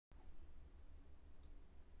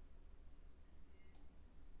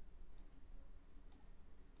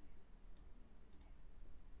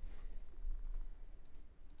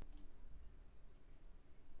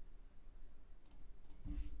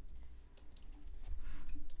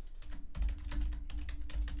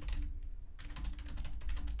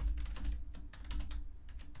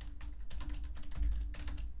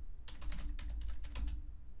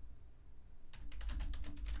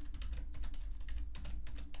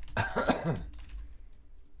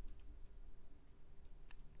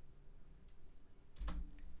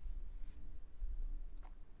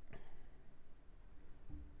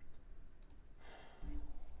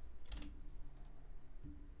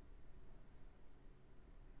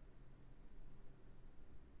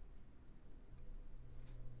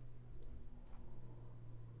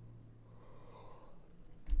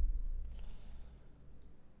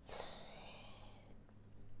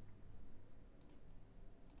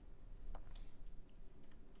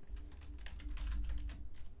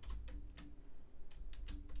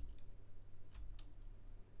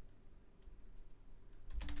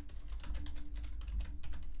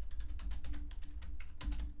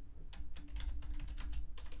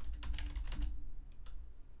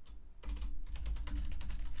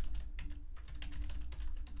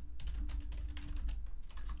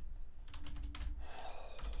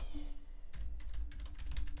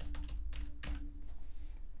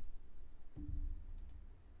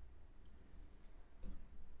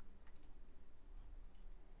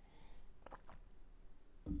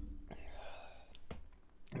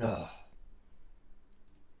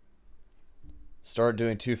Start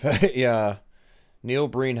doing too fast. Yeah. Neil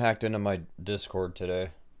Breen hacked into my Discord today.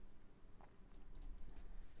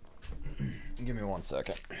 Give me 1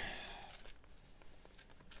 second.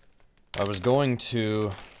 I was going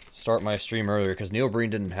to start my stream earlier because Neil Breen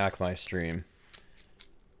didn't hack my stream.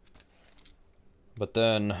 But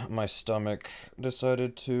then my stomach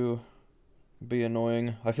decided to be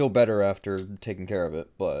annoying. I feel better after taking care of it,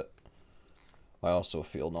 but I also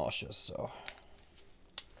feel nauseous, so...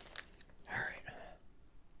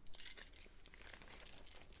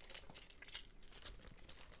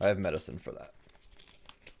 I have medicine for that.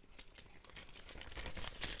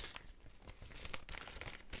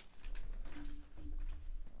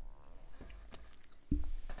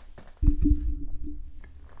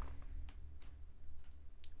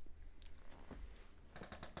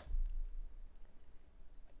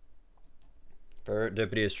 Ferret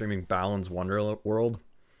Deputy is streaming Balin's Wonderworld.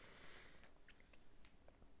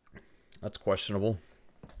 That's questionable.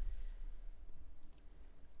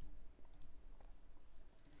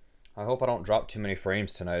 I hope I don't drop too many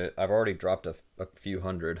frames tonight. I've already dropped a few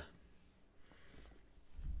hundred.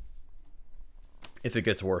 If it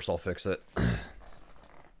gets worse, I'll fix it.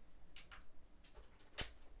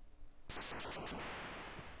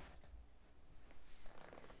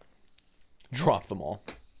 Drop them all.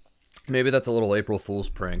 Maybe that's a little April Fool's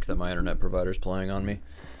prank that my internet provider's playing on me.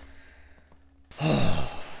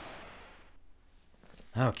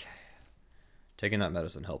 Okay. Taking that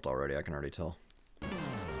medicine helped already, I can already tell.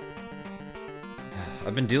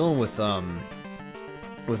 I've been dealing with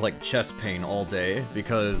like chest pain all day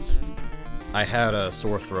because I had a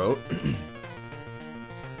sore throat.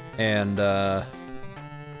 And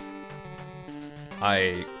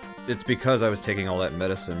it's because I was taking all that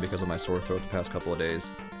medicine because of my sore throat the past couple of days.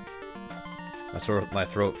 My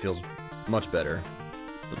throat feels much better,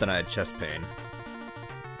 but then I had chest pain.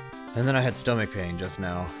 And then I had stomach pain just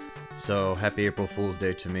now. So, happy April Fool's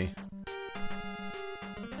Day to me.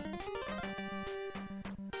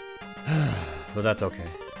 But that's okay.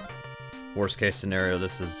 Worst case scenario,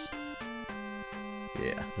 this is...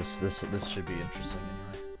 Yeah, this should be interesting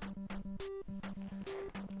anyway.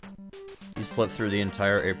 You slept through the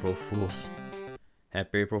entire April Fool's.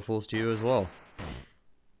 Happy April Fool's to you as well.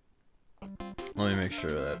 Let me make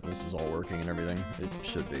sure that this is all working and everything. It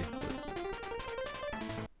should be. But...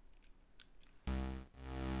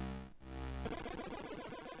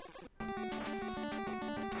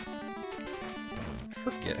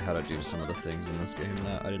 forget how to do some of the things in this game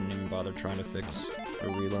that I didn't even bother trying to fix or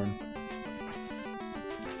relearn.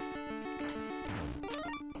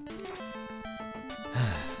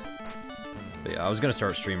 But yeah, I was gonna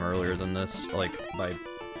start stream earlier than this, like by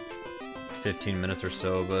 15 minutes or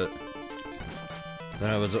so, but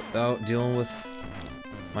then I was out dealing with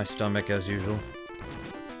my stomach as usual.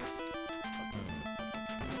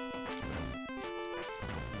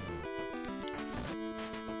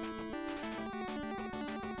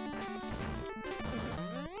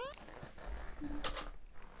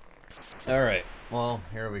 Alright, well,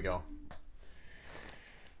 here we go.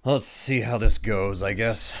 Let's see how this goes, I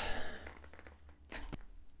guess.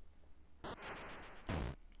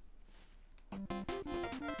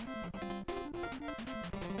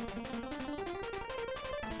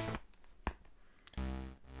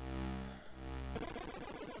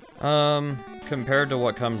 Compared to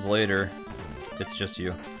what comes later, it's just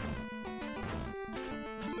you.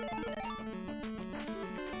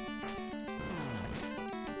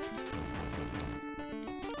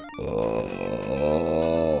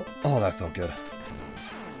 Oh, that felt good.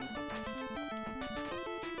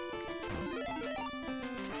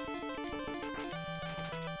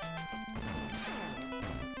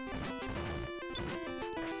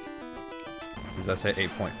 Does that say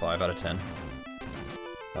 8.5 out of 10?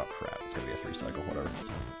 Oh crap, it's gonna be a 3 cycle, whatever.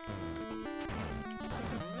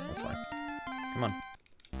 That's fine. Come on.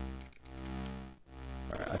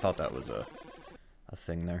 Alright, I thought that was a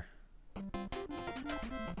thing there.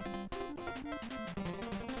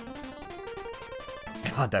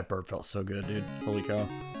 God, that bird felt so good, dude. Holy cow.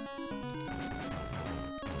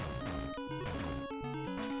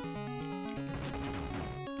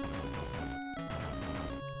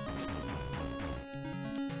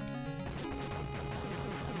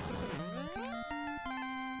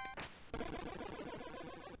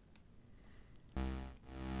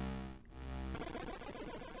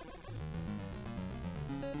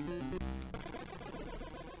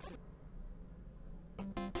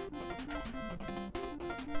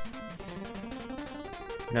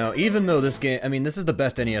 Now, even though this game, I mean, this is the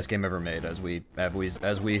best NES game ever made, as we have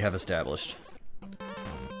established,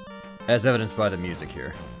 as evidenced by the music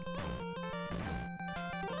here.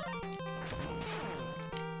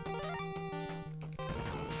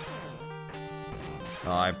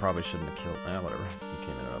 Oh, I probably shouldn't have killed. Whatever. He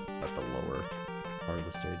came in up at the lower part of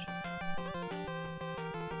the stage.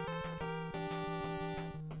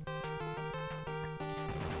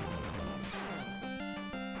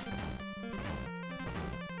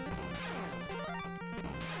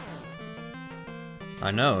 I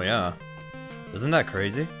know, yeah. Isn't that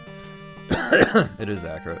crazy? It is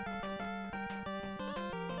accurate.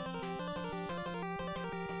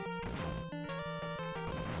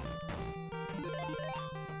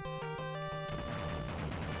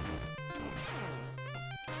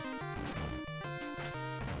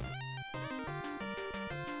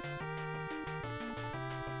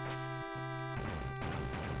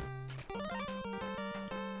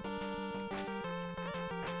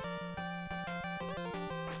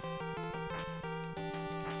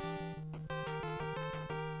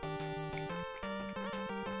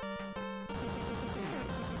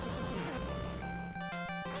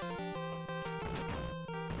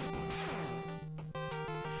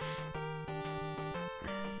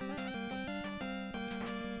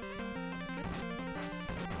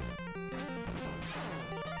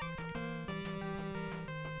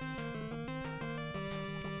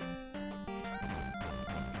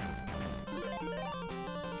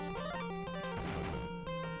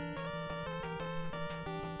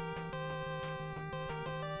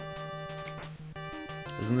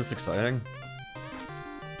 Isn't this exciting?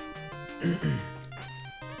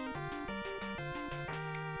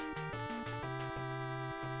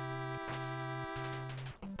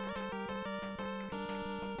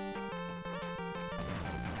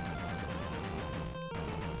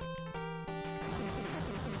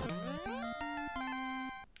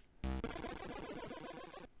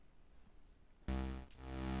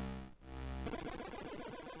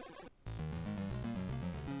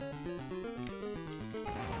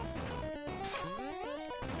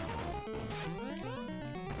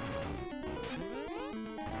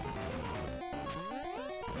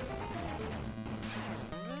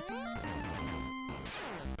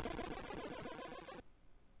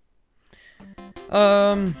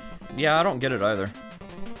 Yeah, I don't get it either.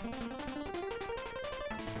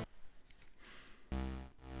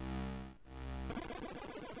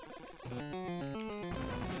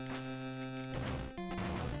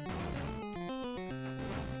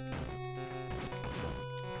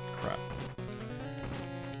 Crap.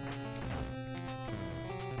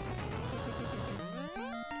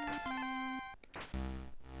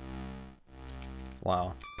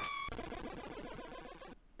 Wow.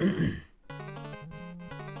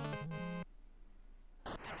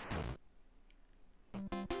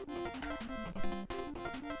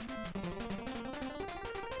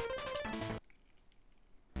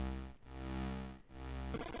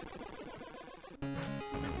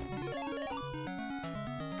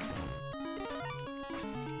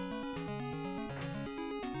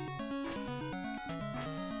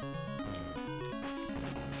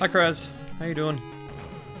 Hi, Krez. How you doing?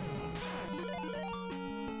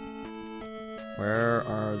 Where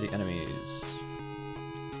are the enemies?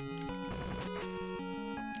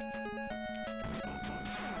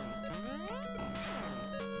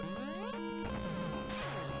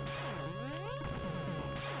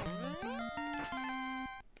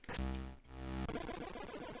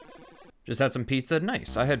 Just had some pizza?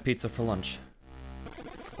 Nice. I had pizza for lunch.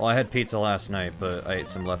 Well, I had pizza last night, but I ate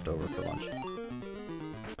some leftover for lunch.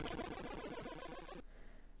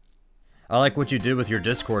 I like what you did with your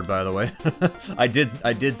Discord, by the way. I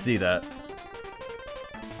did see that.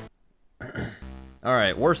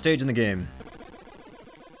 Alright, worst stage in the game.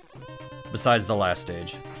 Besides the last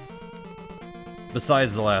stage.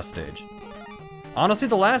 Besides the last stage. Honestly,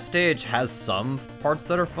 the last stage has some parts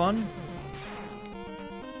that are fun.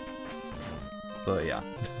 But yeah.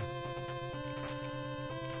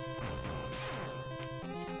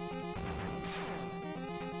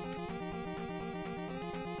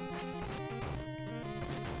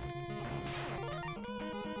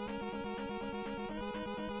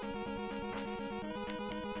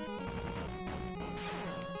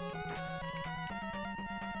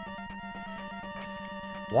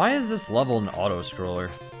 Why is this level an auto-scroller?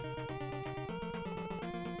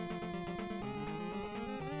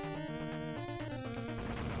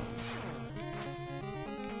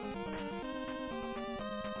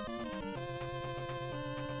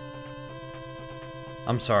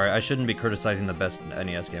 I'm sorry, I shouldn't be criticizing the best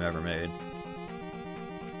NES game ever made.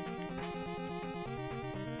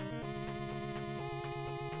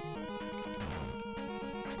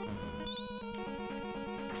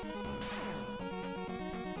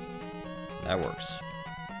 That works.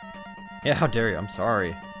 Yeah, how dare you? I'm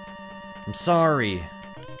sorry. I'm sorry.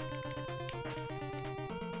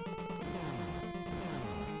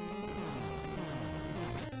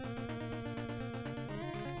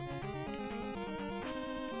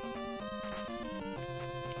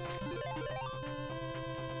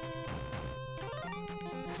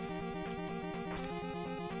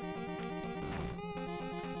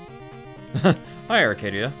 Hi,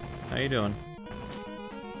 Arcadia. How you doing?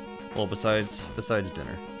 Well, besides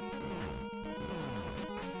dinner.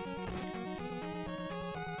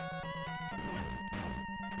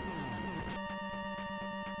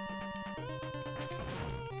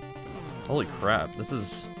 Holy crap, this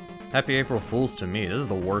is... Happy April Fools to me. This is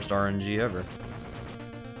the worst RNG ever.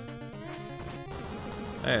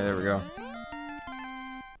 Hey, there we go.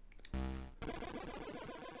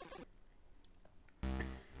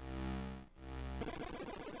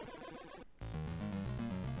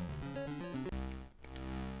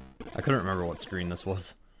 I couldn't remember what screen this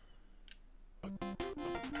was.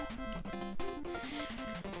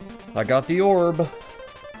 I got the orb.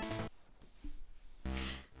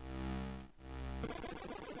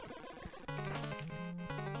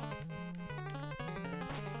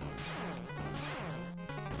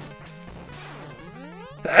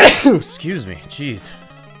 Excuse me, jeez.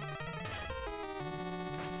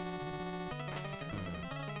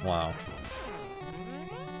 Wow.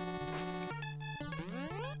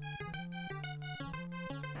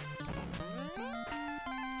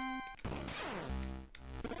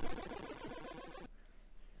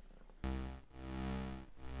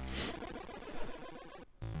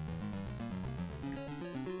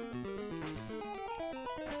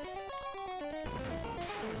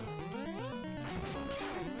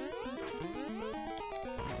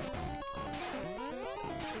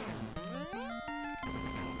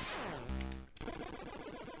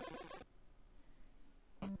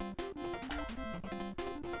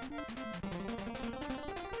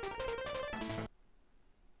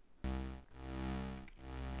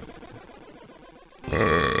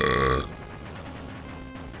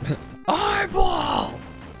 Eyeball!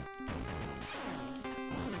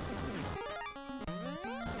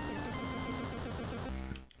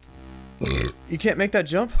 You can't make that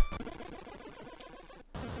jump?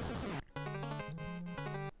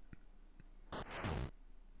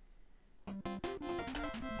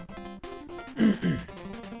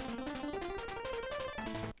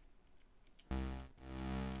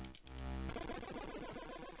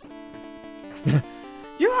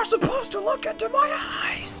 You are supposed to look into my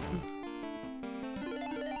eyes!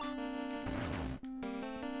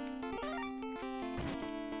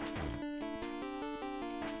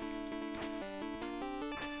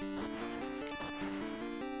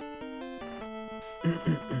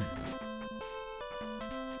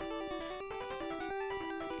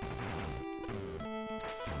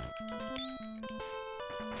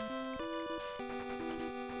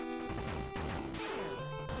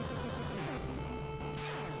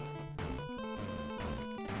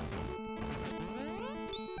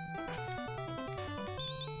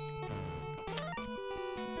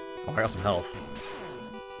 Oh, I got some health.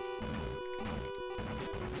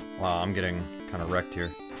 Wow, I'm getting kind of wrecked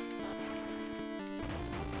here.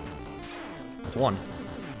 That's one.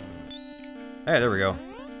 Hey, there we go.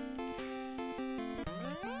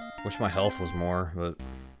 Wish my health was more, but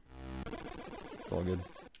it's all good.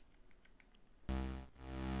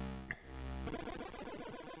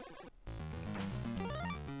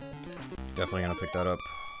 Definitely gonna pick that up.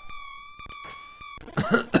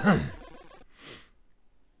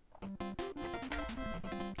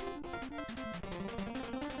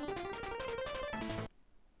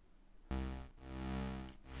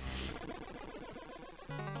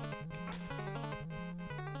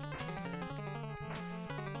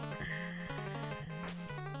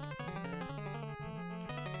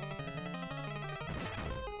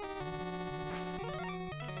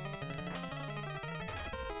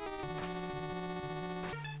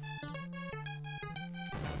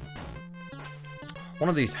 One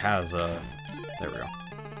of these has a... There we go.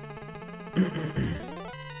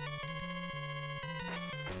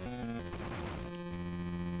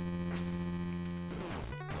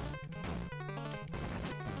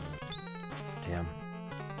 Damn.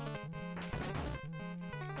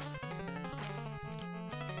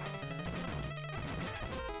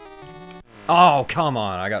 Oh, come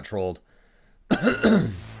on. I got trolled.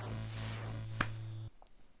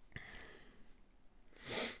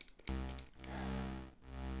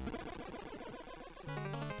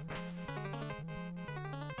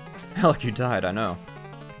 Hell, you died, I know.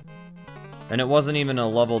 And it wasn't even a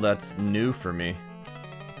level that's new for me.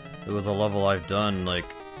 It was a level I've done, like,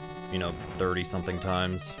 you know, 30-something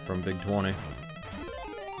times from Big 20.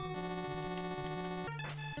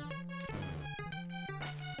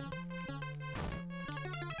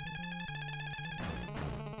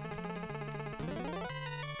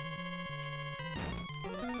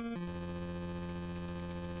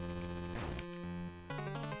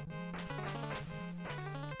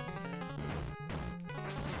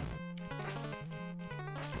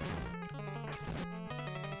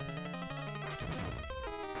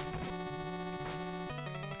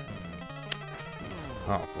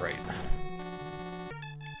 Oh, great.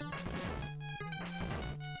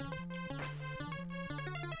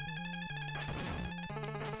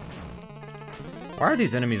 Why are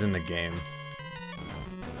these enemies in the game?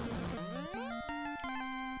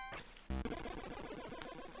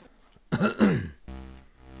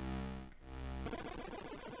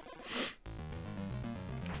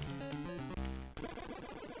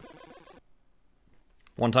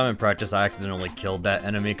 One time in practice, I accidentally killed that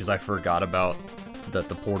enemy because I forgot about that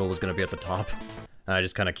the portal was going to be at the top. And I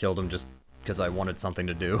just kind of killed him just because I wanted something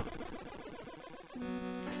to do.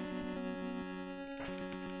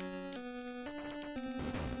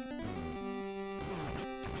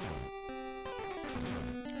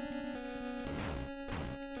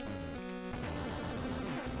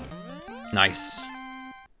 Nice.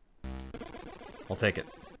 I'll take it.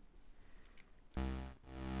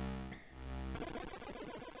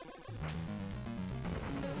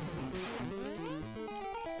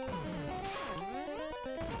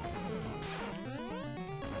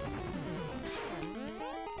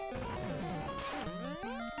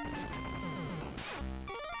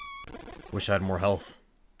 Wish I had more health.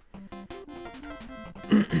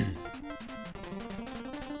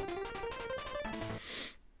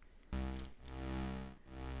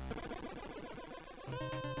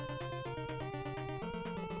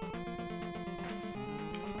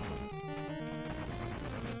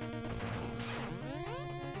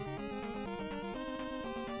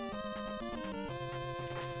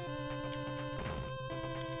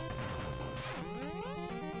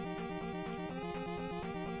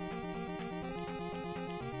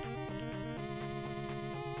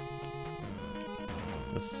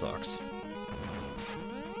 This sucks.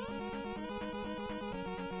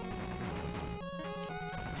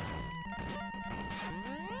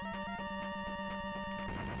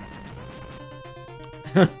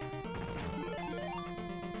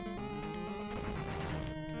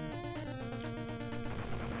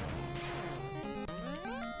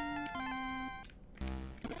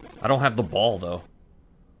 I don't have the ball though.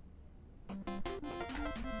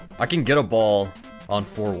 I can get a ball on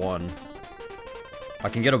 4-1. I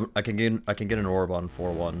can get an orb on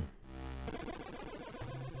 4-1.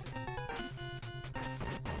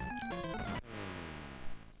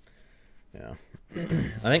 Yeah. I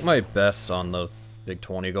think my best on the Big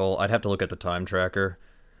 20 goal, I'd have to look at the time tracker,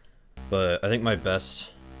 but I think my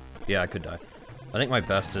best, yeah, I could die. I think my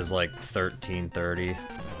best is like 13:30, if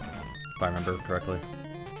I remember correctly.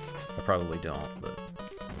 I probably don't, but...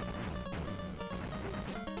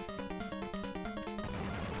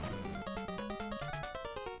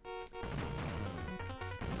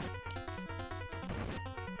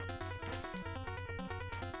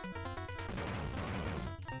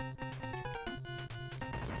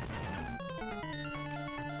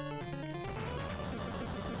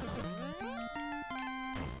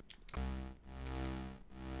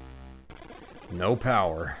 No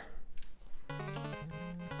power.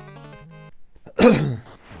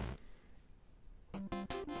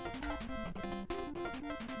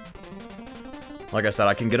 Like I said,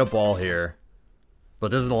 I can get a ball here,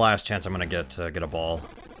 but this is the last chance I'm gonna get to get a ball.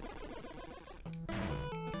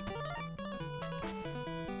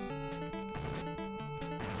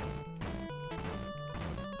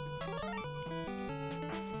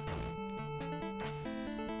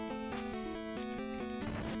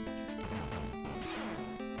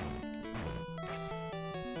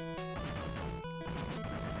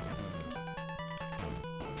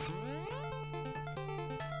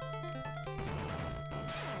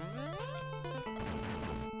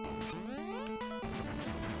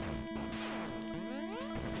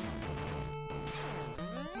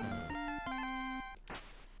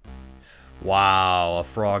 Wow, a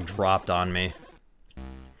frog dropped on me.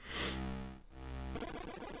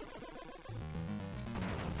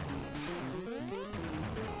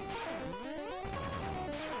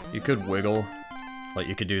 You could wiggle. Like,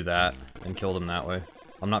 you could do that and kill them that way.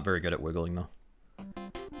 I'm not very good at wiggling, though.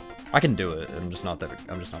 I can do it, I'm just not that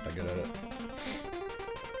good at it.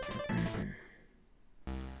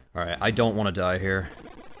 Alright, I don't want to die here.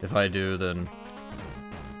 If I do, then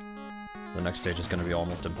the next stage is going to be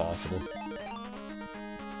almost impossible.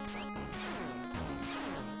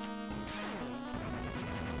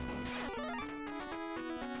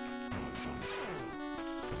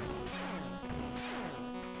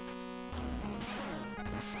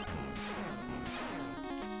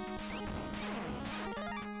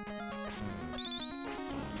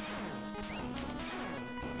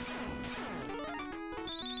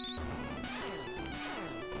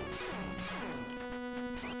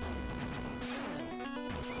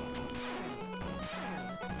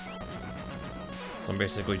 So I'm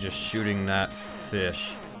basically just shooting that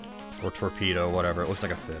fish, or torpedo, whatever. It looks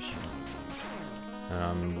like a fish. And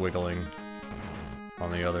I'm wiggling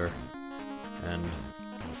on the other end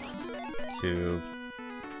to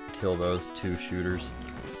kill those two shooters.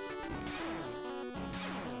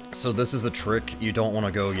 So this is a trick you don't want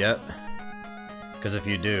to go yet, because if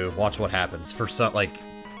you do, watch what happens. For some, like,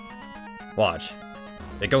 watch.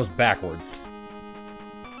 It goes backwards.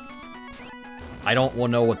 I don't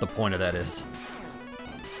know what the point of that is.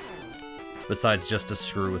 Besides just to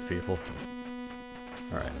screw with people.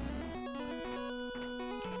 Alright.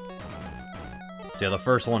 So yeah, the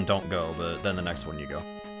first one don't go, but then the next one you go.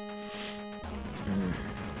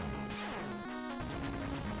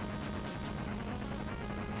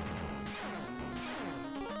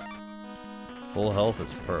 Full health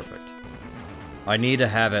is perfect. I need to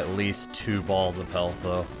have at least 2 balls of health,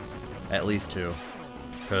 though. At least 2.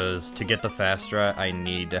 Because to get the fast strat, I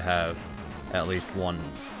need to have at least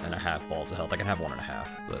 1.5 balls of health. I can have 1.5,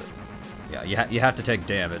 but yeah, you have to take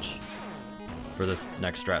damage for this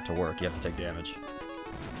next strat to work. You have to take damage.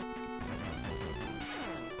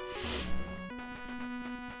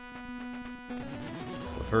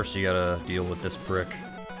 But first, you gotta deal with this prick.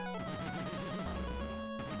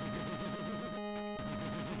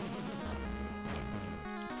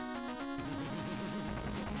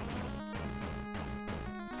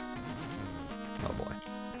 Oh boy.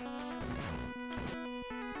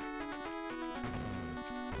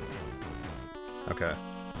 Okay.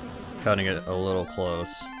 Cutting it a little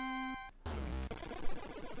close.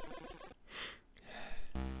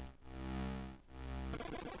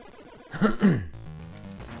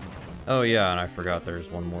 Oh yeah, and I forgot there's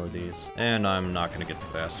one more of these. And I'm not gonna get the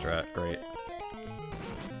fast strat. Great.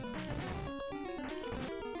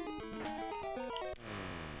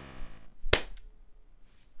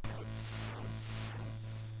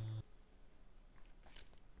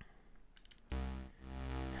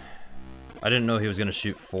 I didn't know he was gonna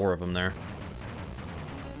shoot 4 of them there.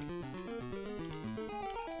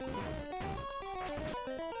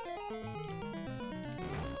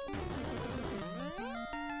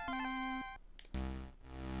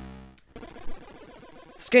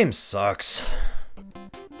 This game sucks.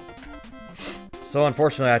 So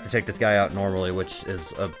unfortunately I have to take this guy out normally, which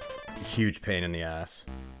is a huge pain in the ass.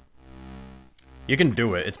 You can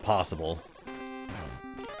do it, it's possible.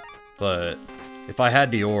 But if I had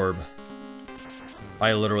the orb,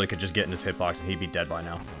 I literally could just get in his hitbox and he'd be dead by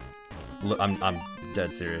now. I'm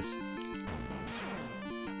dead serious.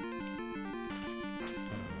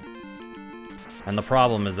 And the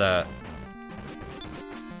problem is that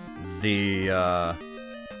the,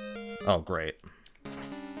 oh great.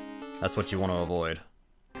 That's what you want to avoid.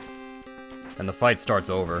 And the fight starts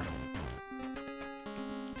over.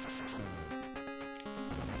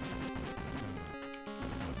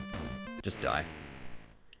 Just die.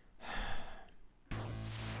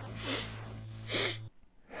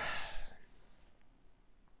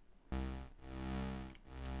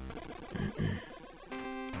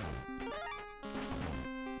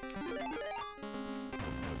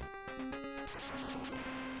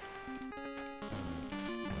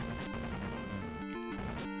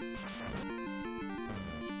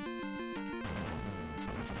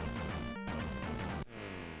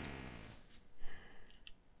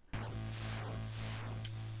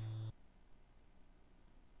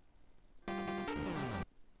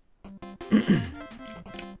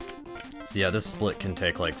 So yeah, this split can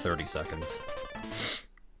take like 30 seconds.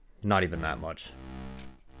 Not even that much.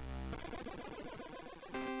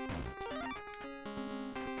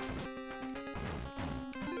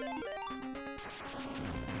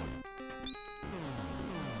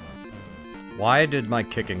 Why did my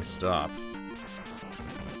kicking stop?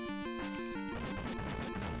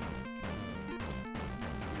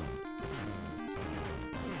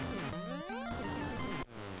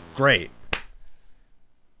 Great.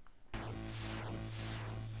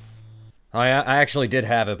 I actually did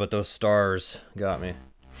have it, but those stars got me.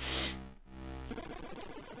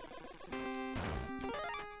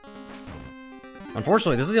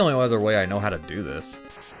 Unfortunately, this is the only other way I know how to do this.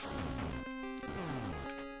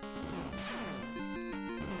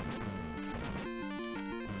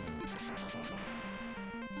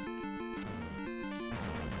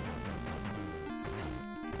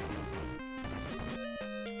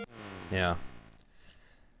 Yeah.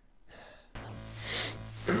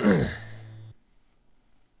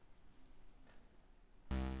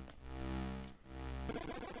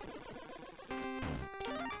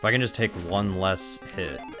 If I can just take one less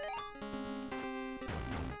hit.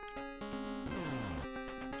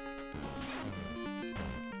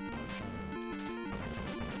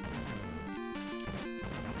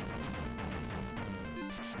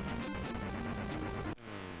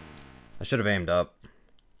 I should have aimed up.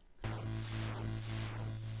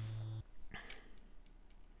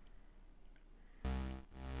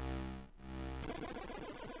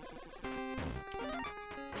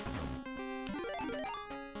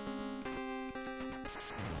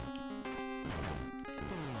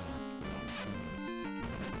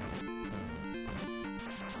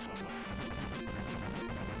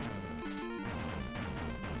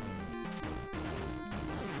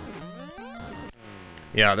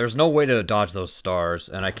 Yeah, there's no way to dodge those stars,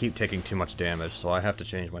 and I keep taking too much damage, so I have to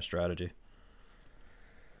change my strategy.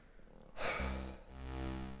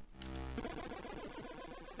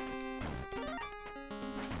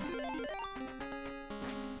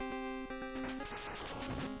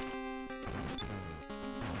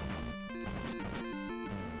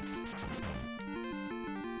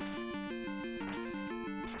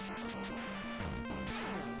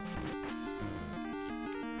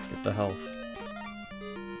 Get the health.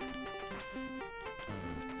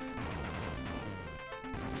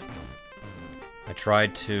 I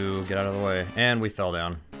tried to get out of the way, and we fell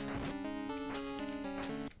down.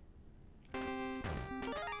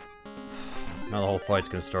 Now the whole fight's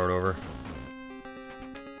gonna start over.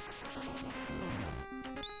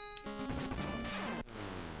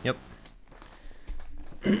 Yep.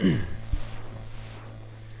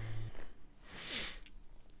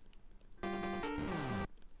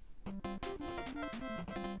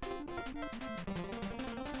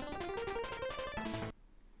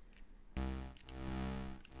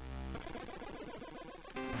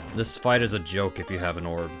 This fight is a joke if you have an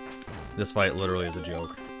orb. This fight literally is a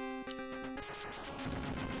joke.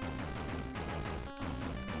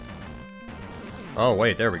 Oh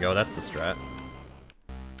wait, there we go. That's the strat.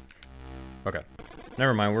 Okay.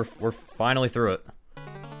 Never mind. We're finally through it.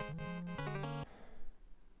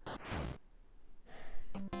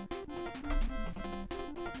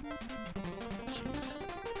 Jeez.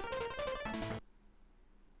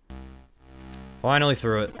 Finally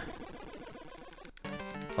through it.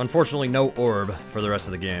 Unfortunately, no orb for the rest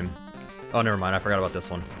of the game. Oh, never mind. I forgot about this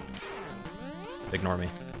one. Ignore me.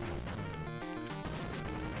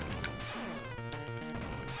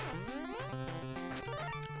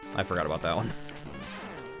 I forgot about that one.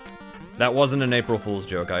 That wasn't an April Fool's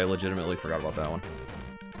joke. I legitimately forgot about that one.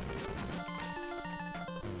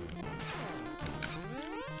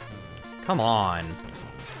 Come on.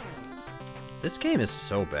 This game is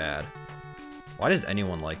so bad. Why does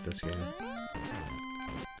anyone like this game?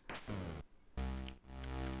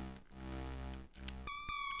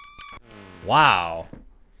 Wow.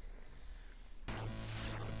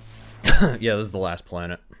 Yeah, this is the last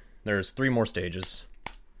planet. There's 3 more stages.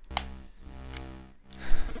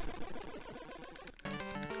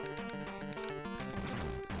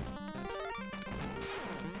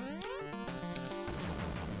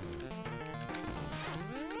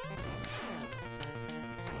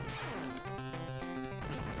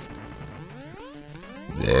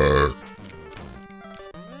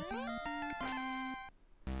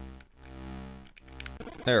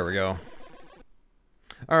 There we go.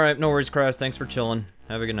 Alright, no worries, Crass. Thanks for chilling.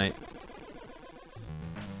 Have a good night.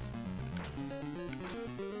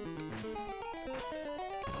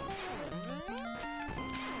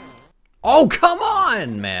 Oh, come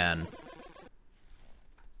on, man!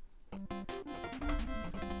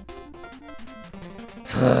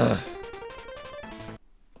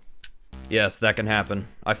 Yes, that can happen.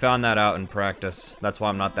 I found that out in practice. That's why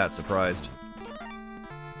I'm not that surprised.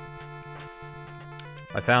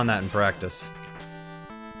 I found that in practice.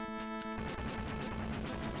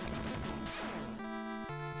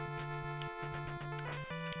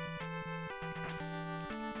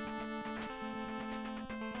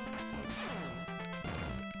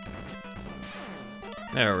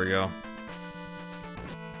 There we go.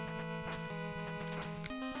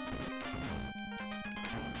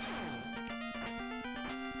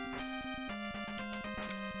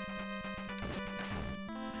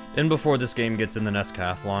 In before this game gets in the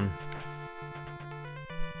Nescathlon.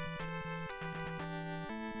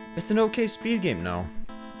 It's an okay speed game, no.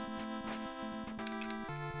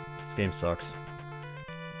 This game sucks.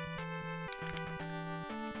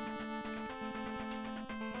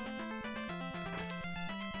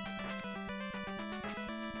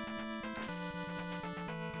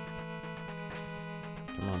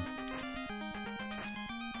 Come on.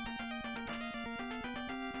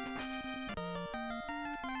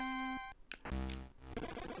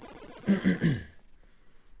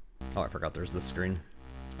 Oh, I forgot there's this screen.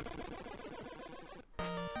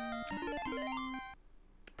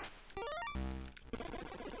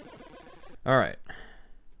 Alright.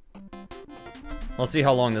 Let's see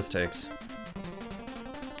how long this takes.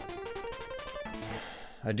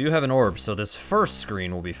 I do have an orb, so this first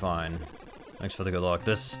screen will be fine. Thanks for the good luck.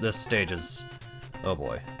 This stage is... oh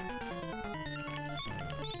boy.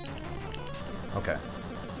 Okay.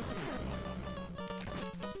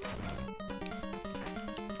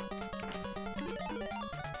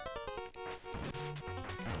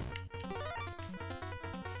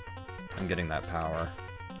 I'm getting that power.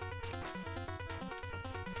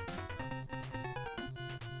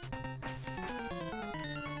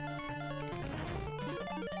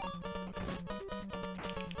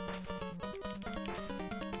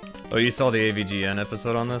 Oh, you saw the AVGN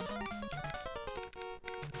episode on this?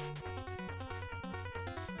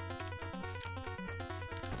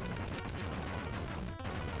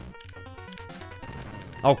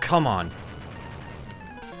 Oh, come on.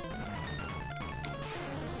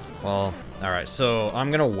 Well, alright, so I'm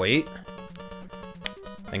gonna wait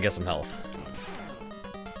and get some health.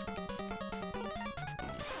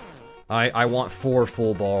 I want 4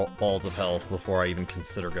 full balls of health before I even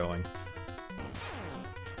consider going.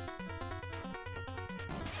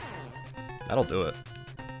 That'll do it.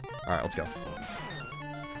 Alright, let's go.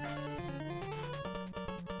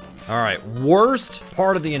 Alright, worst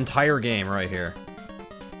part of the entire game right here.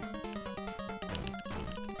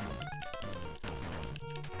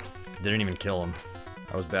 Didn't even kill him.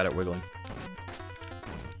 I was bad at wiggling.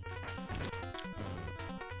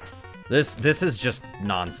 This is just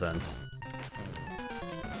nonsense.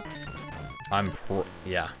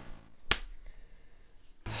 Yeah.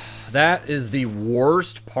 That is the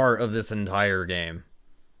worst part of this entire game.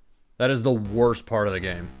 That is the worst part of the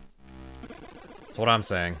game. That's what I'm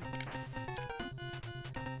saying.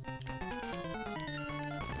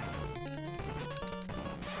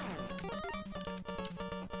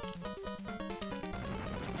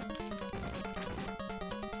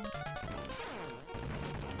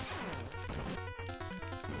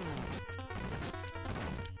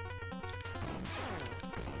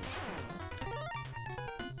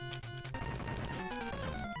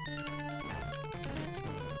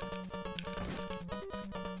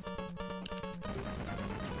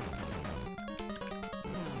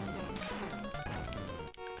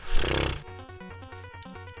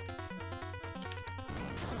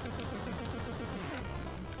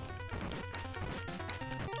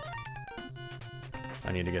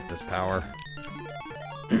 I need to get this power.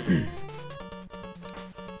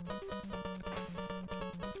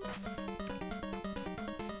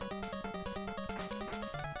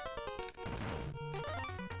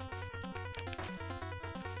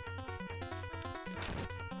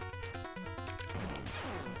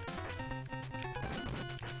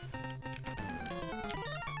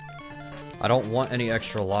 I don't want any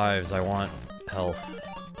extra lives, I want health.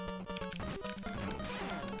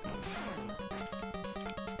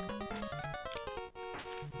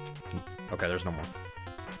 Okay, there's no more.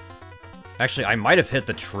 Actually, I might have hit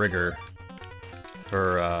the trigger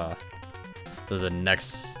for the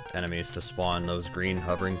next enemies to spawn those green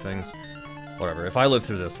hovering things. Whatever, if I live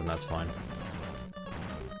through this, then that's fine.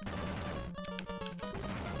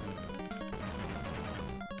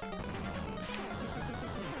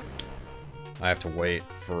 I have to wait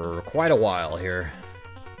for quite a while here.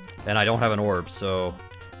 And I don't have an orb, so...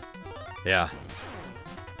 yeah.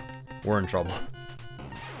 We're in trouble.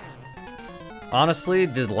 Honestly,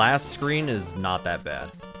 the last screen is not that bad.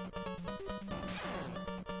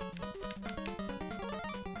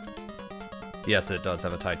 Yes, it does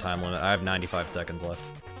have a tight time limit. I have 95 seconds left.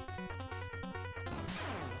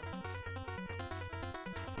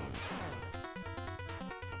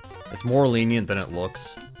 It's more lenient than it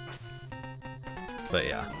looks. But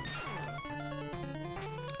yeah.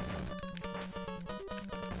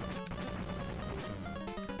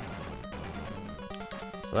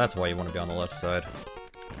 So that's why you want to be on the left side.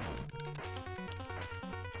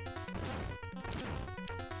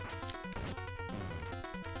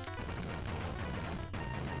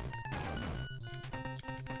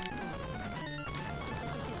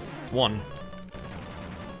 That's 1.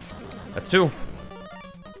 That's 2.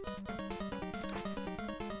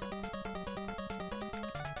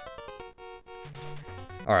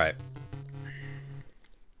 Alright.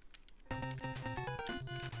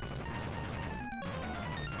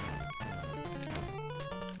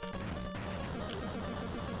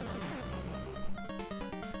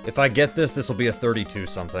 If I get this, this will be a 32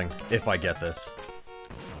 something. If I get this.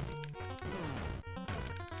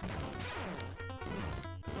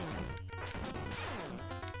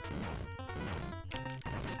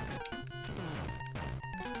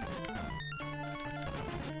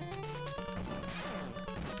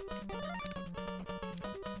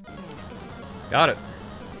 Got it.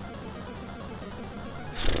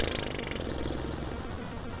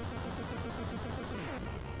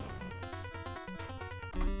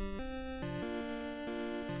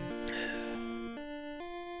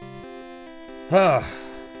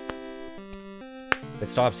 It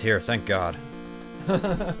stops here, thank God.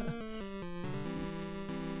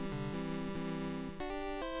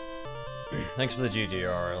 Thanks for the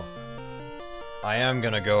GGRL. I am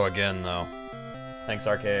gonna go again, though. Thanks,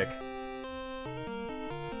 Archaic.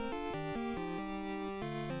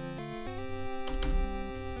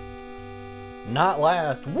 Not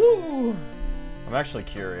last. Woo! I'm actually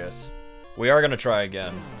curious. We are gonna try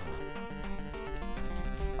again.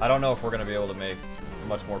 I don't know if we're gonna be able to make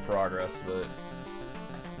much more progress, but...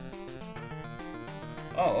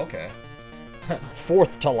 Oh, okay.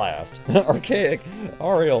 4th to last. Archaic,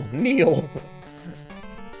 Ariel, Neil.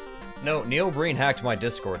 No, Neil Breen hacked my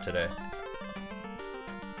Discord today.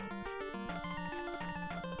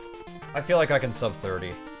 I feel like I can sub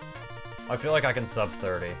 30. I feel like I can sub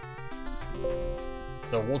 30.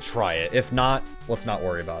 So we'll try it. If not, let's not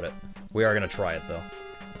worry about it. We are gonna try it, though.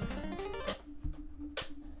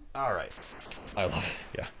 Alright. I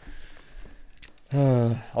love it, yeah.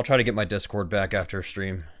 I'll try to get my Discord back after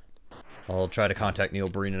stream. I'll try to contact Neil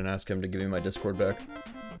Breen and ask him to give me my Discord back.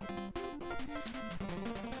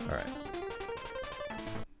 Alright.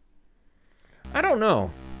 I don't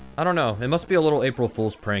know. I don't know. It must be a little April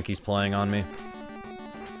Fool's prank he's playing on me.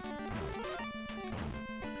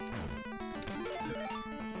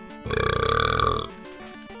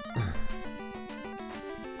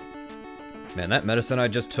 Man, that medicine I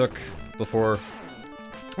just took before,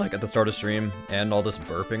 like, at the start of stream, and all this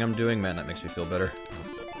burping I'm doing, man, that makes me feel better.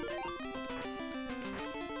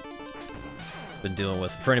 Been dealing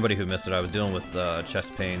with, for anybody who missed it, I was dealing with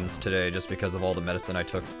chest pains today just because of all the medicine I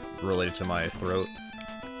took related to my throat.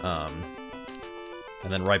 And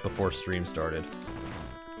then right before stream started,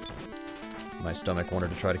 my stomach wanted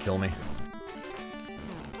to try to kill me.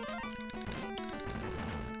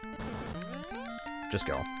 Just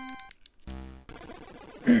go.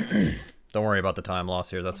 Don't worry about the time loss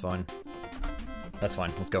here, that's fine. That's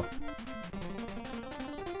fine, let's go.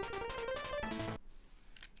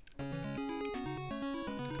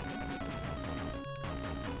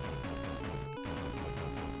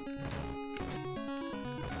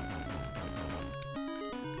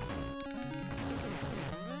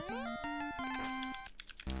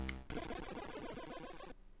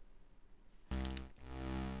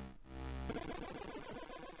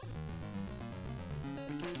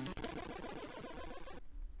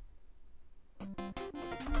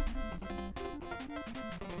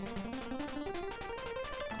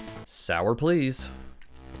 Sour, please.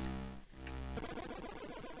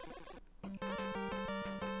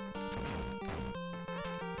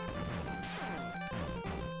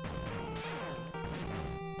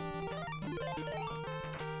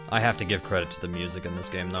 I have to give credit to the music in this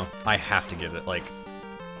game, though. I have to give it, like...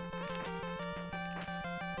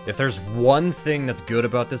 If there's one thing that's good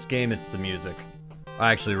about this game, it's the music.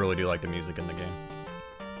 I actually really do like the music in the game.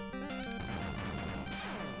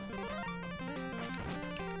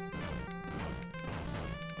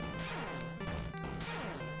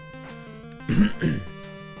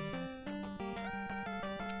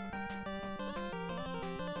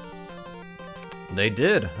 They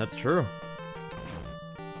did, that's true.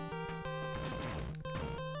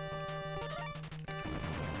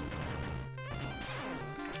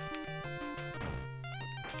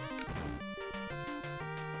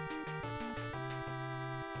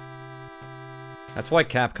 That's why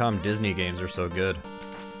Capcom Disney games are so good.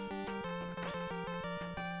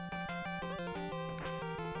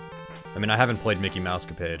 I mean, I haven't played Mickey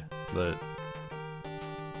Mousecapade, but...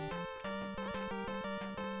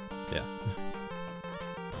 yeah.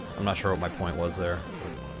 I'm not sure what my point was there.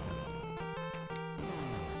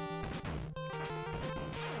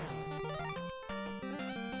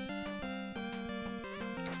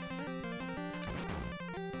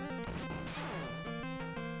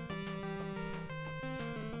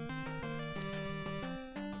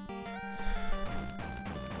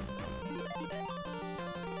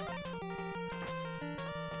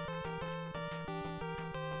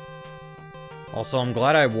 Also, I'm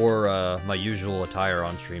glad I wore my usual attire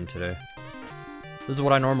on stream today. This is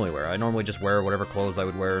what I normally wear. I normally just wear whatever clothes I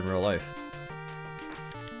would wear in real life.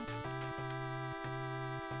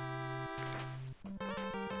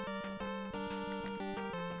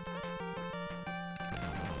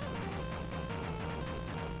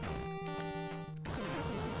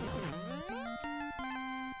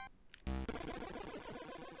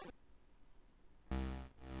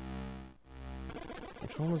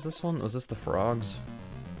 Which one was this one? Was this the frogs?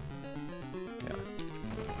 Yeah.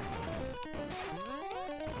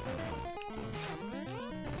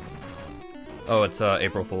 Oh, it's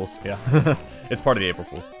April Fool's. Yeah. It's part of the April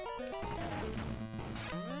Fool's.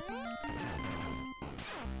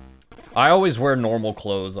 I always wear normal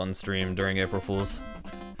clothes on stream during April Fool's.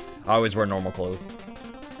 I always wear normal clothes.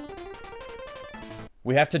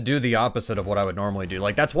 We have to do the opposite of what I would normally do.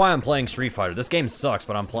 Like, that's why I'm playing Street Fighter. This game sucks,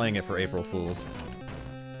 but I'm playing it for April Fool's.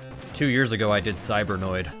 2 years ago, I did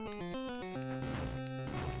Cybernoid.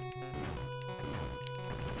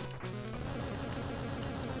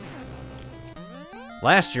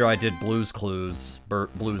 Last year, I did Blue's Clues,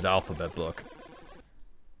 Blue's Alphabet Book.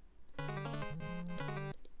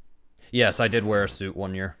 Yes, I did wear a suit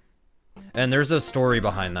one year. And there's a story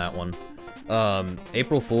behind that one.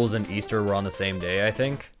 April Fool's and Easter were on the same day, I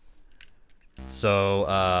think.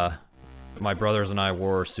 So, my brothers and I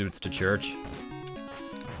wore suits to church.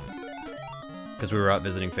 Because we were out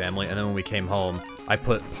visiting family, and then when we came home, I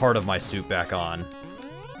put part of my suit back on.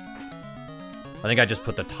 I think I just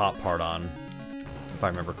put the top part on, if I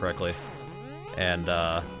remember correctly. And,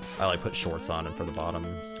 I, like, put shorts on and for the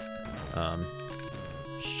bottoms.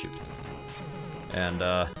 Shoot.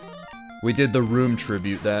 And, we did the Room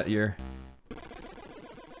tribute that year.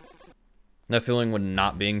 That feeling when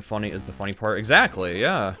not being funny is the funny part. Exactly,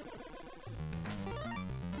 yeah.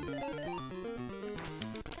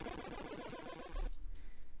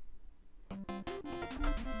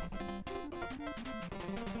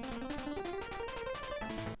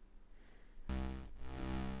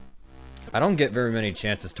 I don't get very many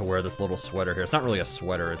chances to wear this little sweater here. It's not really a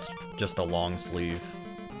sweater, it's just a long sleeve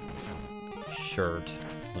shirt.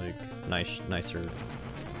 Like, nicer.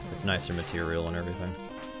 It's nicer material and everything.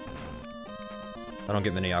 I don't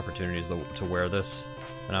get many opportunities to wear this.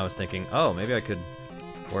 And I was thinking, oh, maybe I could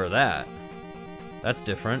wear that. That's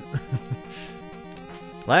different.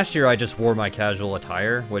 Last year I just wore my casual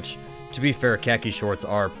attire, which, to be fair, khaki shorts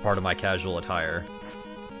are part of my casual attire.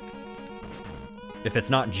 If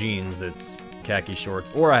it's not jeans, it's khaki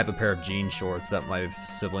shorts. Or I have a pair of jean shorts that my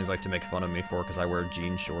siblings like to make fun of me for because I wear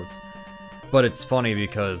jean shorts. But it's funny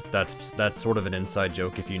because that's sort of an inside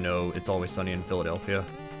joke if you know It's Always Sunny in Philadelphia.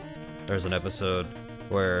 There's an episode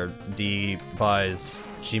where Dee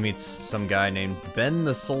she meets some guy named Ben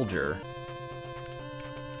the Soldier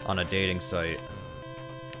on a dating site.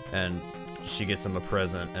 And she gets him a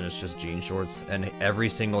present and it's just jean shorts. And every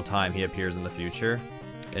single time he appears in the future,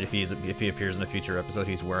 and if he appears in a future episode,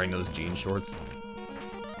 he's wearing those jean shorts.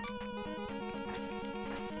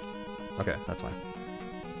 Okay, that's fine.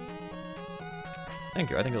 Thank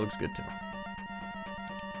you, I think it looks good too.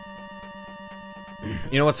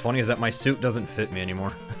 You know what's funny is that my suit doesn't fit me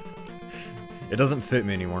anymore. It doesn't fit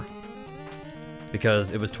me anymore.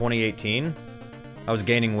 Because it was 2018, I was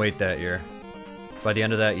gaining weight that year. By the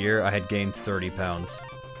end of that year, I had gained 30 pounds.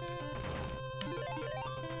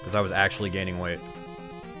 Because I was actually gaining weight.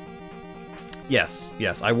 Yes,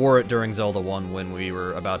 I wore it during Zelda 1 when we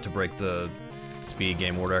were about to break the speed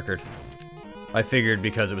game world record. I figured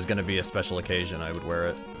because it was going to be a special occasion, I would wear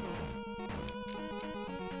it.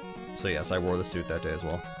 So yes, I wore the suit that day as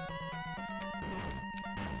well.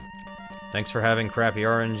 Thanks for having crappy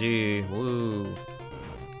RNG. Woo.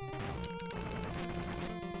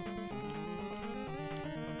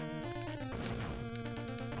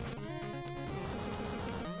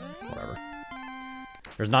 Whatever.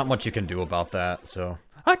 There's not much you can do about that, so...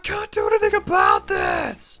 I can't do anything about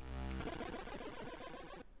this!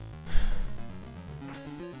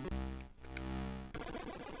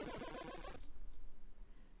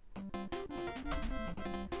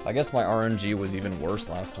 I guess my RNG was even worse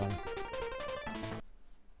last time.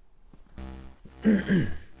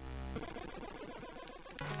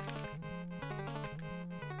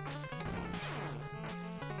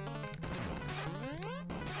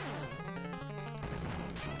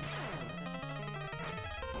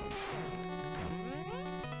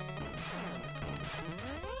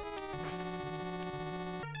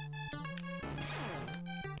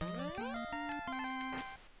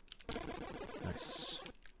 Nice.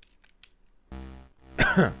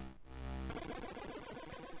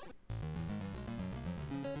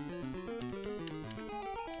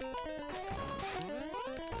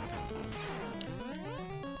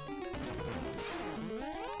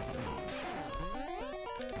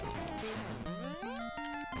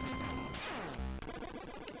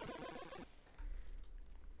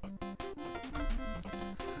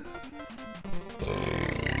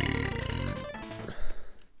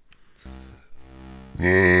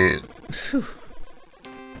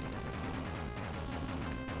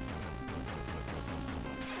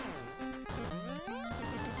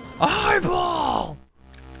 Eyeball!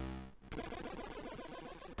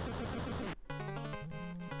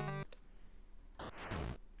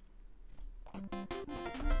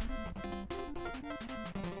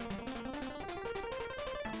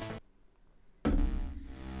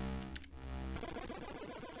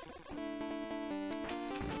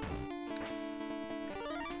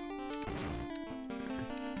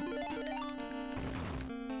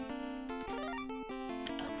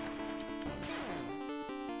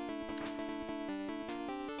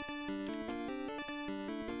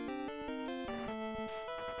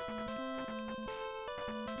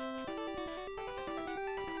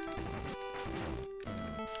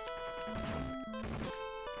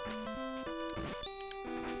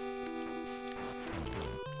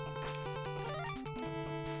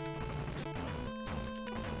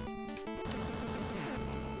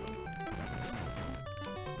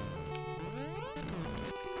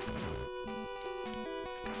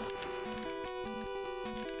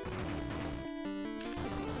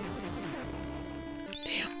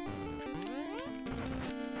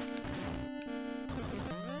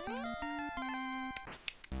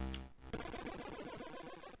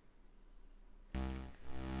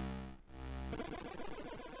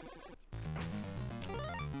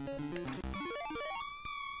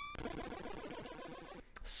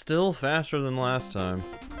 Still faster than last time.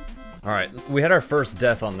 Alright, we had our first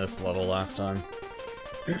death on this level last time.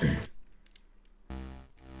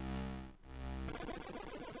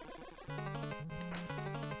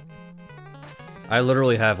 I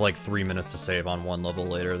literally have like 3 minutes to save on one level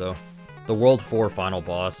later, though. The World 4 final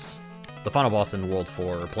boss. The final boss in World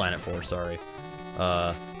 4, or Planet 4, sorry.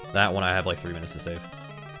 That one I have like 3 minutes to save.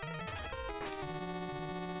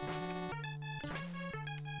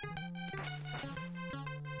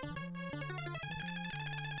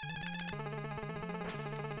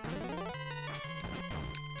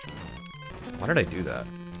 Why did I do that?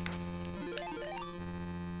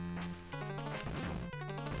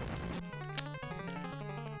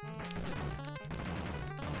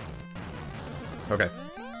 Okay.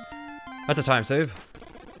 That's a time save.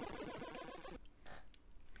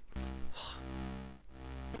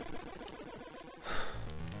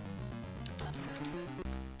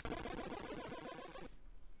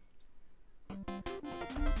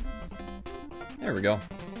 There we go.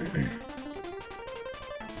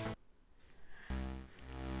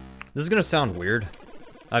 This is gonna sound weird.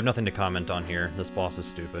 I have nothing to comment on here. This boss is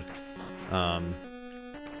stupid.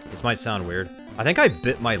 This might sound weird. I think I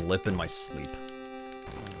bit my lip in my sleep.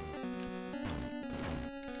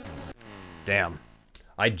 Damn.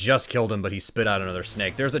 I just killed him, but he spit out another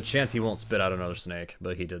snake. There's a chance he won't spit out another snake,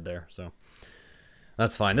 but he did there, so.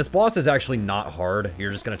 That's fine. This boss is actually not hard.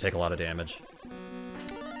 You're just gonna take a lot of damage.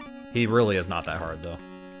 He really is not that hard, though.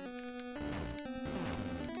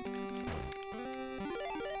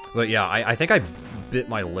 But yeah, I think I bit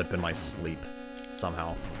my lip in my sleep,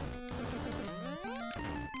 somehow.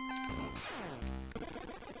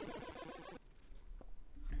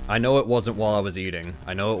 I know it wasn't while I was eating.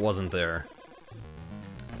 I know it wasn't there.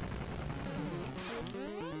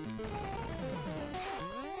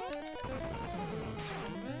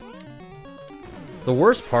 The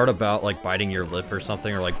worst part about, like, biting your lip or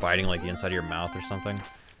something, or, like, biting, like, the inside of your mouth or something,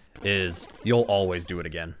 is you'll always do it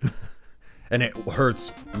again. And it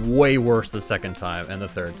hurts way worse the second time, and the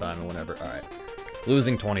third time, and whatever. Alright.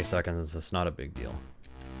 Losing 20 seconds is just not a big deal.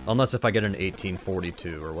 Unless if I get an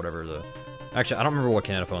 1842, or whatever the... Actually, I don't remember what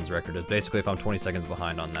Canophone's record is. Basically, if I'm 20 seconds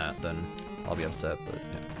behind on that, then I'll be upset,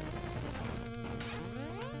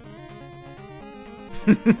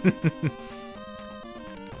 but, yeah.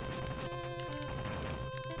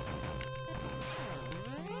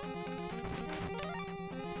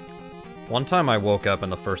 One time I woke up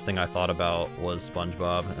and the first thing I thought about was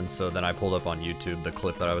SpongeBob, and so then I pulled up on YouTube the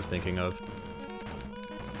clip that I was thinking of.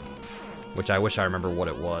 Which I wish I remember what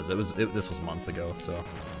it was. This was months ago, so.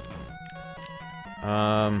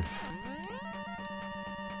 I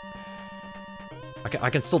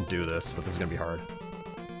can still do this, but this is gonna be hard.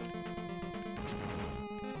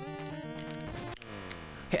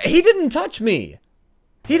 He didn't touch me!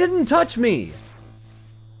 He didn't touch me!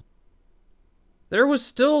 There was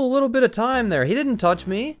still a little bit of time there. He didn't touch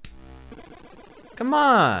me. Come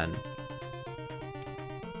on.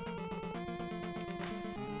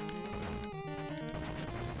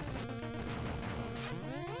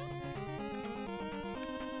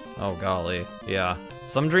 Oh, golly. Yeah.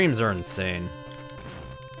 Some dreams are insane.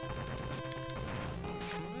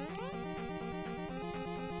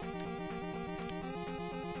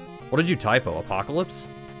 What did you typo? Apocalypse?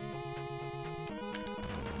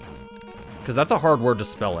 Because that's a hard word to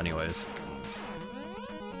spell anyways.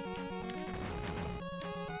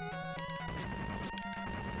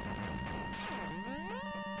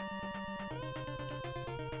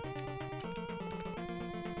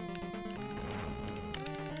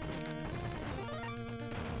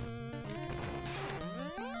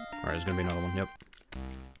 Alright, there's gonna be another one, yep.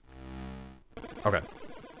 Okay.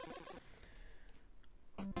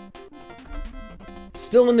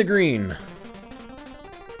 Still in the green.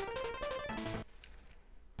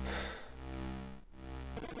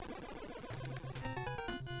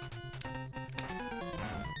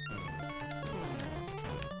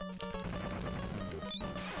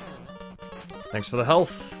 Thanks for the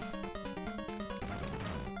health.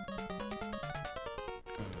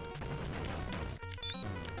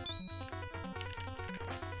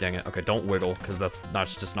 Dang it. Okay, don't wiggle, because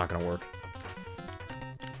that's just not gonna work.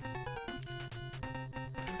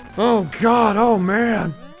 Oh god, oh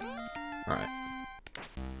man! Alright.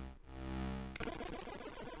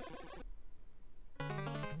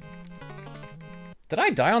 Did I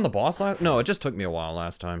die on the boss last? No, it just took me a while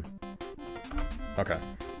last time. Okay.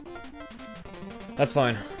 That's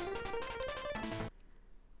fine.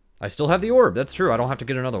 I still have the orb, that's true, I don't have to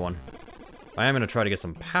get another one. I am gonna try to get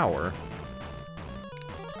some power.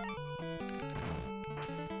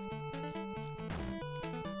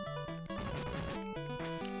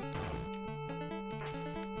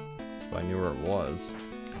 If I knew where it was.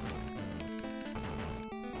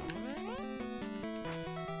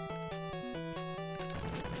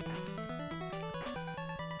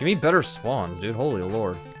 Give me better spawns, dude, holy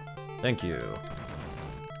lord. Thank you.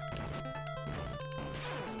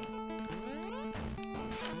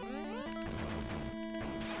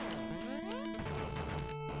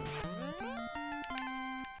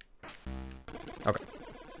 Okay.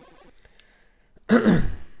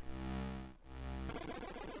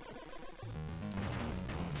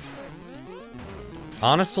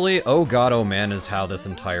 Honestly, oh god, oh man is how this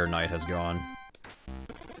entire night has gone.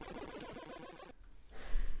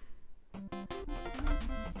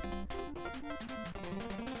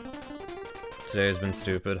 Today's been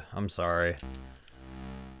stupid. I'm sorry.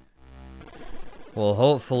 Well,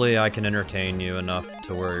 hopefully I can entertain you enough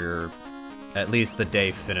to where at least the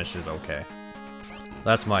day finishes okay.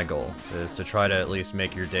 That's my goal, is to try to at least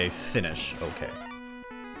make your day finish okay.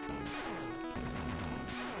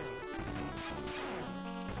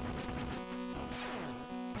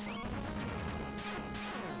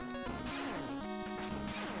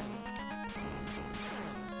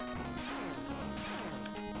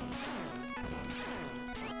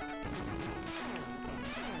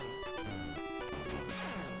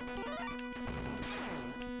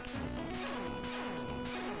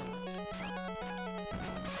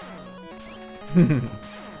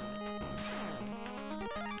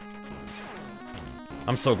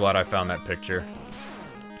 I'm so glad I found that picture.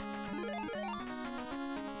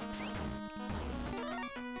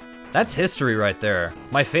 That's history right there.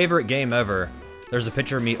 My favorite game ever. There's a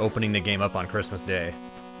picture of me opening the game up on Christmas Day.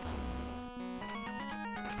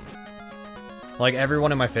 Like,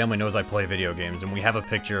 everyone in my family knows I play video games, and we have a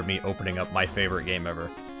picture of me opening up my favorite game ever.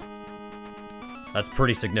 That's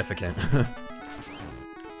pretty significant.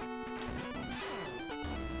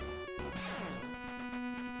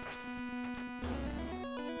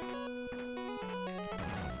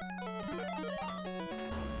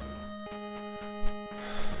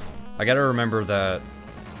 I gotta remember that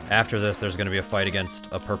after this, there's gonna be a fight against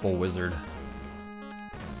a purple wizard.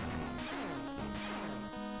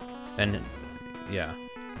 And, yeah.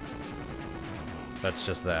 That's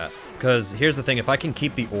just that. Because here's the thing, if I can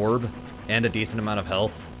keep the orb and a decent amount of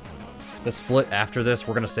health, the split after this,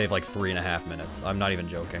 we're gonna save like 3.5 minutes. I'm not even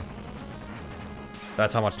joking.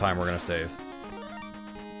 That's how much time we're gonna save.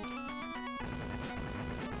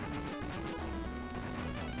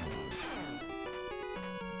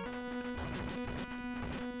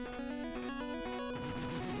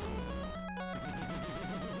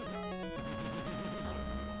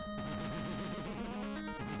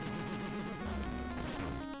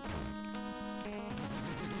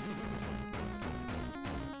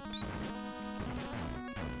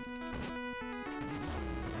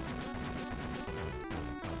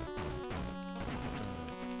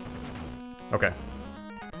 Okay.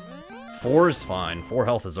 4 is fine. 4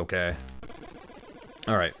 health is okay.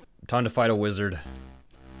 Alright. Time to fight a wizard.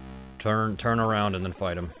 Turn around and then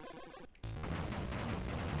fight him.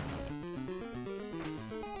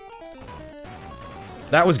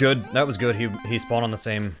 That was good. That was good. He spawned on the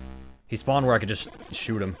same... He spawned where I could just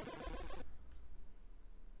shoot him.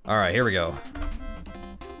 Alright, here we go.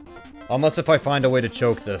 Unless if I find a way to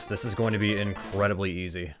choke this, this is going to be incredibly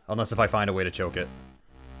easy. Unless if I find a way to choke it.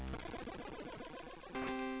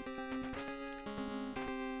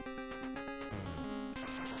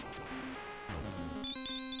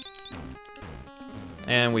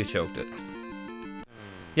 And we choked it.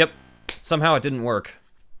 Yep. Somehow it didn't work.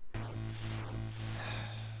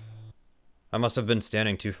 I must have been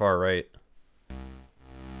standing too far right.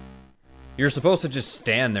 You're supposed to just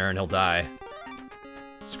stand there and he'll die.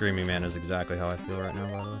 Screaming Man is exactly how I feel right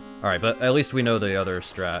now, by the way. Alright, but at least we know the other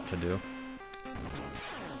strat to do.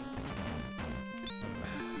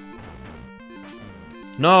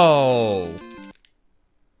 No!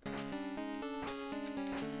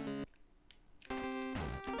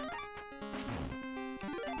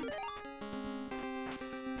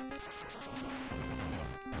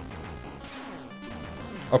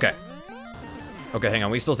 Okay. Okay, hang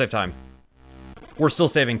on. We still save time. We're still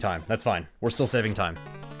saving time. That's fine. We're still saving time.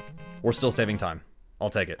 We're still saving time. I'll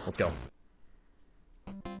take it. Let's go.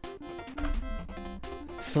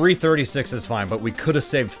 3:36 is fine, but we could have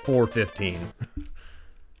saved 4:15.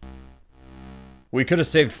 We could have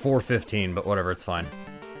saved 4:15, but whatever, it's fine.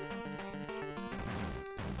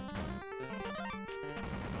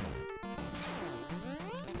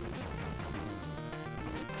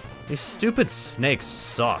 These stupid snakes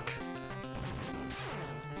suck.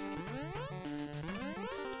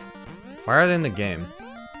 Why are they in the game?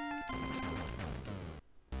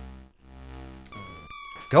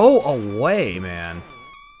 Go away, man.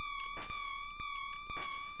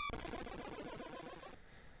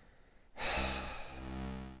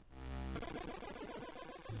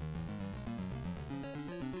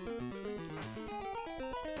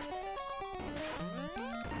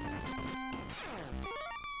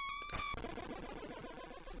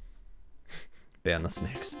 Ban the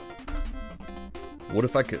snakes. What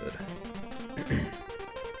if I could?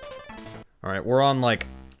 Alright, we're on like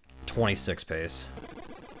 26 pace.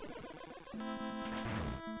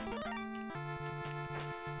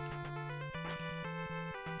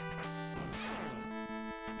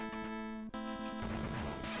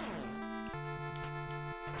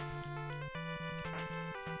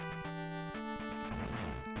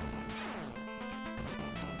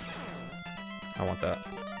 I want that.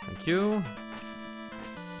 Thank you.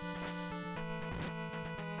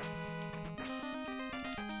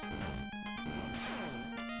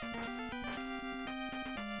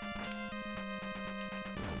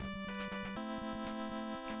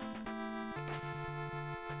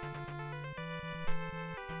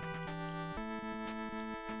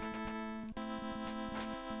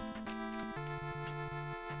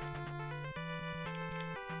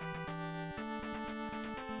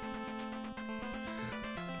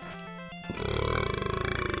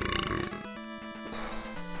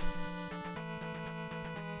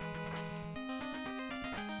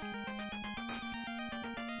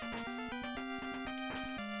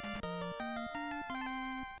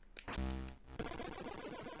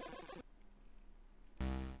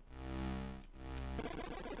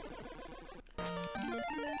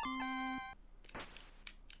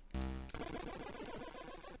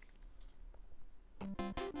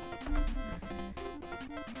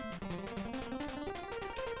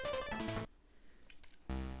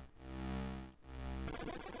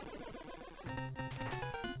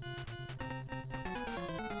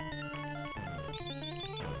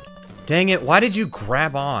 Dang it, why did you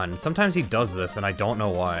grab on? Sometimes he does this and I don't know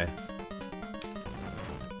why.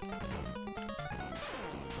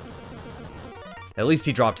 At least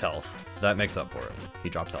he dropped health. That makes up for it. He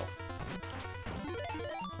dropped health.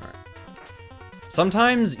 Alright.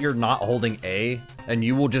 Sometimes you're not holding A and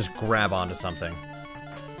you will just grab onto something.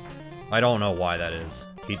 I don't know why that is.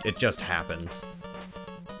 It just happens.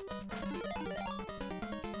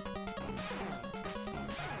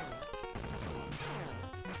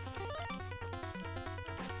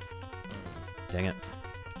 Dang it.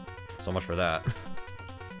 So much for that.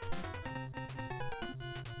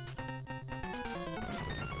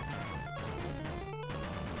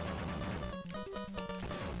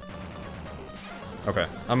 Okay,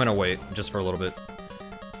 I'm gonna wait just for a little bit.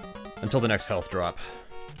 Until the next health drop.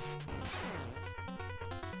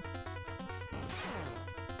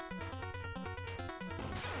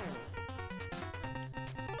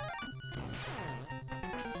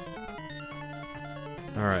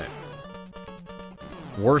 Alright.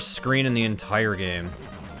 Worst screen in the entire game.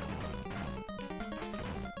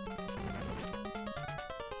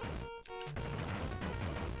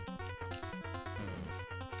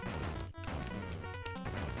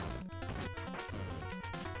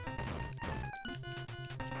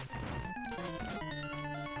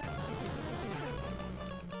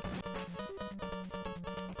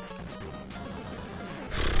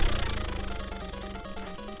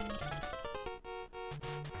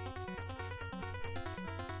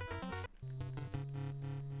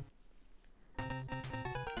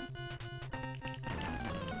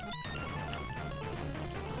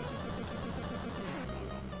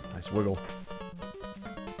 Nice wiggle.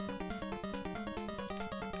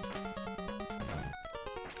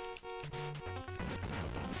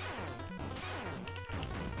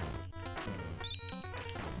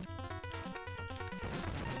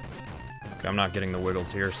 Okay, I'm not getting the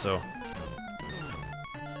wiggles here, so...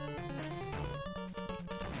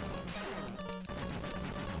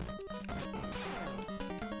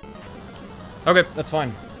 Okay, that's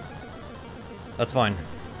fine. That's fine.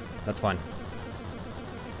 That's fine.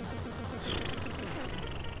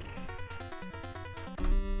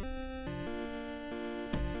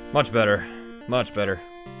 Much better. Much better.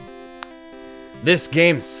 This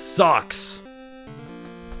game sucks!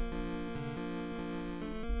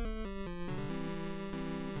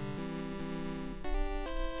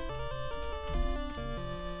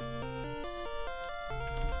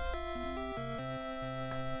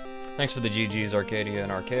 Thanks for the GGs, Arcadia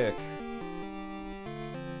and Archaic.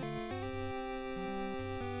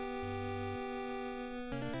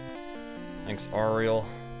 Thanks, Ariel.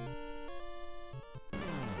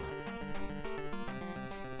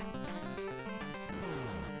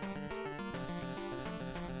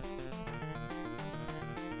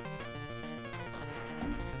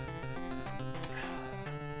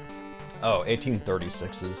 Oh,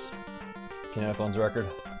 1836 is Kinephone's record.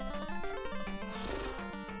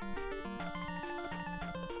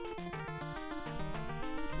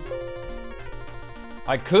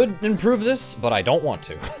 I could improve this, but I don't want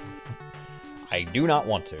to. I do not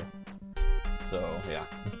want to. So, yeah.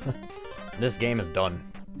 This game is done.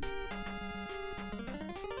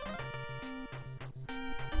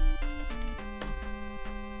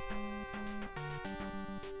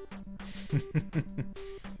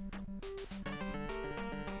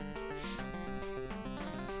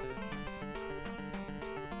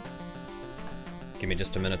 Give me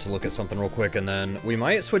just a minute to look at something real quick, and then we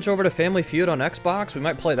might switch over to Family Feud on Xbox. We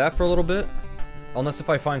might play that for a little bit. Unless if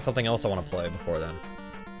I find something else I want to play before then.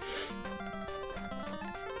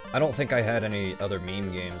 I don't think I had any other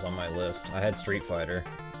meme games on my list. I had Street Fighter.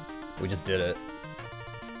 We just did it.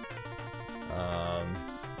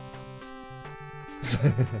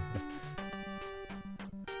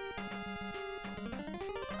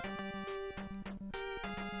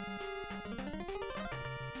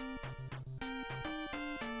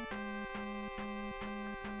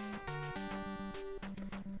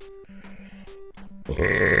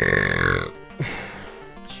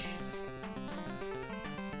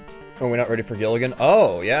 Oh, we're not ready for Gilligan?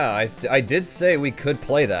 Oh, yeah, I did say we could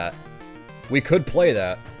play that. We could play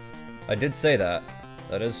that. I did say that.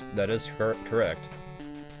 That is correct.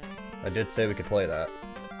 I did say we could play that.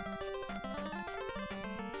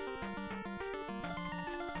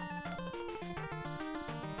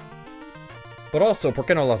 But also, ¿por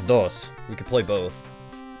qué no las dos? We could play both.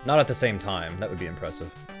 Not at the same time. That would be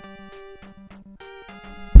impressive.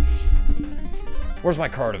 Where's my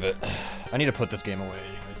card of it? I need to put this game away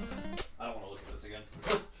anyways. I don't want to look at this again.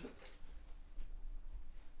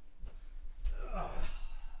 Oh.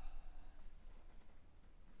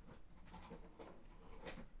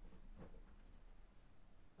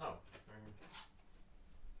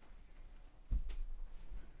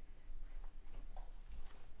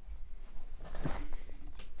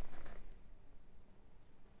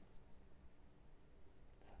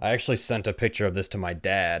 I actually sent a picture of this to my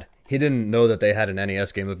dad. He didn't know that they had an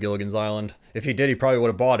NES game of Gilligan's Island. If he did, he probably would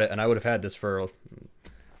have bought it, and I would have had this for a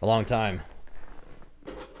long time.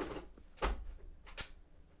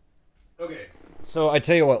 Okay, so I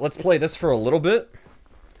tell you what, let's play this for a little bit.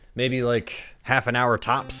 Maybe like half an hour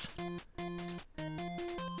tops.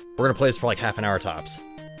 We're gonna play this for like half an hour tops.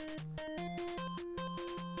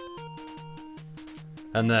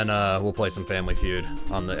 And then we'll play some Family Feud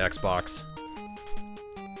on the Xbox.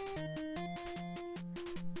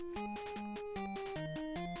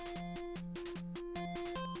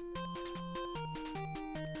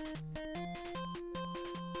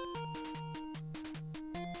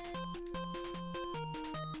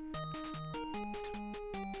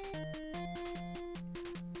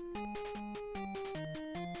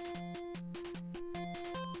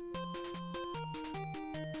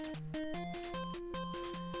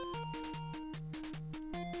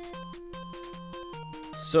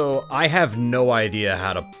 So, I have no idea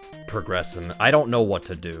how to progress in. I don't know what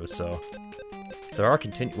to do, so... There are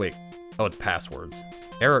wait. Oh, it's passwords.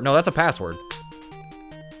 Error. No, that's a password.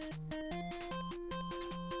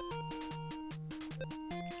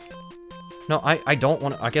 No, I don't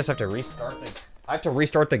want to... I guess I have to restart I have to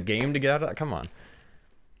restart the game to get out of that? Come on.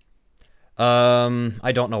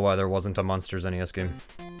 I don't know why there wasn't a Monsters NES game.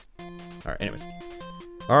 Alright, anyways.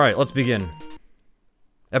 Alright, let's begin.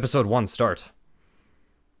 Episode 1, start.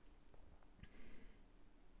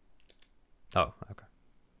 Oh, okay.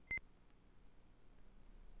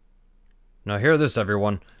 Now hear this,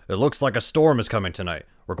 everyone. It looks like a storm is coming tonight.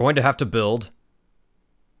 We're going to have to build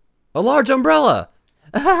a large umbrella.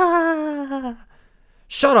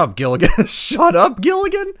 Shut up, Gilligan. Shut up,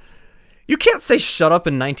 Gilligan. You can't say shut up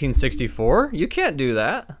in 1964. You can't do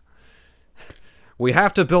that. We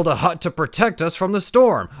have to build a hut to protect us from the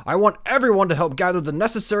storm. I want everyone to help gather the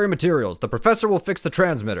necessary materials. The professor will fix the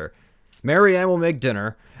transmitter. Mary Ann will make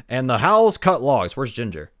dinner, and the Howls cut logs. Where's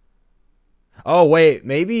Ginger? Oh, wait,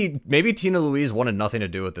 maybe Tina Louise wanted nothing to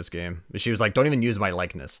do with this game. She was like, don't even use my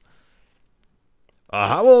likeness. A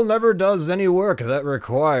Howl never does any work that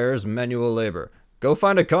requires manual labor. Go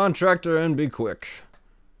find a contractor and be quick.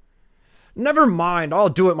 Never mind, I'll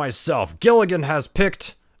do it myself. Gilligan has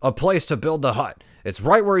picked a place to build the hut. It's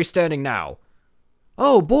right where he's standing now.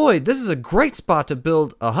 Oh boy, this is a great spot to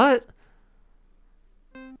build a hut.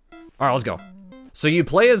 Alright, let's go. So you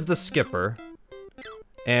play as the skipper,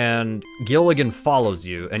 and Gilligan follows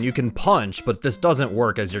you, and you can punch, but this doesn't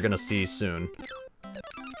work, as you're gonna see soon.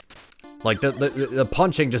 Like, the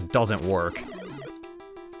punching just doesn't work.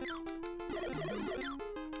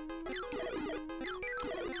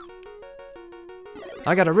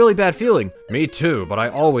 I got a really bad feeling. Me too, but I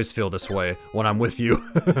always feel this way when I'm with you.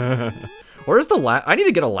 Where's the laugh? I need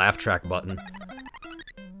to get a laugh track button.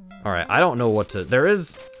 Alright, I don't know what to... There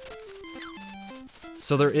is...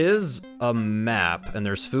 So there is a map, and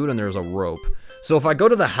there's food, and there's a rope. So if I go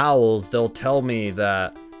to the Howls, they'll tell me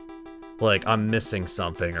that, like, I'm missing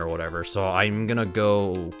something or whatever. So I'm gonna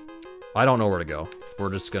go... I don't know where to go.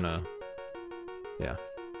 We're just gonna... Yeah.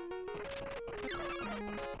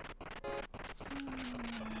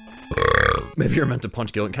 Maybe you're meant to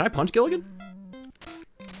punch Gilligan. Can I punch Gilligan?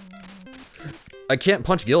 I can't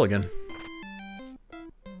punch Gilligan.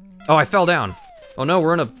 Oh, I fell down. Oh no,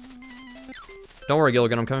 we're in a... Don't worry,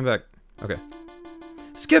 Gilligan, I'm coming back. Okay.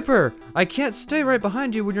 Skipper! I can't stay right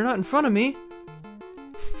behind you when you're not in front of me.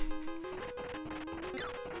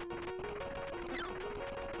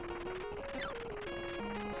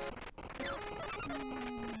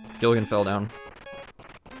 Gilligan fell down.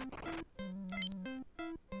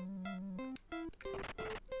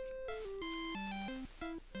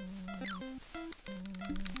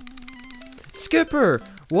 Skipper,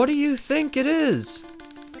 what do you think it is?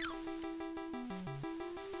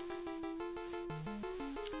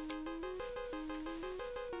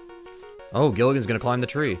 Oh, Gilligan's gonna climb the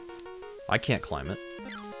tree. I can't climb it.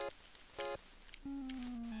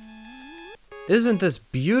 Isn't this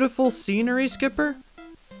beautiful scenery, Skipper?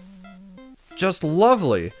 Just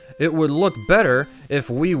lovely. It would look better if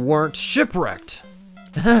we weren't shipwrecked.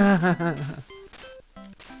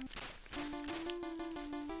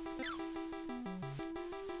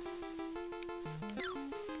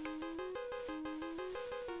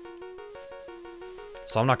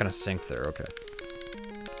 So I'm not gonna sink there, okay.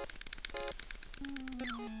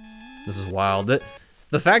 This is wild.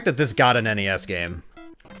 The fact that this got an NES game.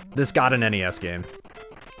 This got an NES game.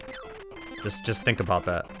 Just think about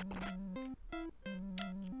that.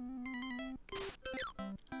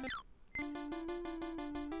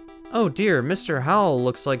 Oh dear, Mr. Howl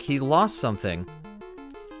looks like he lost something.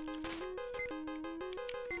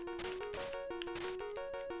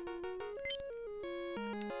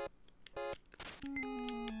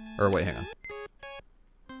 Or wait, hang on.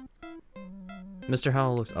 Mr.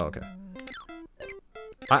 Howell looks... Oh, okay.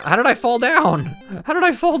 How did I fall down? How did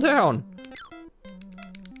I fall down?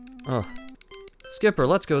 Oh. Skipper,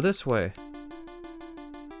 let's go this way.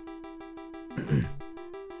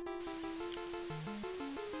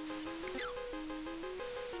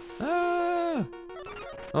 Ah!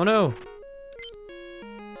 Oh no!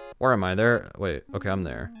 Where am I? There? Wait, okay, I'm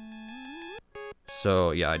there.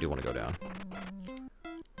 So, yeah, I do want to go down.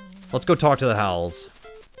 Let's go talk to the Howls.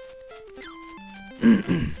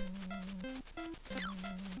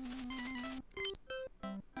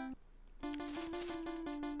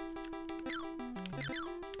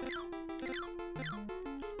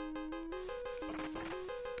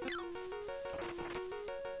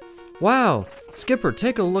 Wow, Skipper,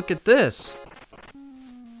 take a look at this.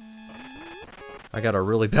 I got a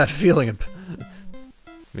really bad feeling.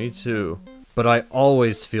 Me too. But I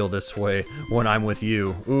always feel this way when I'm with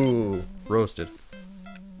you. Ooh, roasted.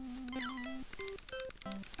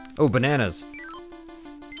 Oh, bananas.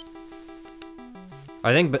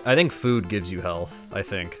 I think food gives you health. I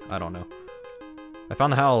think. I don't know. I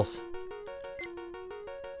found the Howls.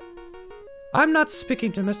 I'm not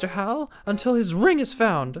speaking to Mr. Howl until his ring is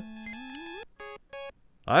found.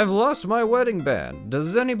 I've lost my wedding band.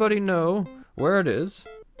 Does anybody know where it is?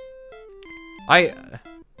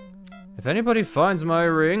 If If anybody finds my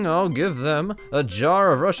ring, I'll give them a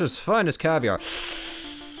jar of Russia's finest caviar.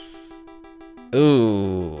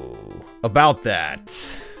 Ooh, about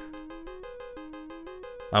that.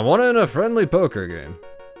 I want it in a friendly poker game.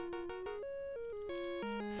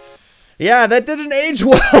 Yeah, that didn't age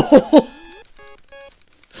well.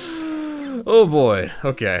 Oh boy,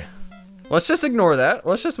 okay. Let's just ignore that.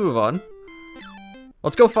 Let's just move on.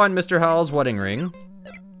 Let's go find Mr. Howell's wedding ring.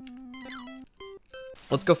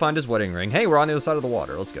 Let's go find his wedding ring. Hey, we're on the other side of the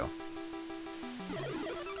water. Let's go.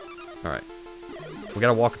 Alright. We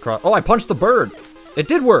gotta walk across. Oh, I punched the bird! It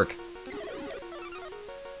did work!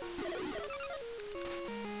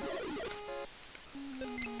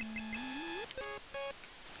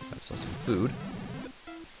 Let's sell some food.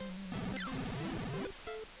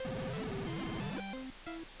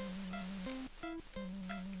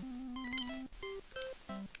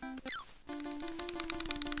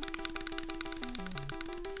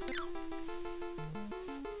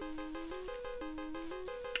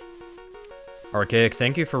 Archaic,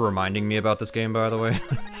 thank you for reminding me about this game, by the way.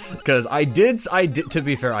 Because I did, to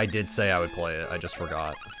be fair, I did say I would play it. I just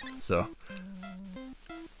forgot. So.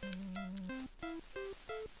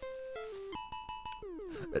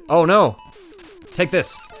 Oh no! Take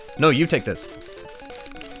this. No, you take this.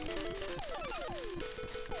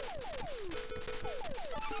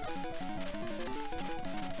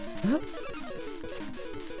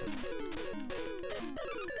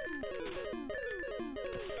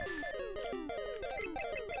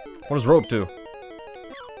 What does rope do?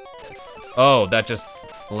 Oh, that just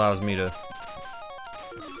allows me to...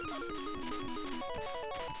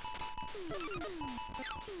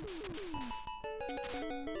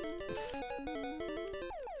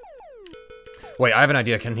 Wait, I have an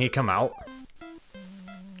idea. Can he come out?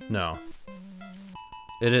 No.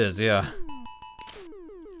 It is, yeah.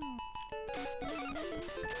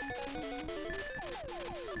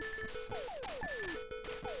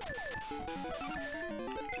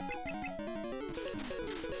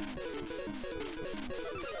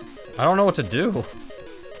 I don't know what to do.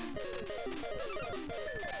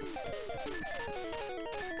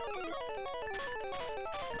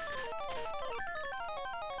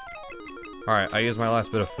 Alright, I used my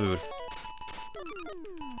last bit of food.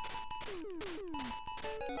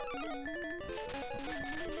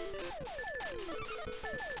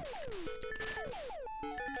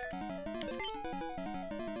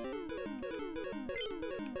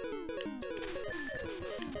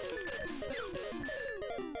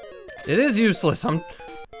 It is useless.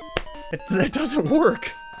 It doesn't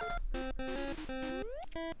work.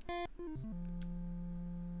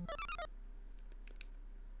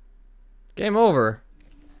 Game over.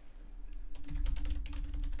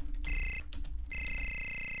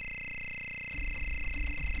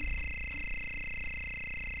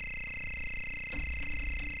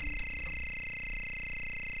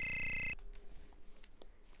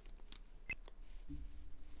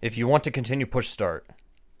 If you want to continue, push start.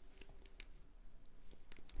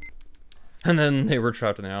 And then they were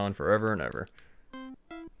trapped in the island forever and ever.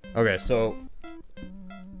 Okay, so...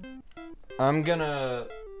 I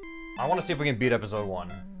want to see if we can beat episode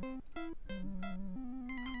 1.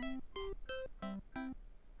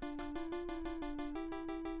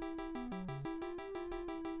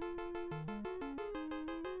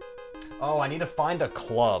 Oh, I need to find a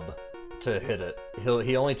club to hit it.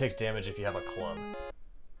 He only takes damage if you have a club.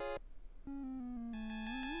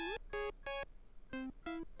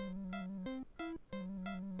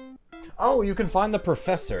 Oh, you can find the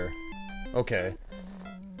professor. Okay.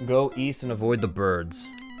 Go east and avoid the birds.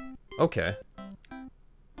 Okay.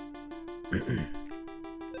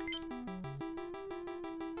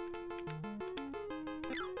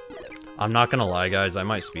 I'm not gonna lie, guys. I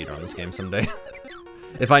might speedrun this game someday.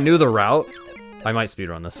 If I knew the route, I might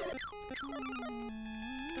speedrun this.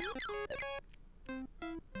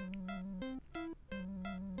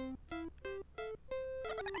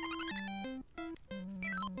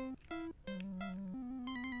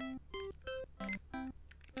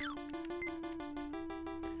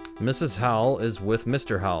 Mrs. Howell is with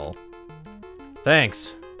Mr. Howell.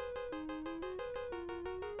 Thanks.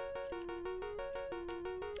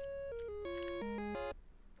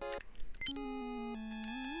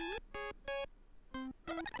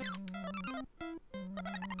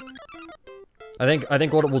 I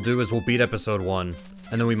think what we'll do is we'll beat episode 1,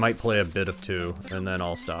 and then we might play a bit of 2, and then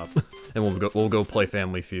I'll stop. And we'll go play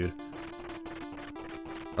Family Feud.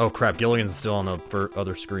 Oh crap, Gilligan's still on the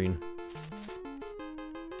other screen.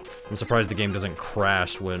 I'm surprised the game doesn't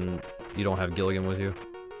crash when you don't have Gilligan with you.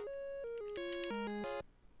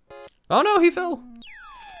 Oh no, he fell!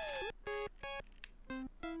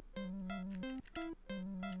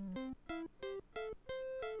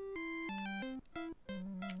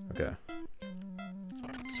 Okay.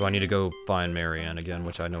 So I need to go find Marianne again,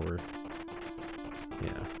 which I know we're...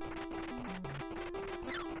 Yeah.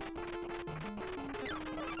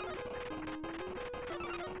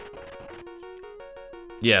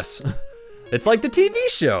 Yes. It's like the TV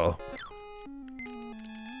show!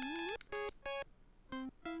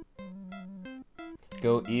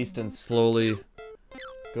 Go east and slowly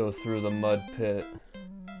go through the mud pit.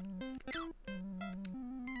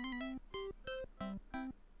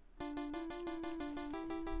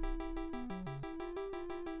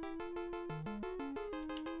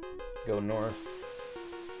 Go north.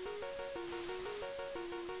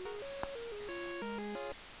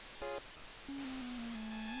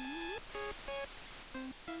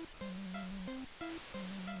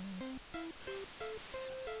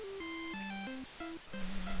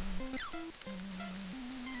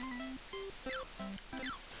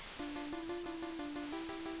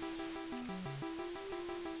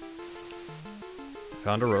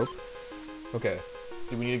 Found a rope. Okay.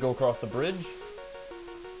 Do we need to go across the bridge?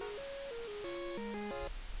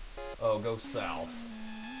 Oh, go south.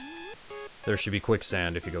 There should be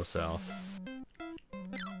quicksand if you go south.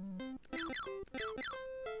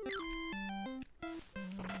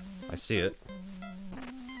 I see it.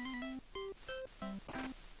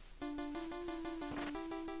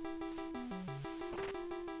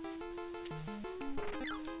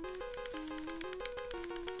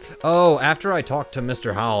 Oh, after I talked to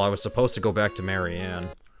Mr. Howell, I was supposed to go back to Marianne.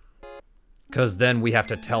 'Cause then we have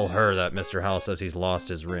to tell her that Mr. Howell says he's lost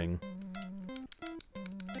his ring.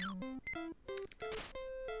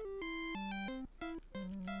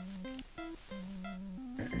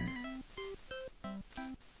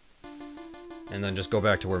 And then just go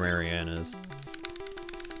back to where Marianne is.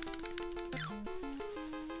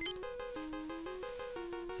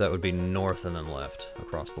 So that would be north and then left,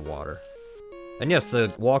 across the water. And yes, the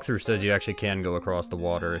walkthrough says you actually can go across the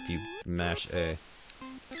water if you mash A.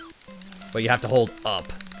 But you have to hold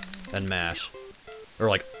up and mash. Or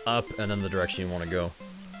like up and then the direction you want to go.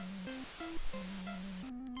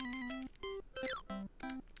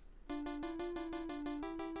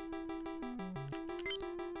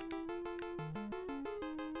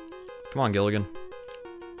 Come on, Gilligan.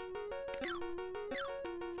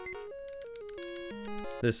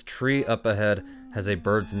 This tree up ahead has a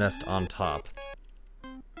bird's nest on top.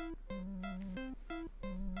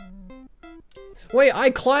 Wait, I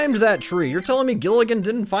climbed that tree! You're telling me Gilligan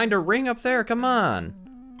didn't find a ring up there? Come on!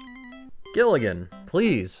 Gilligan,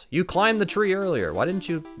 please. You climbed the tree earlier. Why didn't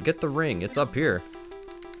you get the ring? It's up here.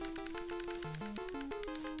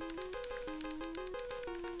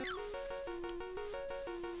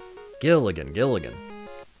 Gilligan, Gilligan.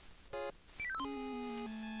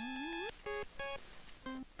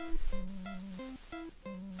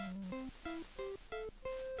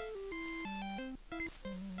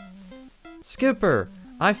 Skipper,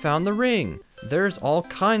 I found the ring. There's all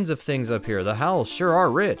kinds of things up here. The Howells sure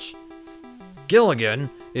are rich. Gilligan,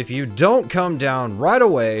 if you don't come down right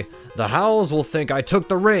away, the Howells will think I took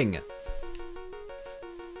the ring.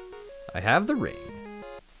 I have the ring.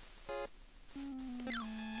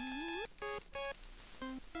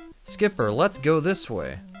 Skipper, let's go this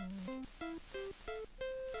way.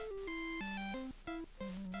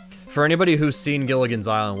 For anybody who's seen Gilligan's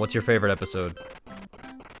Island, what's your favorite episode?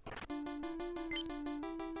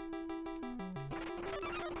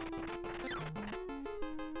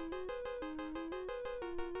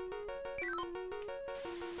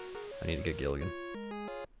 I need to get Gilligan.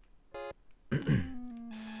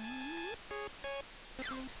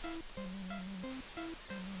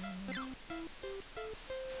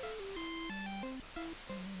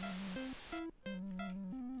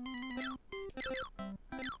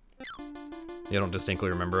 You don't distinctly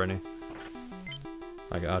remember any?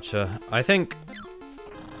 I gotcha. I think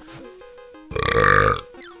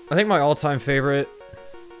my all-time favorite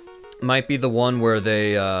might be the one where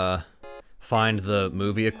they find the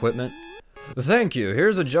movie equipment. Thank you,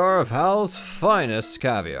 here's a jar of Howell's finest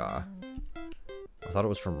caviar. I thought it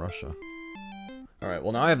was from Russia. Alright,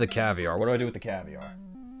 well now I have the caviar. What do I do with the caviar?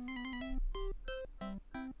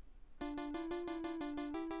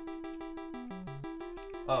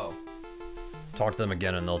 Oh. Talk to them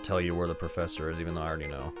again and they'll tell you where the professor is, even though I already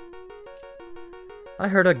know. I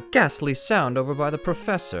heard a ghastly sound over by the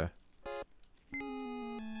professor.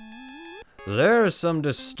 There's some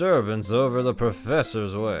disturbance over the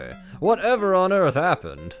professor's way. Whatever on earth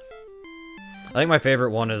happened? I think my favorite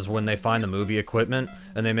one is when they find the movie equipment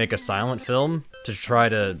and they make a silent film to try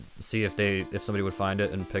to see if somebody would find it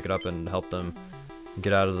and pick it up and help them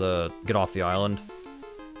get off the island.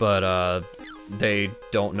 But they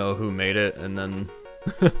don't know who made it, and then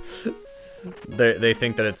They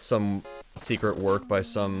think that it's some secret work by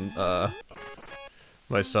some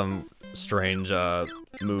strange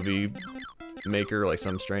movie maker, like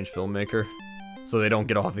some strange filmmaker, so they don't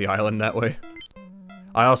get off the island that way.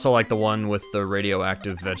 I also like the one with the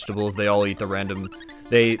radioactive vegetables. They all eat the random...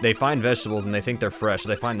 They find vegetables and they think they're fresh.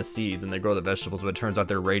 They find the seeds and they grow the vegetables, but it turns out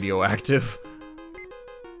they're radioactive.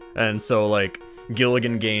 And so, like,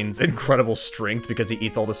 Gilligan gains incredible strength because he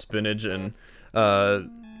eats all the spinach, and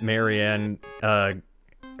Marianne,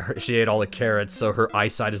 she ate all the carrots, so her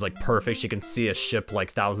eyesight is, like, perfect. She can see a ship,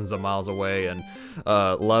 like, thousands of miles away. And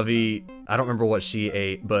Lovey, I don't remember what she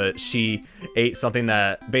ate, but she ate something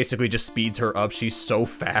that basically just speeds her up. She's so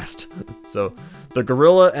fast. So, the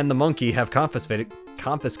gorilla and the monkey have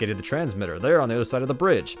confiscated the transmitter. They're on the other side of the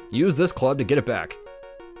bridge. Use this club to get it back.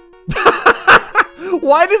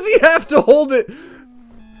 Why does he have to hold it?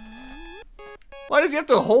 Why does he have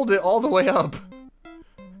to hold it all the way up?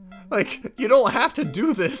 Like, you don't have to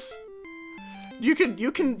do this. You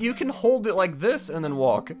can hold it like this and then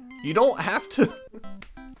walk. You don't have to.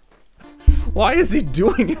 Why is he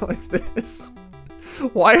doing it like this?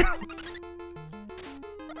 Why?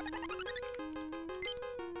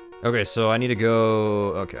 Okay, so I need to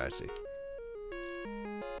go... Okay, I see.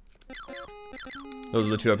 Those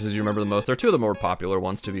are the two episodes you remember the most. They're two of the more popular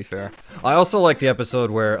ones, to be fair. I also like the episode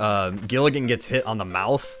where Gilligan gets hit on the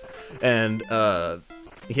mouth, and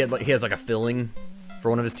he has like a filling for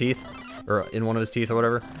one of his teeth, or in one of his teeth or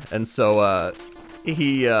whatever, and so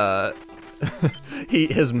his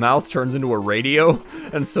mouth turns into a radio,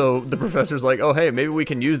 and so the professor's like, oh hey, maybe we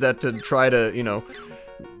can use that to try to you know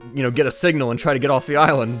get a signal and try to get off the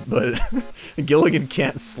island, but Gilligan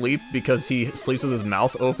can't sleep because he sleeps with his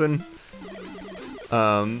mouth open.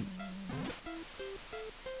 Oh,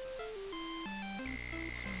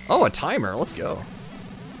 a timer. Let's go.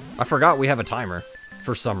 I forgot we have a timer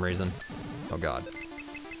for some reason. Oh god.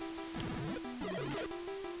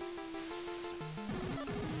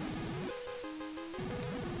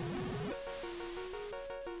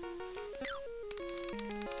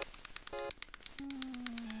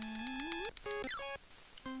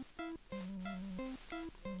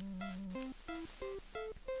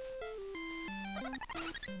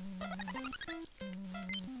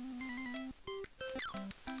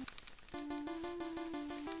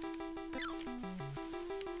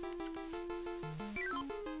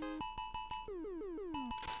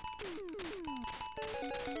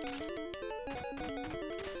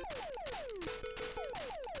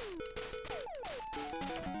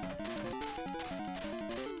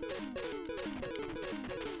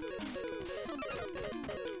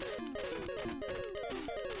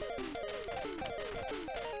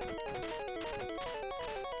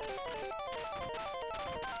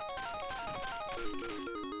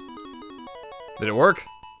 Did it work?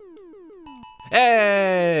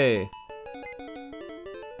 Hey!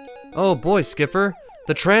 Oh boy, Skipper.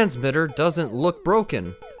 The transmitter doesn't look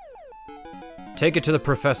broken. Take it to the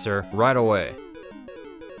professor right away.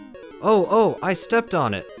 Oh, I stepped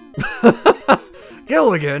on it.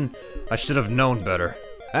 Gilligan! I should have known better.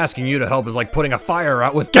 Asking you to help is like putting a fire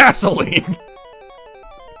out with gasoline.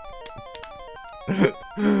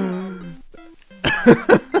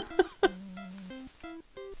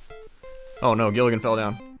 Oh no, Gilligan fell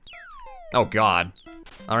down. Oh god.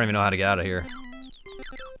 I don't even know how to get out of here.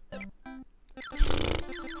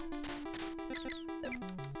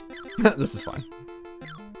 This is fine.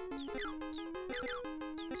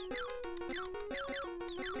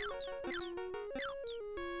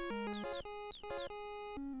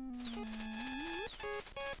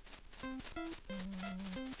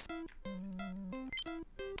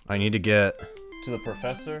 I need to get to the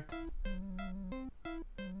professor.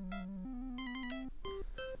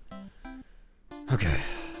 Okay.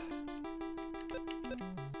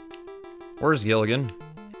 Where's Gilligan?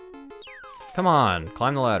 Come on,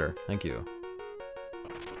 climb the ladder. Thank you.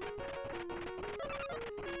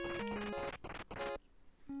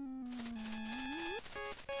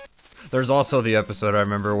 There's also the episode I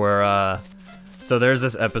remember where, so there's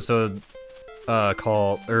this episode,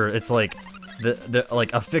 called, or it's like,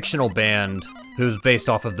 like a fictional band who's based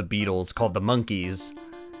off of the Beatles called the Monkees.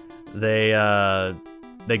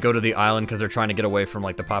 They go to the island because they're trying to get away from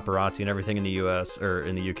like the paparazzi and everything in the US, or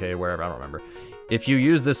in the UK, wherever, I don't remember. If you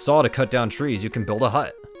use this saw to cut down trees, you can build a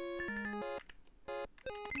hut.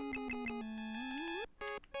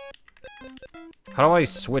 How do I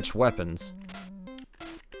switch weapons?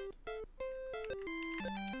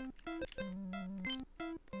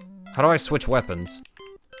 How do I switch weapons?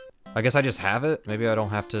 I guess I just have it? Maybe I don't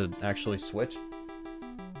have to actually switch?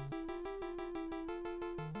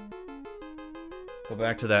 Go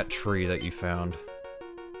back to that tree that you found.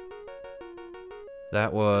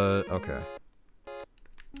 That was... okay.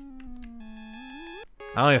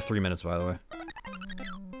 I only have 3 minutes, by the way.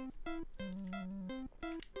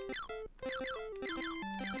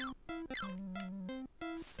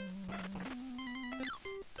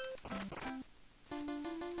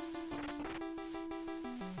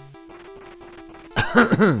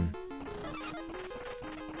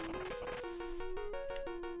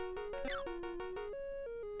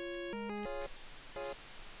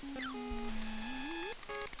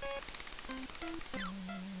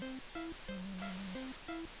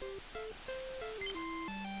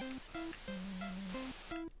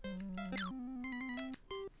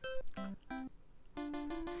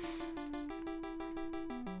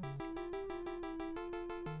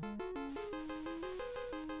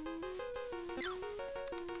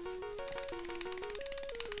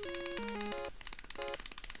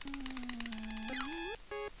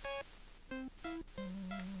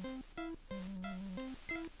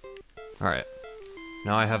 Alright.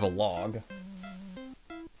 Now I have a log.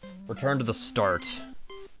 Return to the start.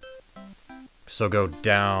 So go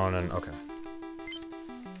down and... okay.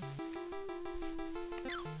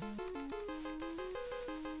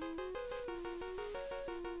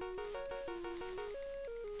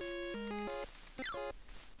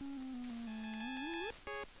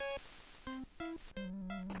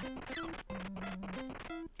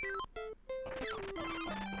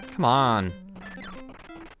 Come on.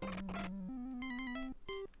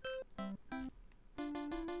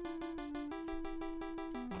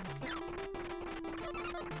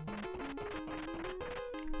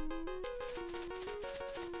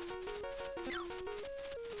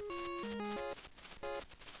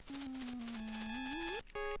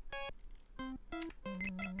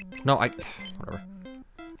 No, whatever.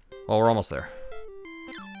 Well, we're almost there.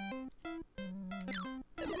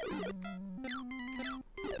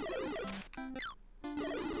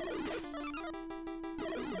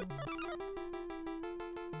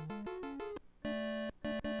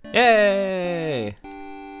 Yay!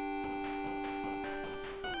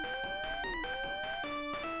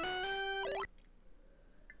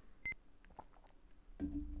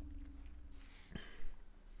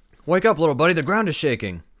 Wake up, little buddy, the ground is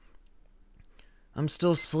shaking. I'm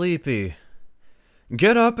still sleepy.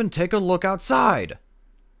 Get up and take a look outside.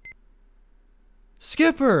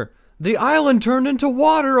 Skipper, the island turned into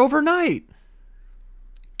water overnight.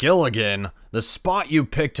 Gilligan, the spot you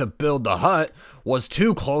picked to build the hut was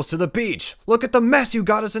too close to the beach. Look at the mess you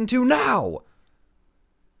got us into now.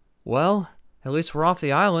 Well, at least we're off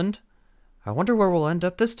the island. I wonder where we'll end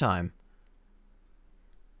up this time.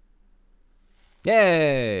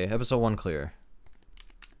 Yay! Episode 1 clear.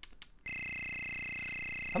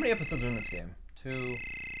 How many episodes are in this game? 2,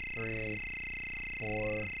 3,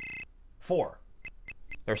 4... 4.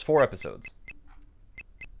 There's 4 episodes.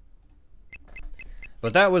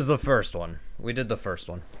 But that was the first one. We did the first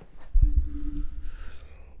one.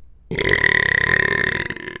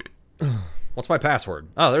 What's my password?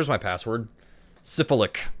 Oh, there's my password.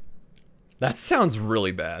 Syphilic. That sounds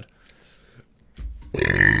really bad.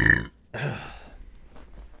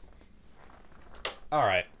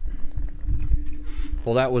 Alright.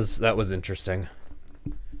 Well, that was interesting.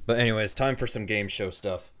 But anyways, time for some game show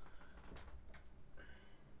stuff.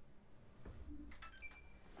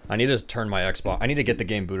 I need to turn my Xbox... I need to get the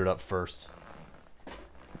game booted up first.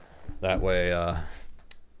 That way,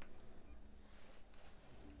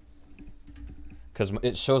 because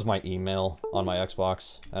it shows my email on my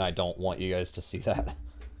Xbox, and I don't want you guys to see that.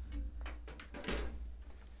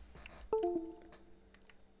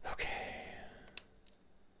 Okay.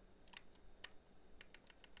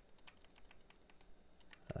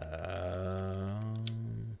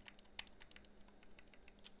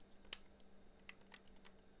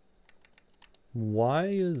 Why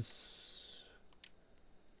is...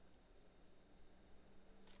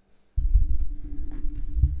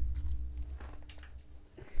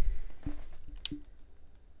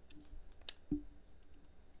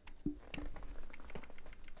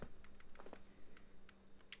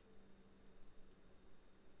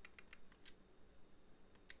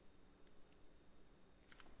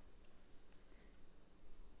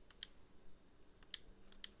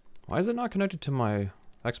 Why is it not connected to my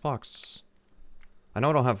Xbox? I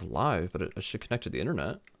know I don't have live, but it should connect to the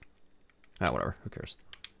internet. Ah, whatever. Who cares?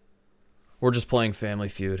 We're just playing Family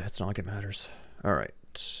Feud. It's not like it matters. All right.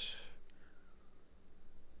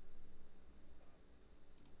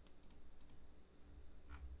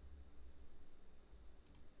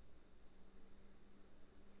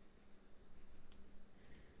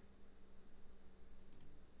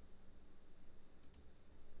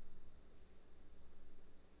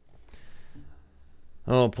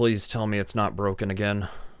 Oh, please tell me it's not broken again.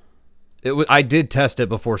 I did test it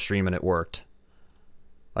before stream and it worked.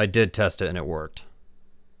 I did test it and it worked.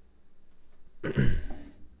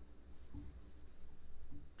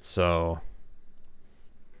 So...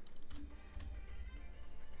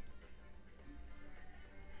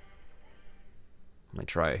 let me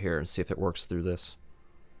try it here and see if it works through this.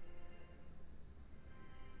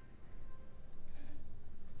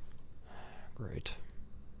 Great.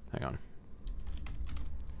 Hang on.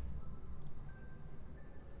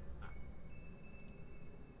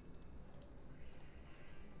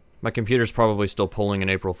 My computer's probably still pulling an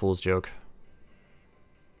April Fool's joke.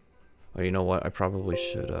 Oh, you know what? I probably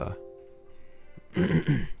should,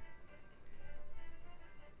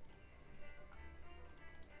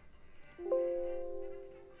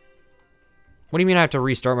 What do you mean I have to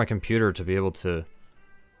restart my computer to be able to...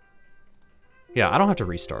 Yeah, I don't have to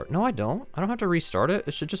restart. No, I don't. I don't have to restart it.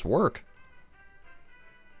 It should just work.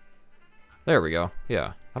 There we go.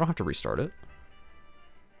 Yeah, I don't have to restart it.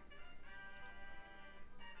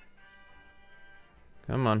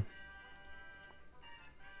 Come on.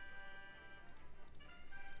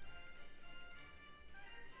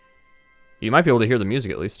 You might be able to hear the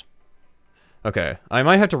music at least. Okay, I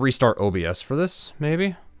might have to restart OBS for this,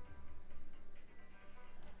 maybe?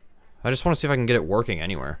 I just want to see if I can get it working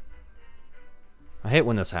anywhere. I hate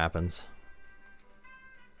when this happens.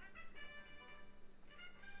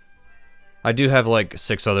 I do have like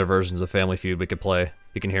 6 other versions of Family Feud we could play.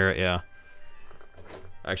 You can hear it, yeah.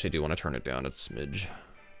 I actually do want to turn it down a smidge.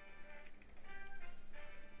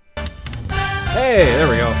 Hey, there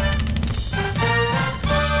we go.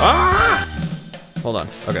 Ah! Hold on.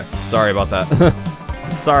 Okay. Sorry about that.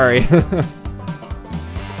 Sorry.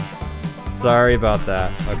 Sorry about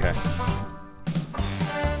that. Okay.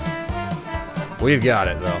 We've got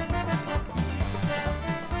it, though.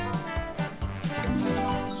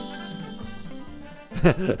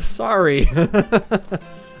 Sorry.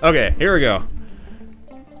 Okay, here we go.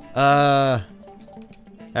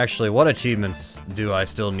 Actually, what achievements do I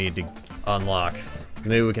still need to unlock?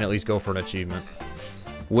 Maybe we can at least go for an achievement.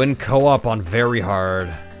 Win co-op on very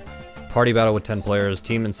hard. Party battle with 10 players.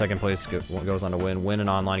 Team in second place goes on to win. Win an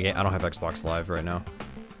online game. I don't have Xbox Live right now.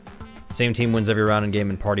 Same team wins every round in game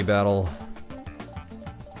and party battle.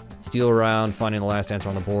 Steal a round, finding the last answer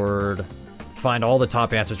on the board. Find all the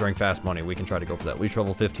top answers during Fast Money. We can try to go for that. Reach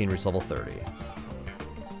level 15, reach level 30.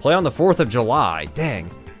 Play on the 4th of July. Dang.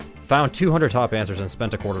 Found 200 top answers and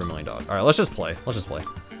spent $250,000. Alright, let's just play. Let's just play.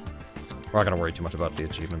 We're not gonna worry too much about the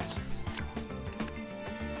achievements.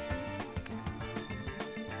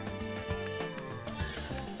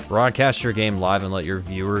 Broadcast your game live and let your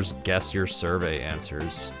viewers guess your survey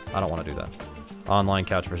answers. I don't want to do that. Online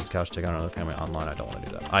couch versus couch, take on another family online. I don't want to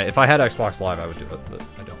do that. If I had Xbox Live, I would do it, but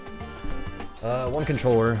I don't. One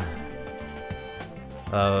controller.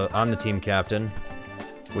 I'm the team captain.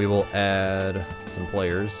 We will add some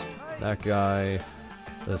players. That guy,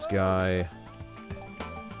 this guy.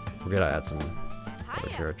 We're gonna add some other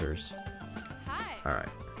characters. All right.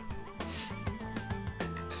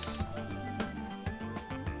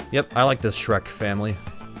 Yep, I like this Shrek family.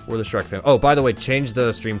 We're the Shrek family. Oh, by the way, change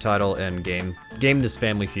the stream title and game. Game this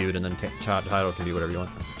Family Feud, and then title can be whatever you want.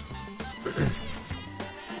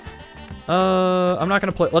 I'm not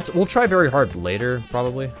gonna play. We'll try very hard later,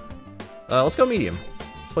 probably. Let's go medium.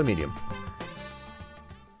 Let's play medium.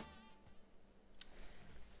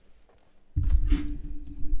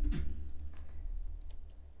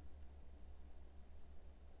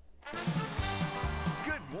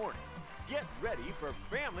 Good morning. Get ready for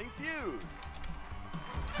Family Feud.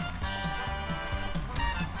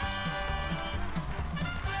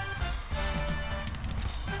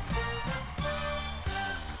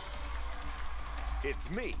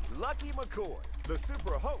 It's me, Lucky McCoy, the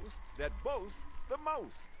super host that boasts the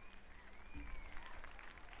most.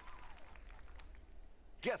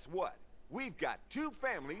 Guess what? We've got 2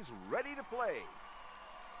 families ready to play.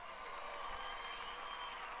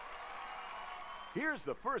 Here's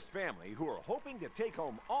the first family who are hoping to take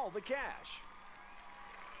home all the cash.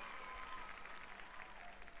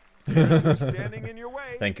 Here's who's standing in your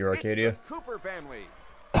way. Thank you, Arcadia. It's the Cooper family.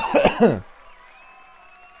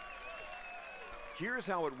 Here's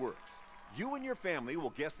how it works. You and your family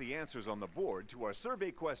will guess the answers on the board to our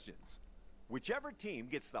survey questions. Whichever team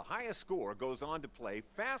gets the highest score goes on to play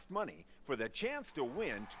Fast Money for the chance to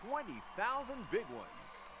win 20,000 big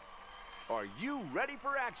ones. Are you ready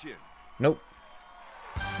for action? Nope.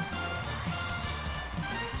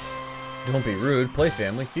 Don't be rude. Play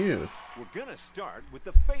Family Feud. We're gonna start with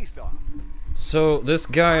the face-off. So this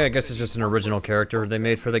guy, I guess, is just an original character they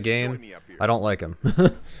made for the game. I don't like him.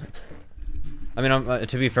 I mean,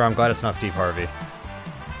 to be fair, I'm glad it's not Steve Harvey.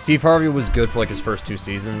 Steve Harvey was good for like his first 2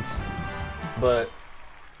 seasons, but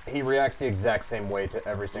he reacts the exact same way to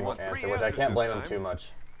every single answer, which I can't blame him too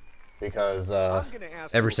much, because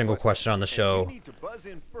every single question on the show,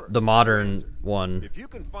 the modern one,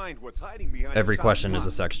 every question is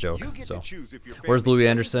a sex joke. So, where's Louis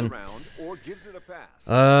Anderson?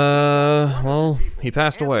 Well, he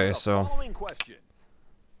passed away, so.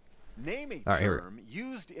 Name a term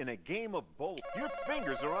used in a game of bowling. Your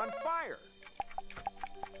fingers are on fire.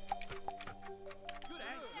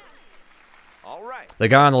 All right. The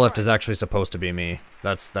guy on the left is actually supposed to be me.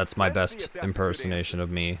 That's my best impersonation of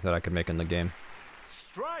me that I could make in the game.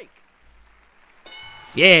 Strike.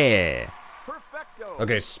 Yeah. Perfecto.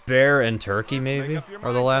 Okay, spare and turkey maybe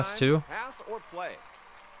are the last 2. Pass or play.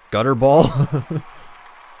 Gutter ball.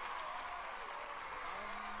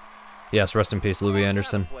 Yes, rest in peace, Louis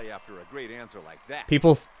Anderson.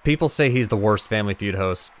 People say he's the worst Family Feud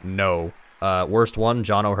host. No. Worst one,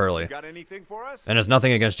 John O'Hurley. Got anything for us? And there's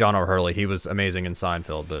nothing against John O'Hurley. He was amazing in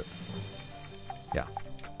Seinfeld, but yeah.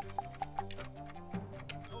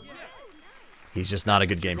 He's just not a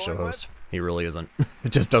good game show host. He really isn't.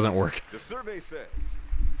 It just doesn't work. The survey says.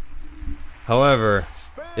 However,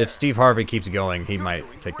 if Steve Harvey keeps going, he might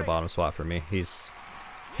take the bottom spot for me. He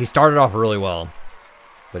started off really well,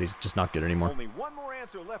 but he's just not good anymore. Only one more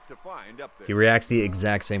answer left to find up there. He reacts the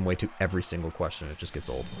exact same way to every single question. It just gets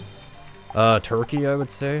old. Turkey, I would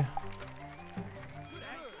say.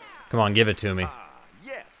 Come on, give it to me.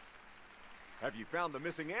 Yes. Have you found the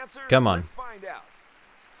missing answer? Come on. Let's find out.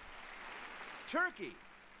 Turkey.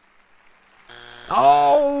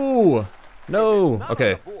 Oh! No.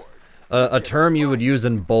 Okay. A term you would use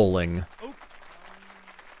in bowling.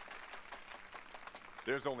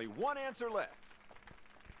 There's only one answer left.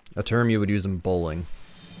 A term you would use in bowling.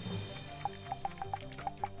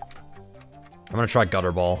 I'm gonna try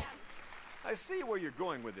gutter ball. I see where you're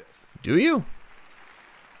going with this. Do you?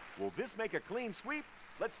 Will this make a clean sweep?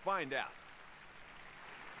 Let's find out.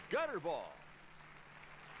 Gutter ball.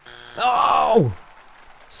 Oh!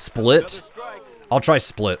 Split? Strike. I'll try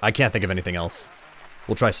split. I can't think of anything else.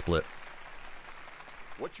 We'll try split.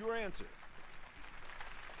 What's your answer?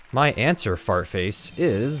 My answer, Fartface,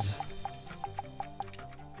 is...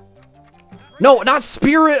 No, not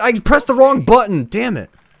spirit! I pressed the wrong button! Damn it!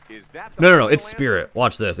 Is that the No, it's final spirit. answer?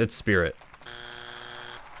 Watch this. It's spirit.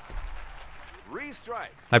 3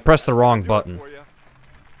 strikes. I pressed the wrong Do it button. for you.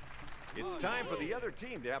 It's time for the other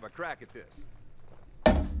team to have a crack at this.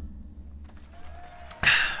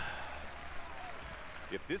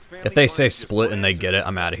 If they say split and they get it,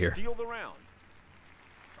 I'm out of here. Steal the round.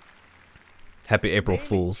 Happy April Name a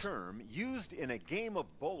Fools. term used in a game of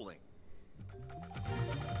bowling.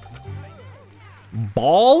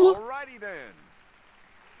 Ball? Alrighty then.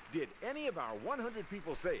 Did any of our 100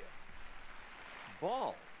 people say it?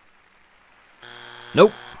 Ball.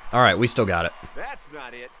 Nope. Alright, we still got it. That's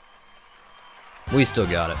not it. We still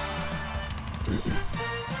got it.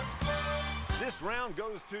 This round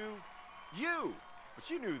goes to you. But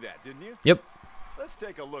you knew that, didn't you? Yep. Let's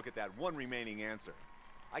take a look at that one remaining answer.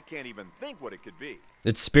 I can't even think what it could be.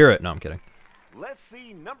 It's spirit. No, I'm kidding. Let's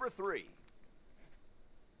see number 3.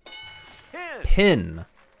 Pin. Pin.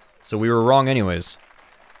 So we were wrong anyways.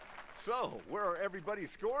 So, where are everybody's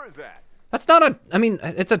scores at? That's not a... I mean,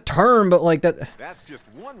 it's a term, but like that... That's just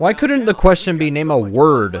one. Why round couldn't the down. question We've be got name so a much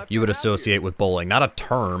word left you would to have associate here. with bowling, not a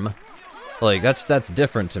term? Like, that's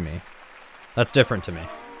different to me. That's different to me.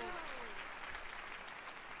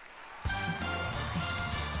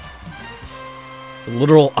 It's a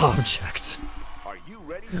literal object. Are you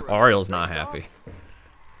ready for a Ariel's not face-off? happy.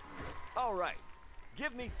 All right.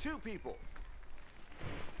 Give me 2 people.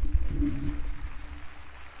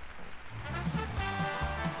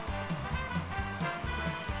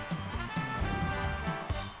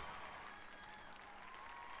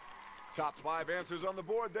 Top 5 answers on the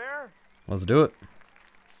board there. Let's do it.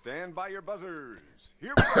 Stand by your buzzers.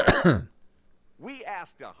 Here we go. We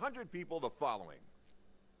asked 100 people the following.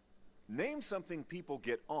 Name something people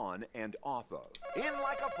get on and off of. In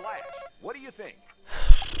like a flash. What do you think?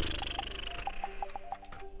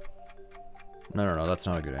 No, that's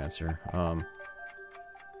not a good answer.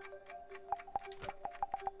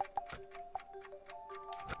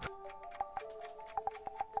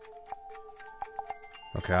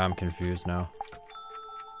 Okay, I'm confused now.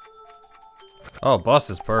 Oh, bus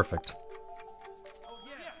is perfect.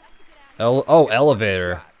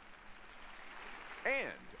 Elevator.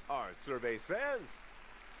 And our survey says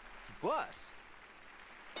bus.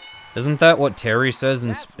 Isn't that what Terry says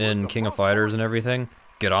in King of Fighters and everything?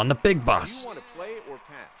 Get on the big Do bus. you want to play or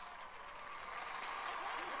pass?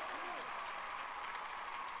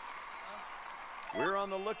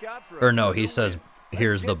 lookout for Or no, he says,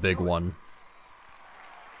 here's the big one.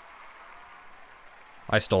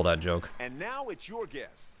 I stole that joke. And now it's your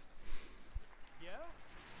guess.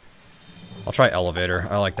 I'll try elevator.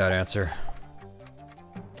 I like that answer.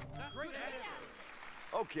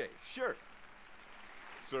 Okay, sure.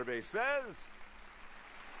 Survey says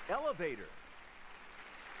elevator.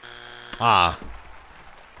 Ah.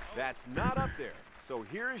 That's not up there. So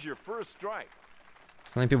here's your first strike.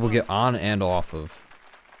 Something people get on and off of.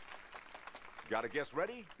 Got a guess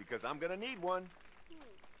ready? Because I'm gonna need one.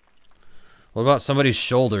 What about somebody's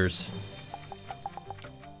shoulders?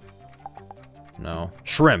 No.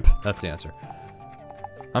 Shrimp. That's the answer.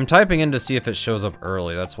 I'm typing in to see if it shows up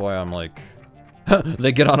early. That's why I'm like...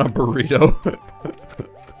 they get on a burrito.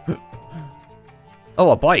 Oh,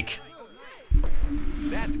 a bike.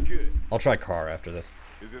 That's good. I'll try car after this.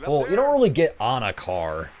 Is it up Well, there? you don't really get on a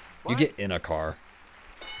car. You What? get in a car.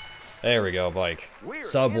 There we go, bike. We're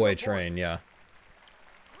Subway in the train, points. yeah.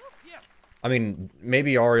 I mean,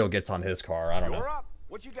 maybe Ariel gets on his car. I don't know. You're up.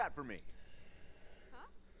 What you got for me?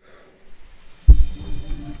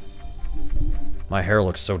 My hair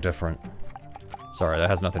looks so different. Sorry, that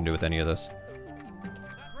has nothing to do with any of this.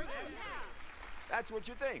 That's what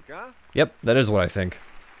you think, huh? Yep, that is what I think.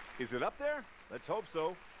 Is it up there? Let's hope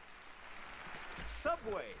so.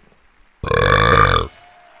 Subway.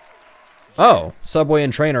 Oh, Subway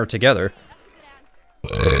and train are together.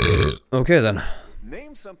 Okay, then.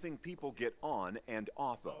 Name something people get on and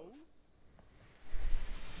off of.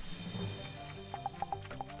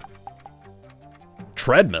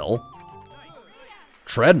 Treadmill?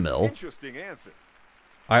 Treadmill? Interesting answer.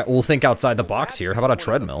 I will think outside the box here. How about a One of the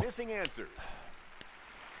treadmill? Missing answers.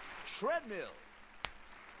 Treadmill.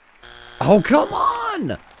 Oh, come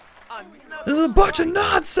on! Another This is a bunch of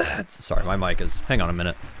nonsense! Sorry, my mic is... Hang on a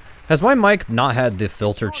minute. Has my mic not had the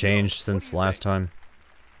filter changed since last time?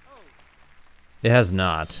 It has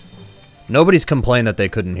not. Nobody's complained that they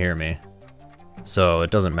couldn't hear me. So, it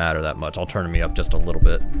doesn't matter that much. I'll turn me up just a little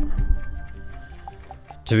bit.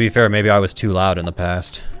 To be fair, maybe I was too loud in the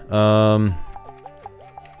past. Oh,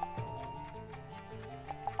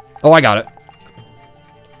 I got it.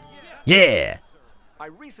 Yeah! I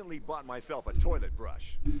recently bought myself a toilet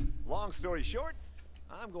brush. Long story short,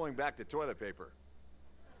 I'm going back to toilet paper.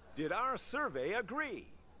 Did our survey agree?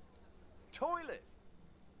 Toilet.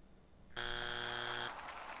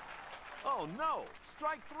 Oh no,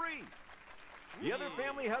 strike three. The other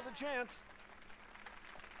family has a chance.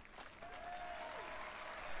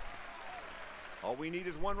 All we need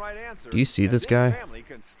is one right answer. Do you see and this guy? Family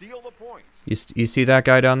can steal the points. You see that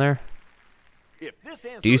guy down there? If this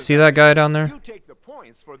answer Do you is see that right, guy down there? You take the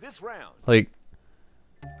points for this round. Like,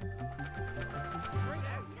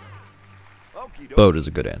 Okie dokie. boat is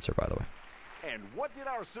a good answer, by the way. And what did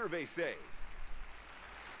our survey say?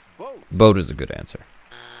 Boat. Boat is a good answer.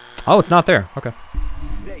 Oh, it's not there. Okay.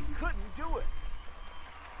 They couldn't do it.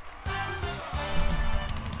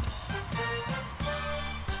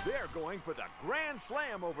 They're going for the grand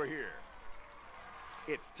slam over here.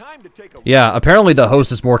 It's time to take a Yeah, apparently the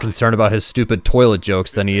host is more concerned about his stupid toilet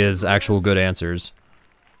jokes than he is actual good answers.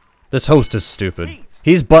 This host is stupid.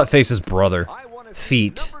 He's Buttface's brother. I wanna see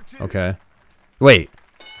Feet. number two. Okay. Wait.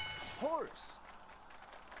 Horse.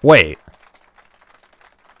 Wait.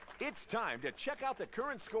 It's time to check out the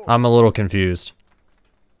current score. I'm a little confused.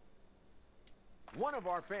 One of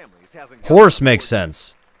our families hasn't. Horse makes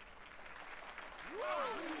sense.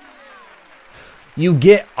 You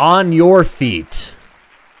get on your feet.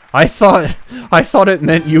 I thought it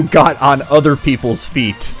meant you got on other people's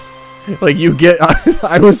feet. Like you get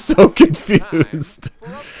I was so confused.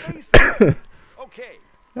 Okay.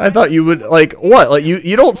 I thought you would like what? Like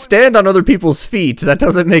you don't stand on other people's feet. That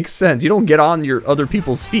doesn't make sense. You don't get on your other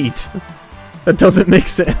people's feet. That doesn't make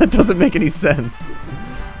sense. That doesn't make any sense.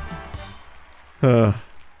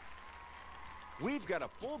 We've got a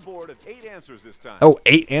full board of 8 answers this time. Oh,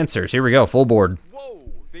 8 answers. Here we go. Full board. Whoa,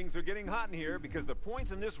 things are getting hot in here because the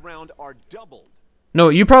points in this round are doubled. No,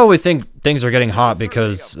 you probably think things are getting hot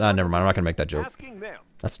because never mind. I'm not gonna make that joke. Asking them,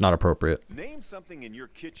 That's not appropriate. name something in your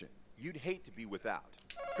kitchen you'd hate to be without.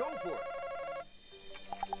 Go for it.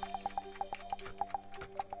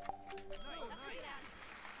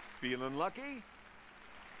 Feeling lucky?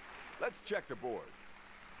 Let's check the board.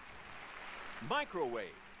 Microwave.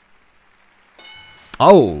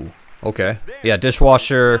 Oh, okay. Yeah,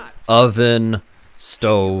 dishwasher, oven,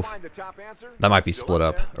 stove. Find the top answer? That might be Still split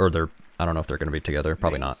up up, there? or they're. I don't know if they're gonna be together.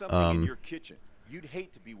 Probably Name not. something in your kitchen you'd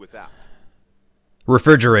hate to be without.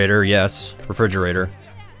 Refrigerator, yes, refrigerator.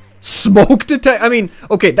 Smoke detector. I mean,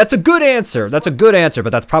 okay, that's a good answer. That's a good answer,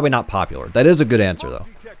 but that's probably not popular. That is a good answer though.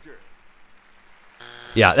 Detector.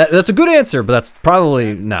 Yeah, that's a good answer, but that's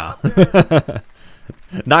probably nah.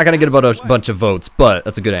 Not gonna get about a bunch of votes, but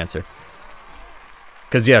that's a good answer.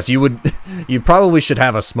 Because yes, you probably should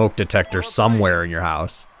have a smoke detector somewhere in your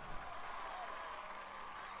house.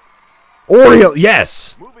 Oreo,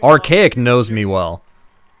 yes! Archaic knows me well.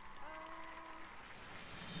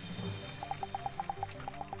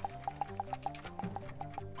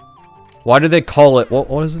 Why do they call it,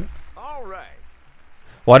 what is it?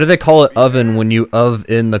 Why do they call it oven when you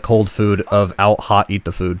in the cold food of out hot eat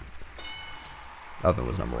the food? Oven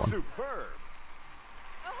was number 1. Superb.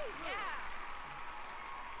 Oh, yeah.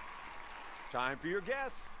 Time for your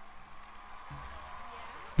guess.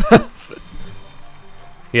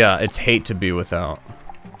 Yeah, it's hate to be without.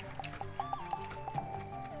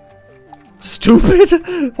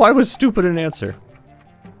 Stupid? Why was stupid an answer?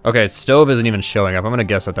 Okay, stove isn't even showing up. I'm gonna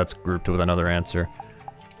guess that that's grouped with another answer.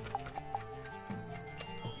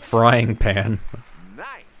 Frying pan.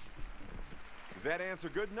 Nice. Is that answer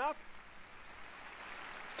good enough?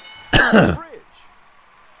 Fridge.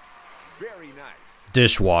 Very nice.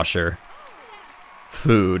 Dishwasher.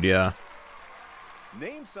 Food, yeah.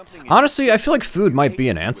 Name something. Honestly, I feel like food might be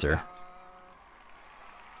an answer.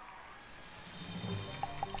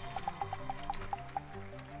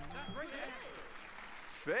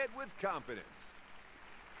 Said with confidence.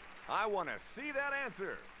 I want to see that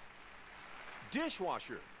answer.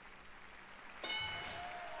 Dishwasher.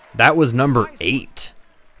 That was number 8.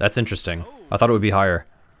 That's interesting. I thought it would be higher.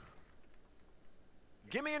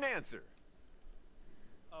 Give me an answer.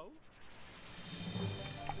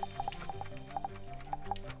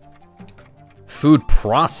 Food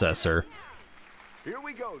processor? Here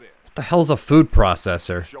we go then. What the hell's a food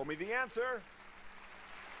processor? Show me the answer.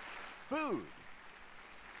 Food.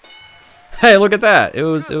 Hey, look at that. It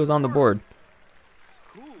was on the board.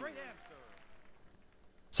 Cool. Great answer.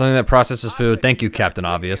 Something that processes food. Thank you, Captain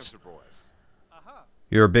Obvious.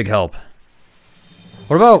 You're a big help.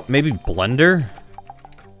 What about maybe blender?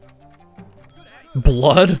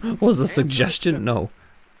 Blood was a suggestion? No.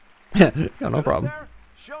 Yeah, no problem.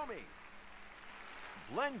 Show me.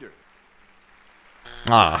 Blender.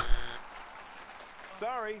 Ah.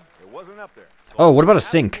 Sorry, it wasn't up there. Oh, what about a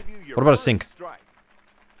sink? What about a sink?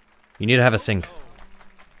 You need to have a sink.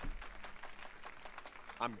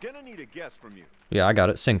 I'm gonna need a guess from you. Yeah, I got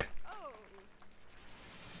it. Sink.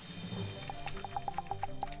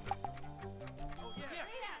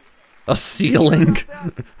 A ceiling.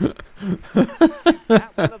 Is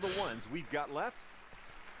that one of the ones we've got left?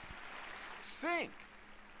 Sink.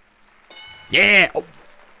 Yeah. Oh.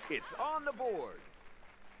 It's on the board.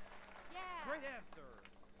 Yeah. Great answer.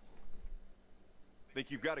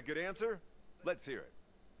 Think you've got a good answer? Let's hear it.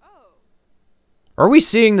 Oh. Are we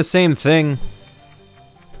seeing the same thing?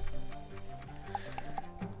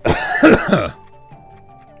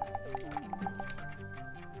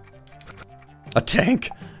 A tank?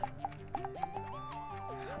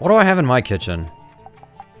 What do I have in my kitchen?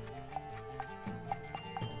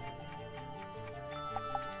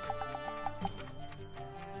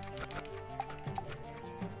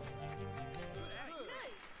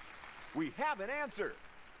 We have an answer.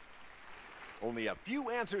 Only a few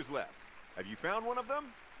answers left. Have you found one of them?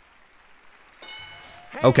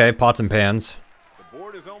 Okay, pots and pans. The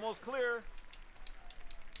board is almost clear.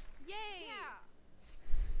 Yay. Yeah.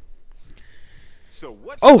 So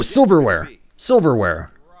what? Oh, silverware.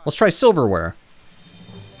 Silverware. Let's try silverware.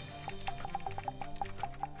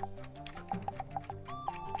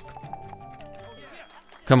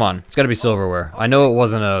 Come on, it's got to be silverware. I know it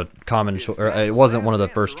wasn't a common choice, or it wasn't one of the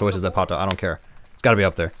first choices that popped up. I don't care. It's got to be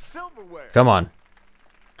up there. Silverware. Come on.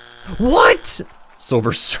 What?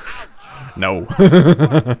 Silver Surfer. No.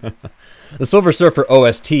 The Silver Surfer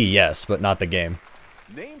OST, yes, but not the game.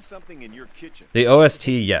 Name something in your kitchen. The OST,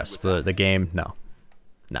 yes, but the game, no.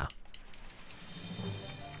 Nah.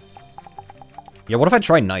 Yeah, what if I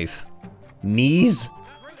try knife? Knees?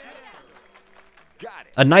 Got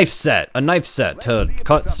it. A knife set. A knife set to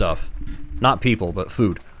cut stuff. Not people, but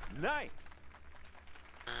food. Knife.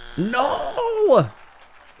 No!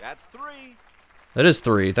 That's 3. That is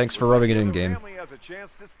 3. Thanks for rubbing it in, game. Family has a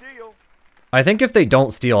chance to steal. I think if they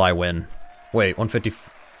don't steal, I win. Wait,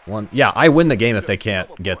 151. Yeah, I win the game if they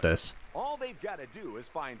can't get this. All they've got to do is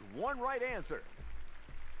find one right answer.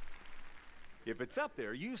 If it's up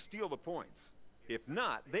there, you steal the points. If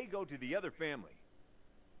not, they go to the other family.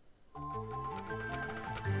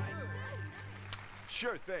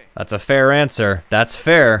 Sure thing. That's a fair answer. That's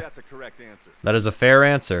fair. That's a correct answer. That is a fair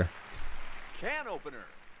answer. Can opener.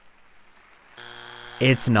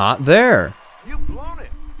 It's not there. You've blown it.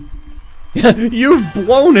 You've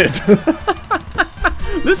blown it.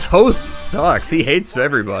 This host sucks. He hates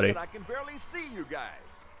everybody. I can barely see you guys.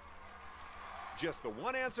 Just the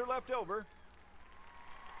one answer left over.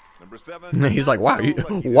 Number 7. He's like, wow, you,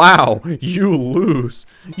 So lucky. wow, you lose.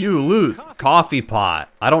 You lose. Coffee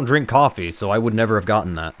pot. I don't drink coffee, so I would never have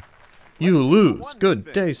gotten that. You Let's see who lose. won Good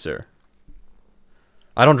this day, thing. sir.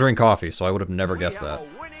 I don't drink coffee, so I would have never We guessed have that.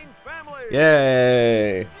 a winning family.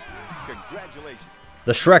 Yay! Congratulations.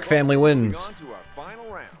 The Shrek family wins. Moving on to our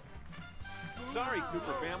final round. Sorry,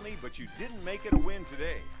 Cooper family, but you didn't make it a win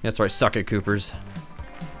today. That's right, suck it, Coopers.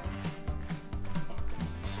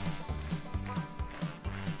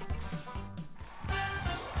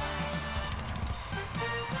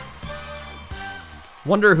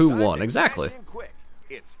 Wonder who Time won, to exactly. cash in quick.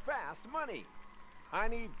 It's fast money. I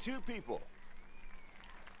need 2 people.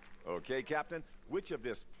 Okay, Captain. Which of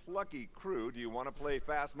this plucky crew do you want to play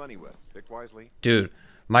fast money with? Pick wisely. Dude,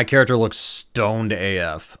 my character looks stoned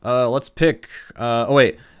AF. Let's pick, oh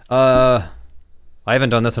wait, I haven't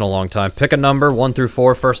done this in a long time. Pick a number, 1 through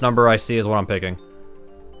 4. First number I see is what I'm picking.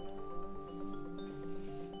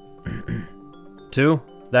 2?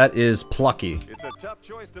 That is plucky. It's a tough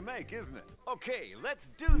choice to make, isn't it? Okay,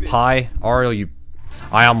 let's do this. Pie, Ariel, you...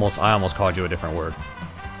 I almost called you a different word.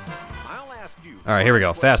 I'll ask you. Alright, here we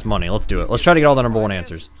go. Fast money. Let's do it. Let's try to get all the number 1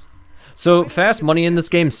 answers. So, fast money in this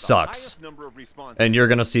game sucks. And you're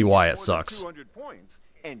gonna see why it sucks. 200 points,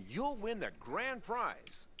 and you'll win the grand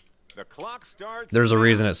prize. The clock starts. There's a now.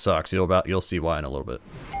 reason it sucks. You'll see why in a little bit.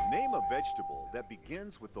 Name a vegetable that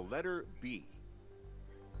begins with the letter B.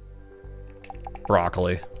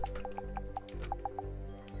 Broccoli.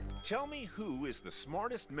 Tell me who is the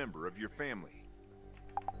smartest member of your family.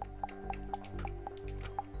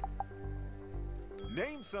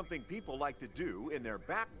 Name something people like to do in their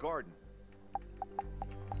back garden.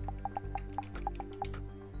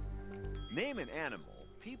 Name an animal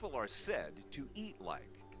people are said to eat like.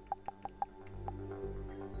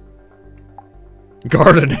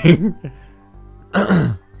 Gardening.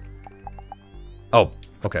 Oh,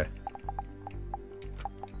 okay.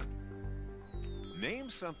 Name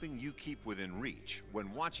something you keep within reach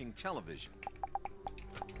when watching television.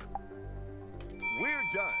 We're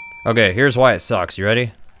done. Okay, here's why it sucks. You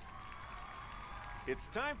ready? It's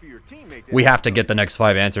time for your teammate to We have to get the next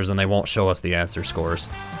 5 answers and they won't show us the answer scores.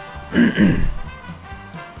 I'm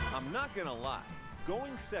not gonna lie.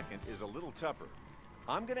 Going second is a little tougher.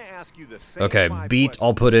 I'm gonna ask you the same Okay, 5 beet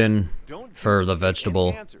I'll put in Don't for the pick any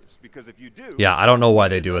vegetable. answers, because if you do, Yeah, I don't know why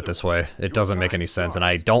they do it this way. It doesn't make any sense and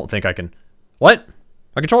I don't think I can... What?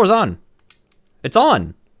 My controller's on. It's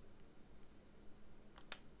on.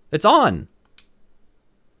 It's on.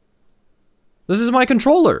 This is my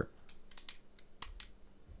controller.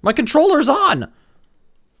 My controller's on.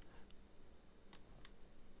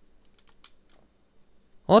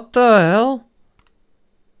 What the hell?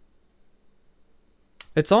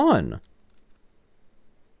 It's on.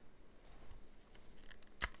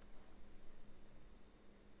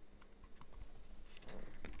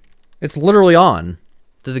 It's literally on.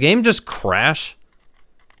 Did the game just crash?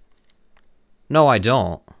 No, I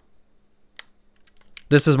don't.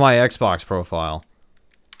 This is my Xbox profile.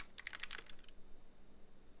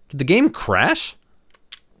 Did the game crash?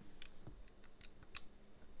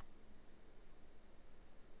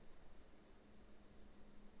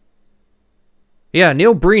 Yeah,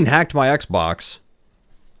 Neil Breen hacked my Xbox.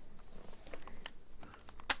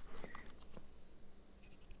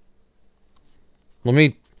 I'm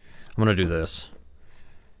gonna do this.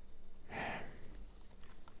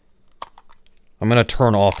 I'm gonna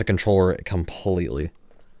turn off the controller completely.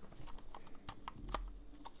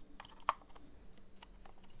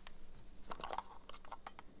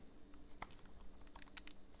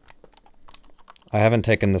 I haven't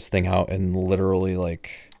taken this thing out in literally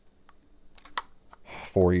like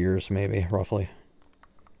 4 years, maybe, roughly.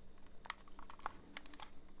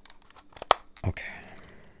 Okay.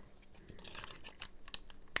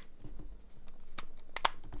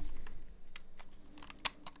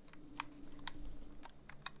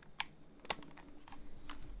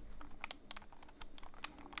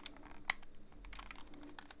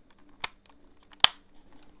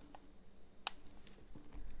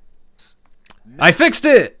 I fixed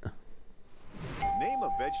it! Name a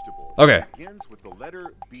vegetable Okay. that begins with the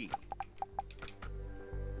letter B.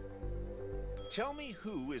 Tell me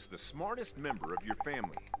who is the smartest member of your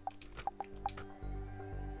family.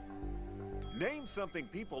 Name something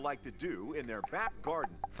people like to do in their back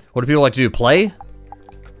garden. What do people like to do? Play?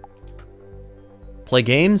 Play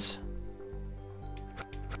games?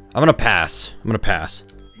 I'm gonna pass. I'm gonna pass.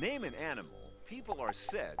 Name an animal people are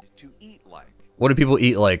said to eat like. What do people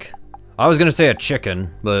eat like? I was gonna say a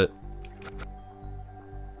chicken, but...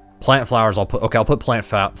 Plant flowers, I'll put... Okay, I'll put plant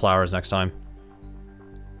flowers next time.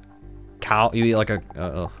 Cow? You eat like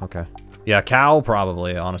a... okay. Yeah, cow,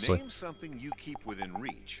 probably, honestly. Name something you keep within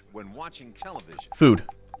reach when watching television. Food.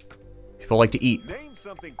 People like to eat. Name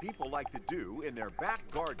something people like to do in their back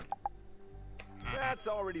garden. That's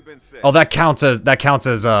already been said. Oh, that counts as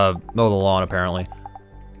mow the lawn, apparently.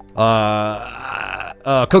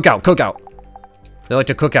 Cookout. They like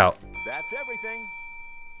to cook out. That's everything.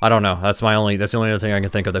 I don't know. That's the only other thing I can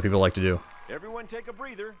think of that people like to do. Everyone take a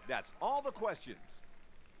breather. That's all the questions.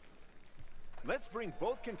 Let's bring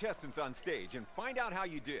both contestants on stage and find out how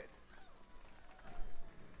you did.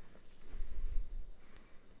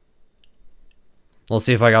 Let's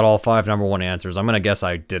see if I got all 5 number 1 answers. I'm gonna guess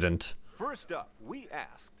I didn't. First up, we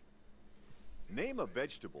asked, name a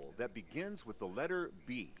vegetable that begins with the letter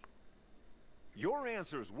B. Your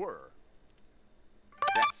answers were,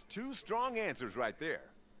 that's 2 strong answers right there.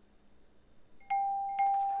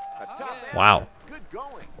 A top answer. Wow. Good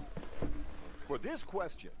going. For this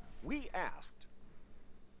question, we asked,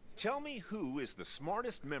 tell me who is the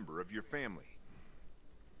smartest member of your family.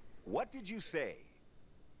 What did you say?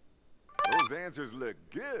 Those answers look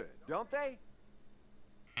good, don't they?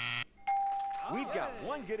 We've got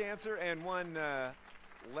 1 good answer and 1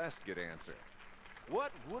 less good answer.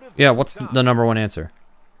 What would have been What's top? the number 1 answer?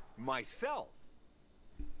 Myself.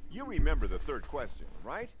 You remember the 3rd question,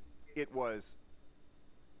 right? It was,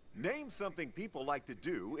 name something people like to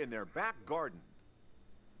do in their back garden.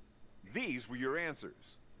 These were your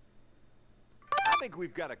answers. I think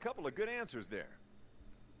we've got a couple of good answers there.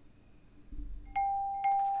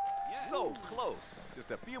 So close.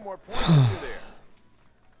 Just a few more points and you're there.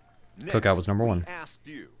 Next, Cookout was number 1. we asked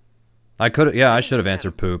you. I should have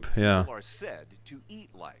answered poop. Yeah. People are said to eat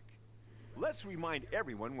like. Let's remind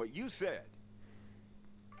everyone what you said.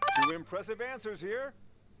 2 impressive answers here.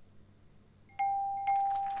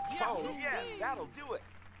 Oh, yes, that'll do it.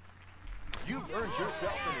 You've earned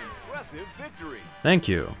yourself an impressive victory. Thank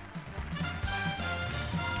you.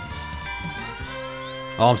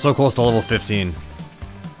 Oh, I'm so close to level 15.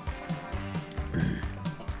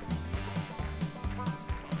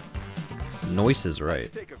 Noise is right. Let's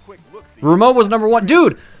take a quick look-see. Remote was number 1.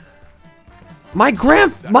 Dude! My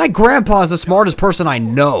grandpa is the smartest person I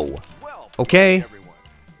know. Well, Okay? everyone.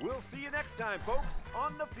 We'll see you next time, folks,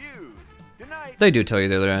 on The Feud. Good night. They do tell you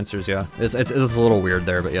the other answers, yeah. It's a little weird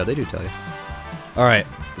there, but yeah, they do tell you. Alright,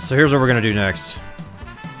 so here's what we're gonna do next.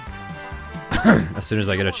 As soon as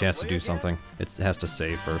I get a chance to do something. It has to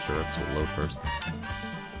save first, or it's load first.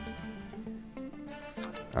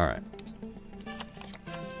 Alright.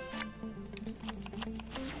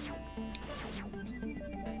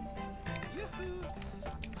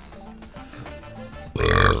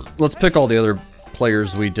 Let's pick all the other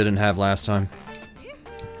players we didn't have last time.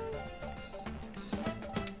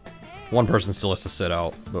 One person still has to sit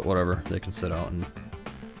out, but whatever. They can sit out and...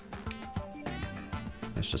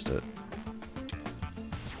 That's just it.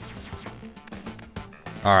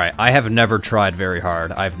 Alright, I have never tried very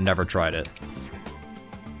hard. I've never tried it.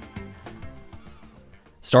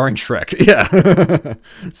 Starring Shrek, yeah.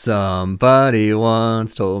 Somebody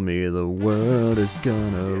once told me the world is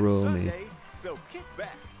gonna roll me. So kick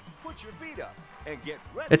back, put your feet up, and get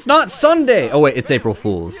ready. It's not Sunday! Oh wait, it's April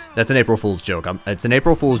Fool's. That's an April Fool's joke. It's an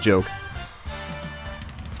April Fool's joke.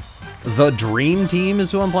 The Dream Team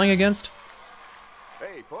is who I'm playing against.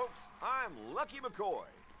 Hey folks, I'm Lucky McCoy.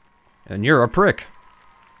 And you're a prick.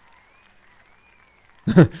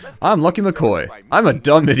 I'm Lucky McCoy. I'm a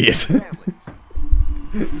dumb idiot.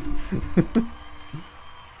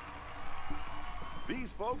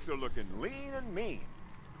 These folks are looking lean and mean.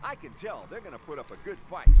 I can tell they're gonna put up a good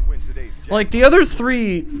fight to win today's jackpot. Like the other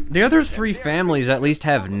three families at least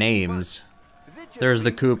have names. There's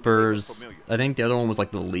the Coopers. I think the other one was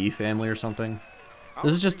like the Lee family or something.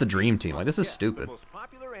 This is just the Dream Team. Like, this is stupid.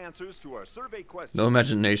 No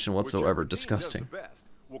imagination whatsoever. Disgusting.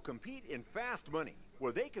 Will compete in fast money,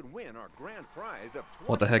 where they can win our grand prize of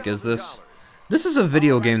What the heck is this? This is a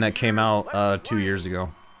video game that came out 2 years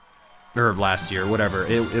ago. Or last year, whatever.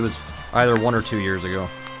 It was either 1 or 2 years ago.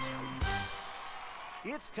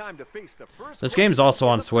 It's time to face the first This game's also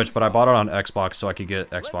on Switch, but I bought it on Xbox so I could get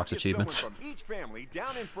Xbox achievements. From each family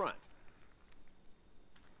down in front.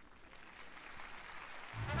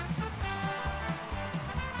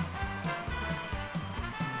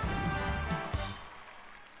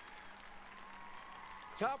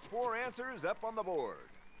 Top 4 answers up on the board.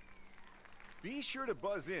 Be sure to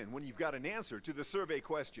buzz in when you've got an answer to the survey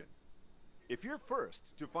question. If you're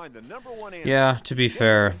first to find the number 1 answer... Yeah, to be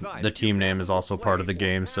fair, the team name is also part of the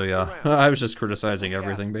game, so yeah. I was just criticizing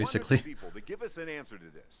everything, basically.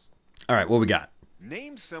 Alright, what we got?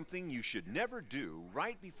 Name something you should never do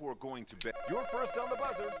right before going to bed. You're first on the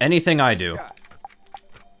buzzer. Anything I do.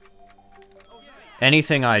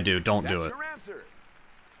 Anything I do, don't do That's it. your answer.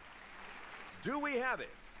 Do we have it?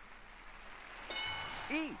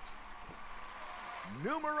 Eat.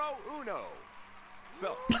 Numero uno.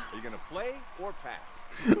 So, are you gonna play or pass?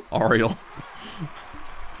 Ariel.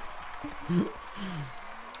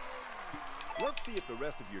 Let's see if the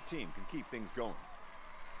rest of your team can keep things going.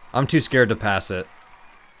 I'm too scared to pass it.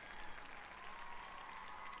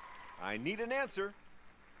 I need an answer.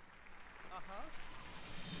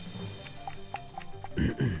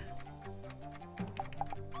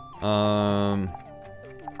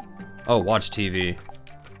 Oh, watch TV.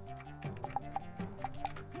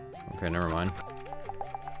 Okay, never mind.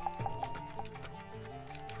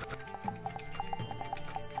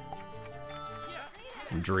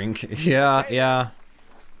 Drink? Yeah, yeah.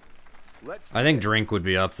 I think drink would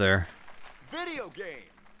be up there. Video game.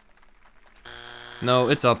 No,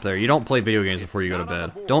 it's up there. You don't play video games before you go to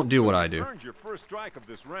bed. Don't do what I do. Earned your first strike of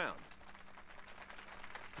this round.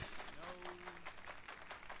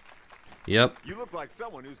 Yep. You look like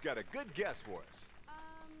someone who's got a good guess for us.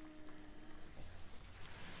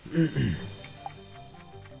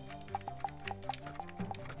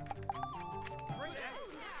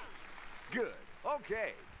 Good.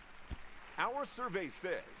 Okay. Our survey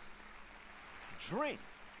says drink.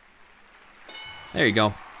 There you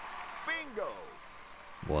go. Bingo.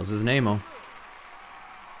 Was his name-o.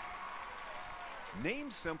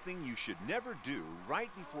 Name something you should never do right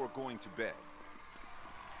before going to bed.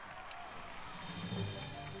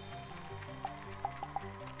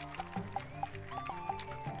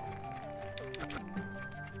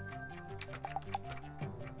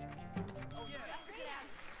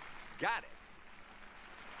 Got it.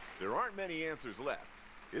 There aren't many answers left.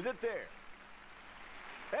 Is it there?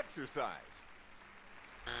 Exercise.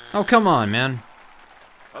 Oh, come on, man.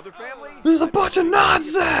 Other family? This is a bunch of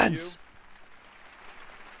nonsense!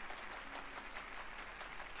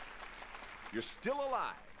 You're still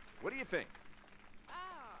alive. What do you think?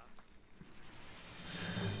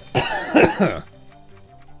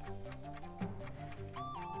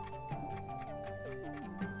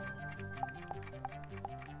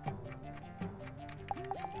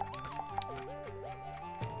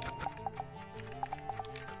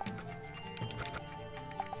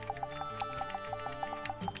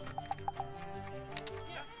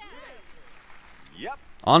 Yep.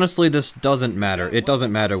 Honestly, this doesn't matter. It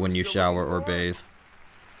doesn't matter when you shower or bathe.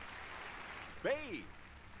 Bathe.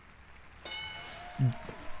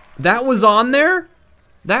 That was on there?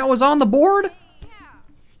 That was on the board?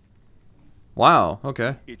 Wow,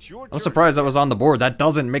 okay. It's your I'm turn. surprised that was on the board. That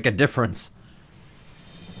doesn't make a difference.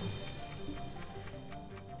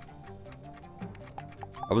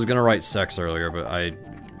 I was gonna write sex earlier, but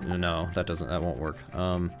no, that won't work.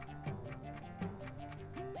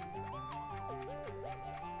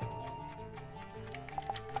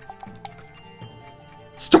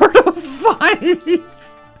 Start a fight!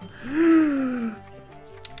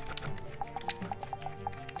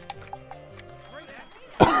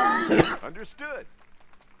 Understood.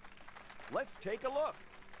 Let's take a look.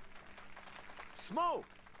 Smoke.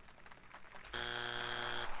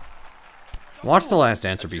 Watch the last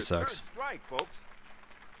answer be That's your sex. third strike, folks.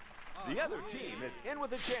 The other team is in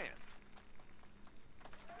with a chance.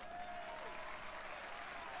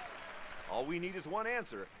 All we need is one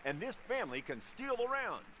answer, and this family can steal the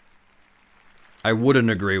round. I wouldn't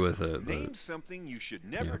agree with it, Name but something you should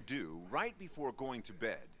never do right before going to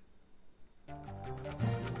bed.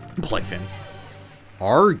 Playfin.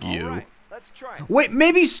 Argue? All right, let's try it. Wait,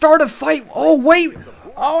 maybe start a fight. Oh, wait.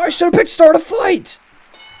 Oh, I should have picked start a fight.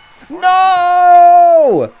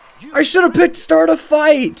 No! I should have picked start a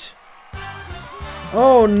fight.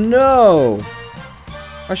 Oh, no.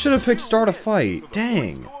 I should have picked start a fight.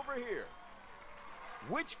 Dang.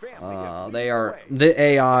 Which family is They leading are. the way? The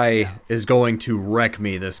AI is going to wreck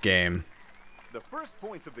me this game. The first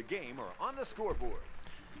points of the game are on the scoreboard.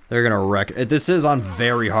 They're gonna wreck it. This is on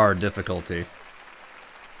very hard difficulty.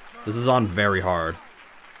 This is on very hard.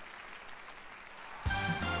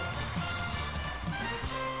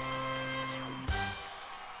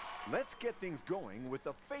 Let's get things going with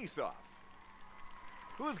a face-off.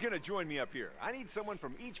 Who's gonna join me up here? I need someone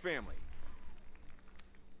from each family.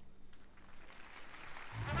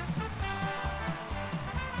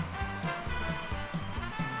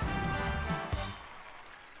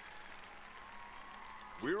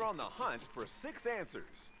 We're on the hunt for 6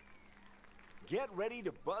 answers. Get ready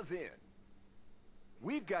to buzz in.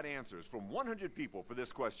 We've got answers from 100 people for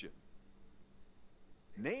this question.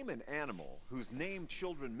 Name an animal whose name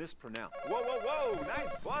children mispronounce. Whoa, whoa, whoa! Nice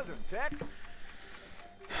buzzing, Tex.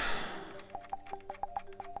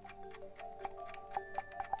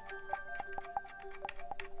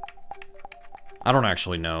 I don't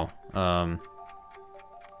actually know.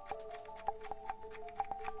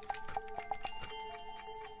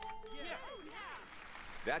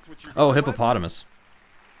 That's what you're Oh, going with? hippopotamus.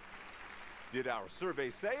 Did our survey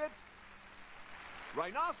say it?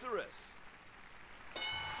 Rhinoceros.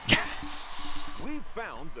 Yes. We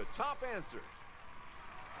found the top answer.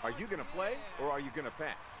 Are you gonna play or are you gonna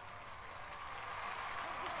pass?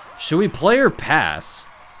 Should we play or pass?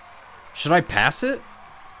 Should I pass it?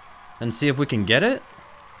 And see if we can get it?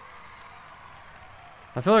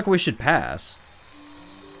 I feel like we should pass.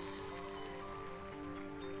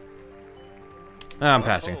 Ah, I'm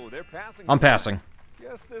passing. Oh, they're passing. I'm passing.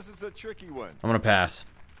 Guess this is a tricky one. I'm gonna pass.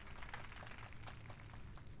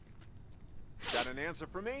 Got an answer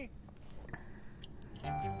for me?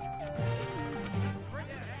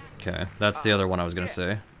 Okay, that's the other one I was gonna Yes.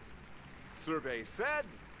 say. Survey said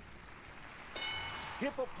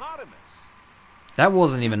hippopotamus. That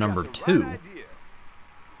wasn't even number Got the 2. right idea.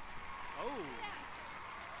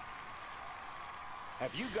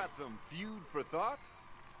 Have you got some food for thought?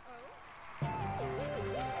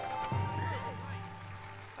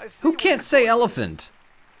 I see Who where can't you're say going with elephant?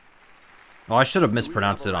 Oh, I should have this. Do we have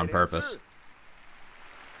mispronounced a it on right purpose. answer?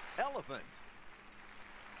 Elephant.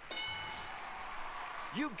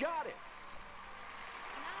 You got it.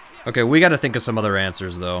 Okay, we gotta think of some other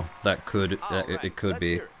answers though. That could All it right, could let's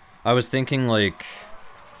be. hear it. I was thinking like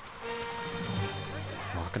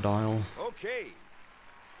crocodile. Okay.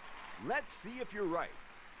 Let's see if you're right.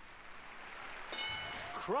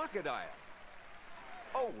 Crocodile.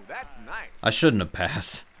 Oh, that's nice. I shouldn't have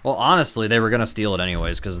passed. Well, honestly, they were gonna steal it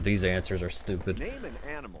anyways because these answers are stupid. Name an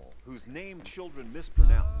animal whose name children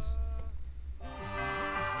mispronounce.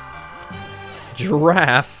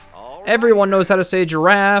 Giraffe. All right. Everyone knows how to say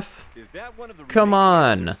giraffe. Is that one of the Come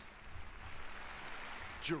remaining on. answers?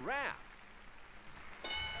 Giraffe.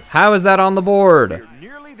 How is that on the board? You're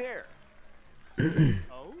nearly there.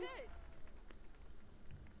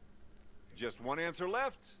 Just one answer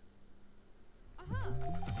left.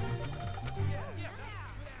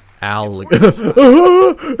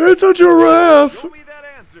 It's a giraffe. Show me that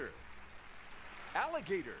answer.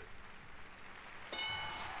 Alligator.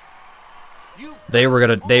 You They were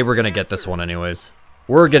gonna get this one anyways.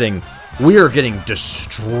 We are getting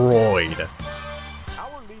destroyed.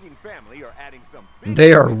 Our leading family are adding some big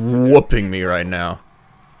They are points to their whooping big me right run. now.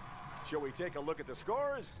 Shall we take a look at the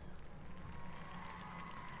scores?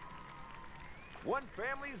 One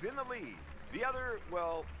family's in the lead. The other,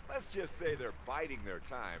 well, let's just say they're biding their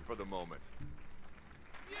time for the moment.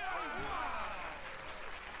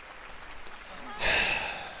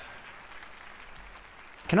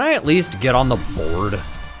 Can I at least get on the board?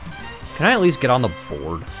 Can I at least get on the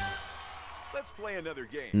board? Let's play another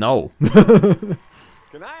game. No.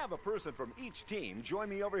 Can I have a person from each team join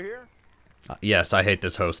me over here? Yes, I hate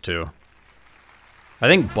this host too. I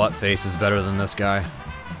think Buttface is better than this guy.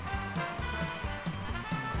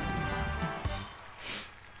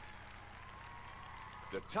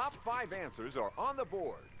 The top 5 answers are on the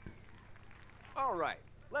board. All right,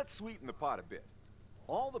 let's sweeten the pot a bit.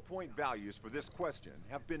 All the point values for this question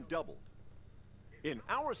have been doubled. In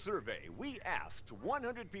our survey, we asked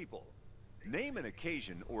 100 people, name an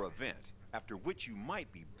occasion or event after which you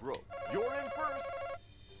might be broke. You're in first.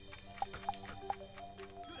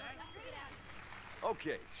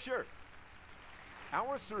 Okay, sure.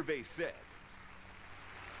 Our survey said,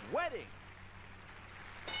 wedding.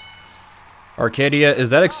 Arcadia, is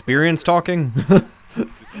that experience talking?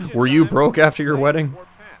 Decision Were you time. broke after your Play wedding? or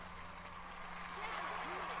pass.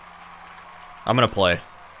 I'm gonna play.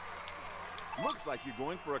 Looks like you're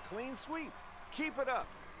going for a clean sweep. Keep it up.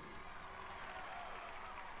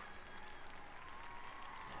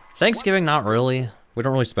 Thanksgiving, not really. We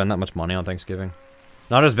don't really spend that much money on Thanksgiving.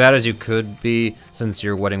 Not as bad as you could be since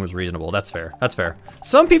your wedding was reasonable. That's fair. That's fair.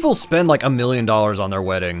 Some people spend like $1 million on their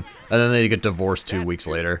wedding and then they get divorced 2 weeks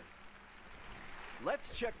later.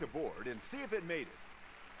 Let's check the board and see if it made it.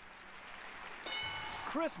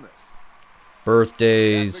 Christmas.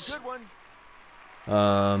 Birthdays. That's a good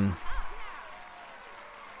one.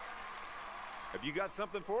 Have you got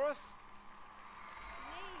something for us?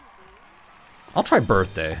 I'll try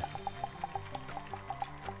birthday.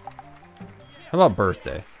 How about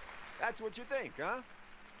birthday? That's what you think, huh?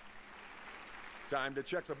 Time to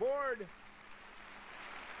check the board.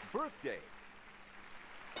 Birthday.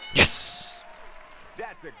 Yes!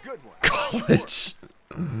 That's a good one. College.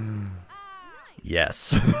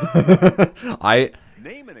 Yes.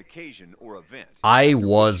 Name an occasion or event. I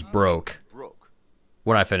was broke Broke.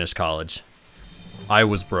 when I finished college. I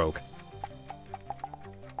was broke.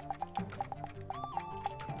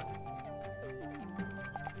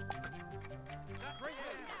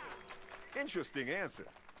 Interesting answer.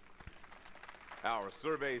 Our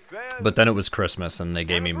survey says... But then it was Christmas, and they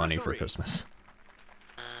gave me money for Christmas.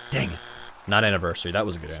 Dang it. Not anniversary. That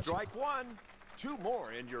was a good answer. Strike one. 2 more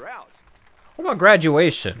and you're out. What about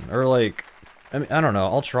graduation? Or like... I mean, I don't know.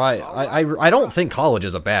 I'll try. I don't think college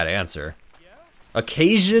is a bad answer.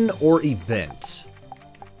 Occasion or event?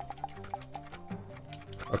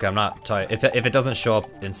 Okay, I'm not... If it doesn't show up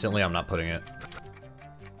instantly, I'm not putting it.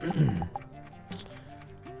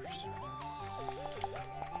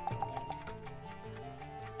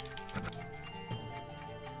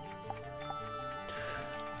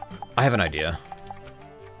 I have an idea.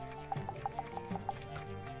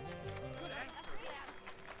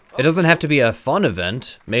 It doesn't have to be a fun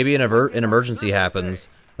event. Maybe an emergency happens,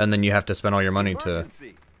 and then you have to spend all your money to...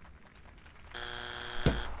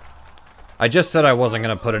 I just said I wasn't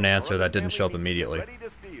going to put an answer that didn't show up immediately.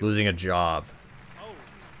 Losing a job.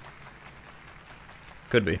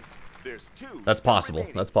 Could be. That's possible.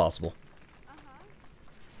 That's possible.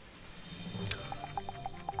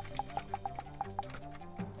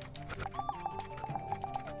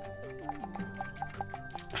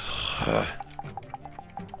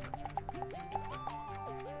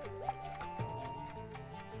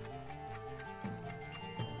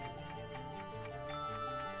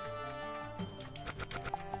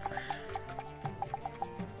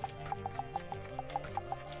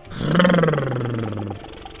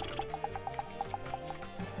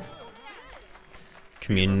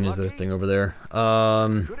 Communion is a thing over there.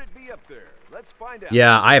 Could it be up there? Let's find out.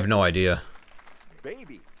 Yeah, I have no idea.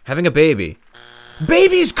 Baby. Having a baby.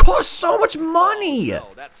 Babies cost so much money! No,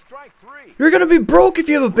 that's strike 3. You're gonna be broke if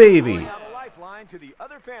you have a baby! Going out a lifeline to the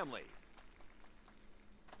other family.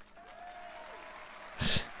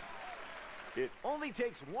 It only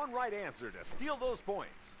takes one right answer to steal those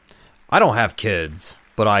points. I don't have kids,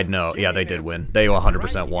 but I'd know. Yeah, they did win. They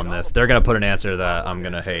 100% won this. They're gonna put an answer that I'm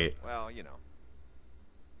gonna hate. Well, you know.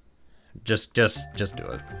 Just do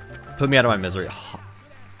it. Put me out of my misery.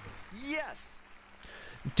 Yes.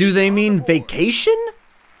 Do they mean vacation?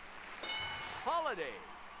 Holiday.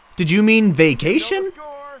 Did you mean Know vacation? the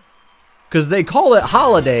score? Because they call it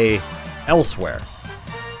holiday elsewhere.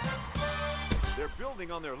 They're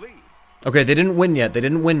building on their lead. Okay, they didn't win yet. They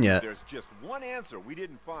didn't win yet. There's just one answer we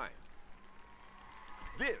didn't find.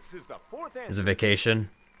 This is the 4th answer. Is it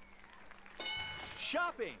vacation?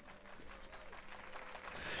 Shopping.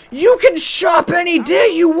 You can shop any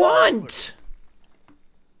day you want!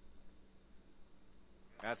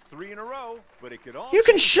 That's 3 in a row, but it could all... You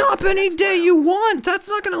can shop any day you want! That's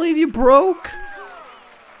not gonna leave you broke!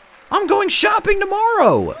 I'm going shopping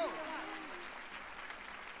tomorrow!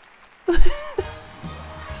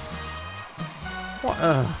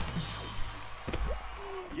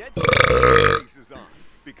 Get your faces on,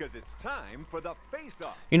 because it's time for the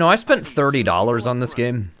face-off. You know, I spent $30 on this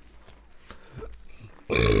game.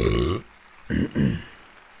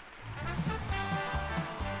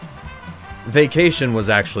 Vacation was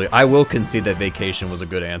actually... I will concede that vacation was a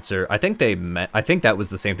good answer. I think they meant... I think that was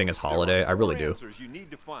the same thing as holiday. I really do.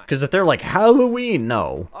 Because if they're like, Halloween,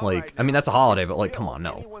 no. Like, I mean, that's a holiday, but like, come on,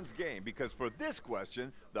 no.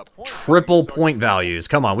 Triple point values.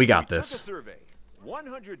 Come on, we got this.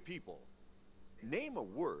 100 people. Name a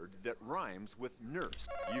word that rhymes with nurse.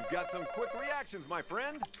 You've got some quick reactions, my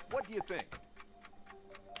friend. What do you think?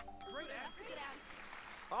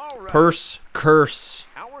 All right. Purse, curse.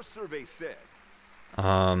 Our survey said.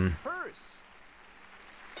 Purse.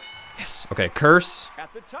 Yes. Okay, curse.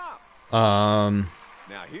 At the top. Now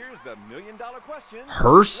here's the $1 million question.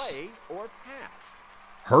 Hearse. Play or pass.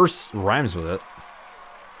 Hearse rhymes with it.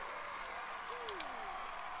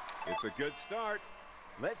 It's a good start.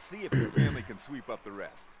 Let's see if your family can sweep up the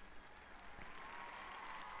rest.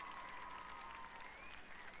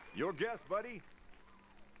 Your guess, buddy.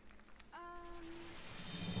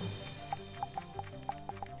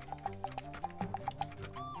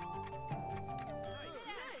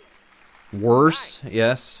 Worse, Nice.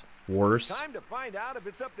 yes. Worse. Time to find out if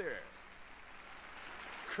it's up there.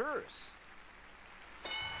 Curse.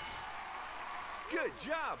 Good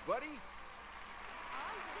job, buddy.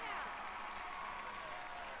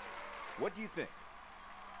 What do you think?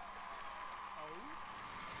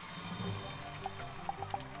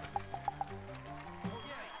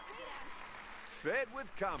 Said with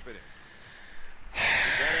confidence. Is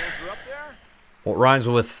that answer up there? What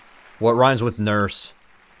rhymes with nurse?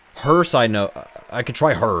 Hearse, I know. I could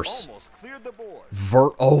try hearse. Almost cleared the board.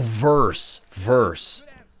 Verse. Verse.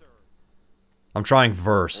 I'm trying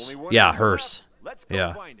verse. Only one Yeah, answer hearse. left. Let's go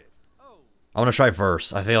Yeah. find it. I want to try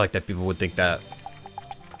verse. I feel like that people would think that.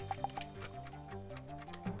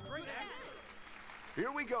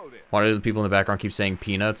 Here we go then. Why do the people in the background keep saying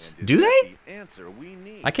peanuts? And is Do that they? the answer we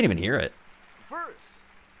need? I can't even hear it. Verse.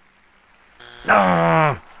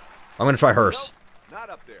 Ah! I'm gonna try hearse. Nope, not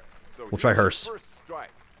up there. So We'll try here's your hearse. First strike.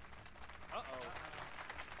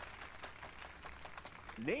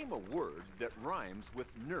 Name a word that rhymes with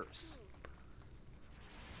nurse.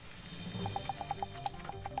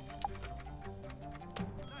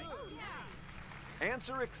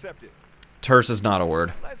 Answer accepted. Terse is not a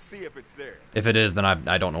word. Let's see if it's there. If it is, then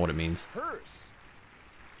I don't know what it means. Hearse.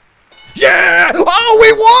 Yeah! Oh,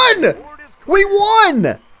 we won! Word is correct. We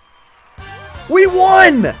won! We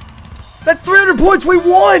won! That's 300 points. We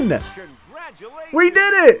won! Congratulations. We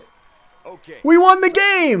did it! Okay. We won the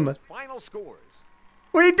game! Final scores.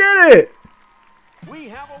 We did it! We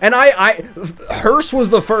have a And hearse was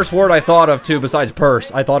the first word I thought of too, besides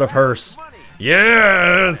purse. I thought of hearse. money.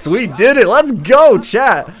 Yes! We did it! Let's go,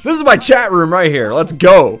 chat! This is my chat room right here. Let's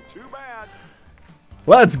go! Too bad.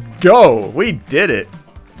 Let's go! We did it!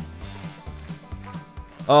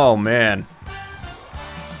 Oh, man.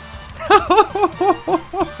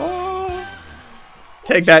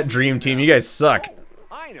 Take that, Dream Team. You guys suck.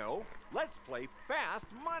 I know. Let's play Fast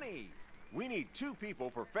Money. We need 2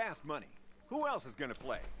 people for Fast Money. Who else is going to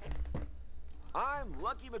play? I'm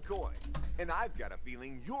Lucky McCoy, and I've got a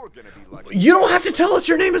feeling you're going to be lucky. You don't have to tell us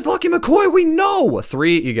your name is Lucky McCoy. We know.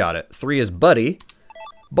 3, you got it. 3 is Buddy.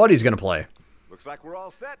 Buddy's gonna play. Looks like we're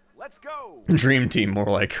all set. Let's go. Dream Team, more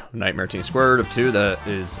like Nightmare Team. Square root of 2, that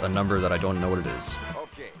is a number that I don't know what it is.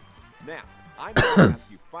 Okay. Now, I'm going to ask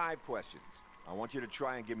you 5 questions. I want you to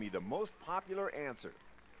try and give me the most popular answer.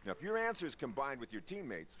 Now, if your answers combined with your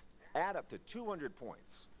teammates add up to 200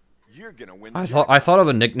 points, you're going to win the I thought of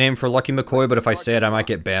a nickname for Lucky McCoy, but if I say it, I might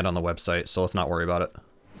get banned on the website, so let's not worry about it.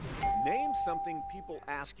 Name something people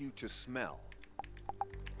ask you to smell.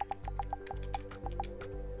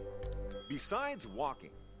 Besides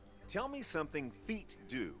walking, tell me something feet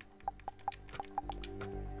do.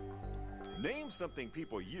 Name something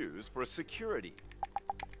people use for security.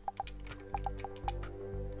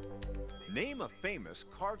 Name a famous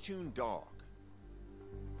cartoon dog.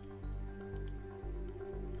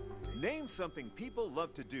 Name something people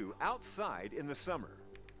love to do outside in the summer.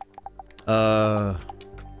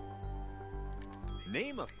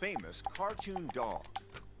 Name a famous cartoon dog.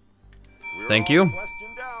 We're Thank all you.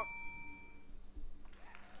 questioned out.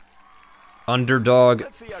 Underdog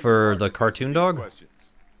Let's see how you for mark the against cartoon these dog?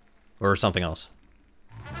 questions. Or something else?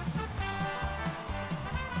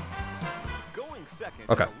 Going second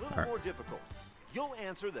Okay, is a little alright. more difficult. You'll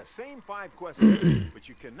answer the same 5 questions, but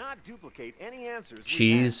you cannot duplicate any answers. we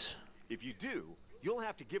Cheese. have. If you do, you'll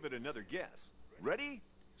have to give it another guess. Ready?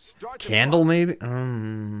 Start the Candle, clock. maybe?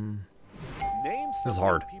 Name This is something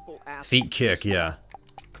hard. people ask Feet you to kick, smell. yeah.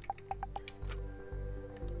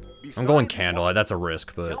 I'm going Besides candle. walking, That's a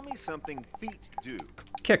risk, Tell but... me something feet do.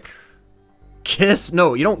 Kick. Kiss?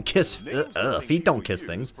 No, you don't kiss... Name something feet don't people kiss use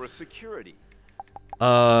things. For security.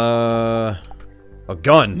 A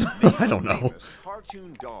gun. Name I a don't know. famous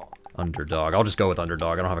cartoon dog. Underdog. I'll just go with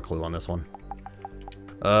underdog. I don't have a clue on this one.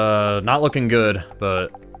 Not looking good,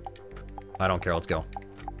 but I don't care. Let's go.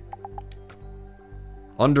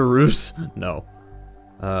 Underoos? No.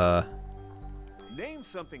 Name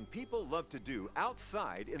something people love to do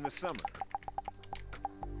outside in the summer.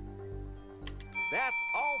 That's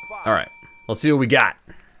all 5. All right. Let's see what we got.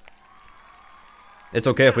 It's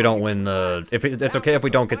okay if we don't win the... It's okay if we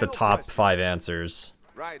don't get the top 5 answers.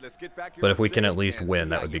 Right, let's get back here But on if we can at stage least and win, see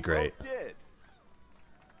that how would be you great. both did.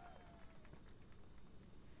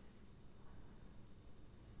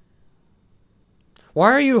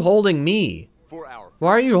 Why are you holding me? For our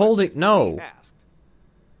Why are first you holding... question, No. we asked,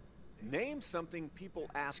 name something people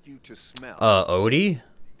ask you to smell. Odie?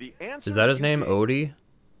 The answers Is that his you name? gave, Odie?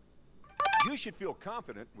 You should feel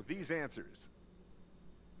confident with these answers.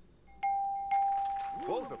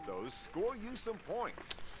 Both of those score you some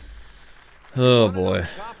points. Oh Wanna know boy. the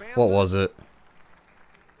top What answer? was it?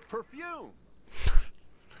 Perfume.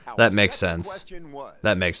 Our That makes second sense. question was,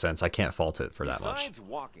 That makes sense. I can't fault it for that much. besides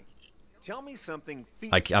walking, tell me something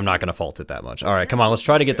feet I'm not going to fault it that much. All right, come on. Let's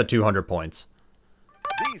try to get the 200 points.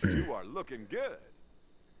 These 2 are looking good.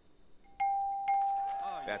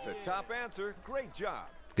 That's a top answer. Great job.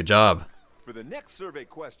 Good job. For the next survey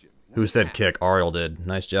question, Who we said asked, kick? Ariel did.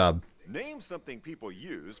 Nice job. Name something people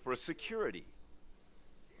use for security.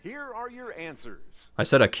 Here are your answers. I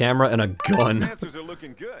said a camera and a These gun. answers are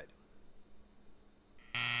looking good.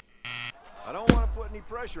 I don't want to to put any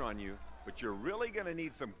pressure on you, but you're really going to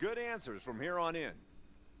need some good answers from here on in.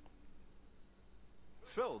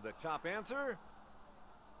 So, the top answer?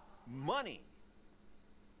 Money.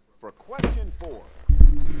 For question 4,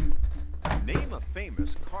 name a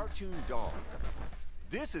famous cartoon dog.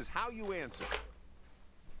 This is how you answer.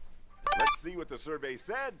 Let's see what the survey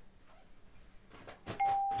said.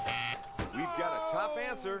 We've got a top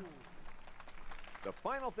answer. The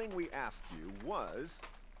final thing we asked you was,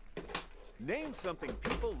 name something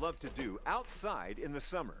people love to do outside in the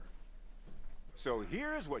summer. So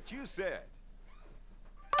here's what you said.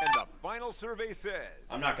 And the final survey says...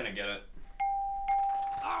 I'm not gonna get it.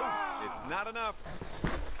 Oh, it's not enough.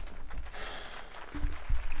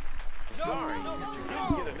 Sorry, but you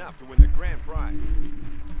didn't get enough to win the grand prize.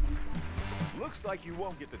 Looks like you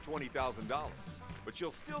won't get the $20,000, but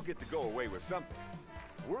you'll still get to go away with something.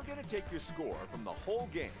 We're gonna take your score from the whole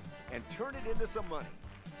game and turn it into some money.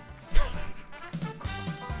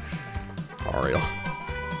 For real.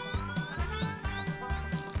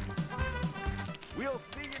 We'll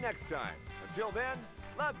see you next time. Until then,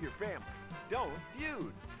 love your family. Don't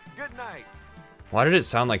feud. Good night. Why did it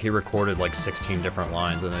sound like he recorded like 16 different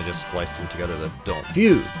lines and they just spliced them together that don't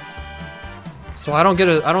feud? So I don't get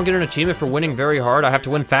an achievement for winning very hard. I have to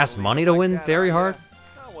win fast money to win very hard?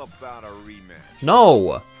 How about a rematch?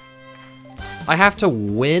 No! I have to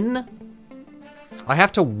win? I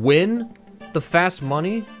have to win the fast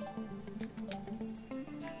money?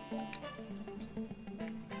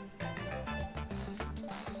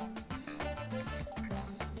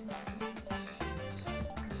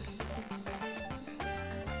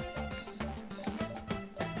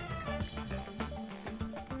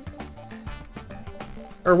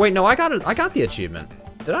 Or wait, no, I got the achievement.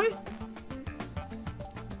 Did I?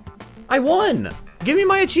 I won! Give me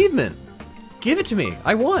my achievement! Give it to me.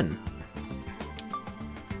 I won.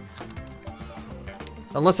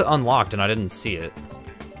 Unless it unlocked and I didn't see it.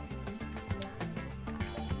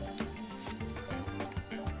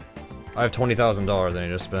 I have $20,000 I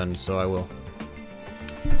need to spend, so I will.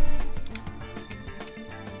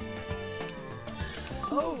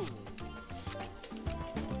 Oh.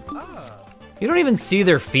 Ah. You don't even see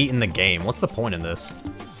their feet in the game. What's the point in this?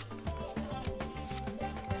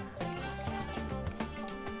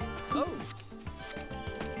 Oh.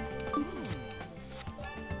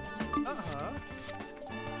 Uh-huh.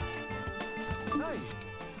 Nice.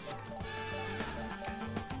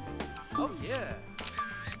 Oh, yeah.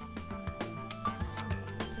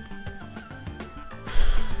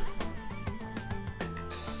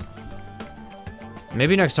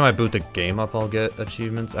 Maybe next time I boot the game up, I'll get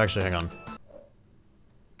achievements. Actually, hang on.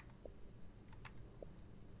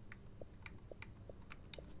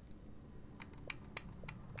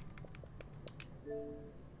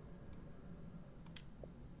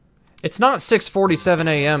 It's not 6:47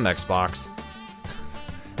 a.m. Xbox.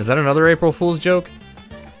 Is that another April Fool's joke?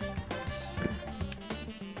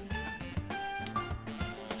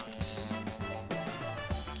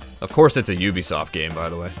 Of course it's a Ubisoft game, by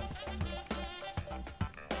the way.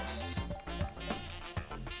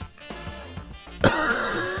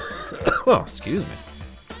 Oh, excuse me.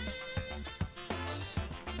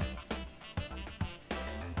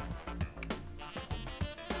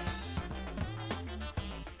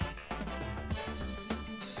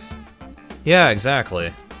 Yeah,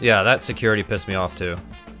 exactly. Yeah, that security pissed me off too.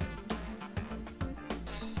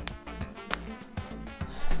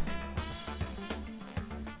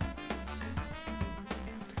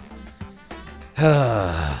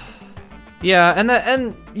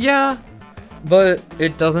 Yeah, but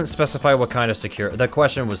it doesn't specify what kind of security. The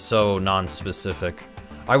question was so non-specific.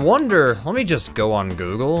 I wonder, let me just go on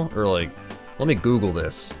Google, or like, let me Google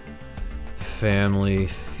this. Family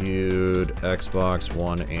Feud Xbox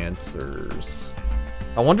One answers.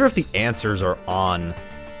 I wonder if the answers are on.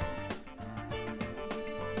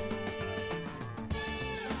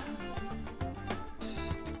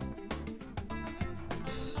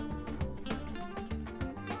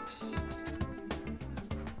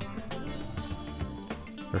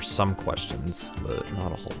 There's some questions, but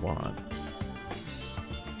not a whole lot.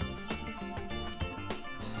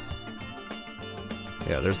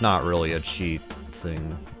 Yeah, there's not really a cheat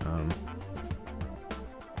thing.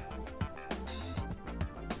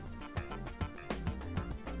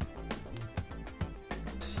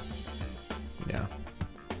 Yeah.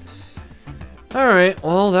 Alright,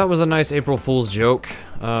 well, that was a nice April Fool's joke.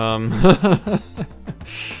 That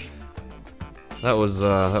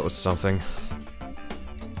was something.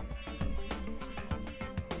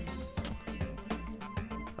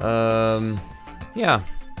 Yeah.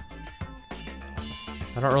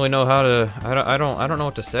 I don't really know how to. I don't know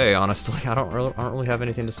what to say. Honestly, I don't really have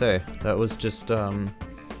anything to say. That was just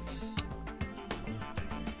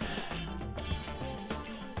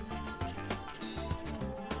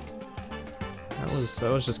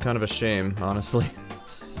That was just kind of a shame, honestly.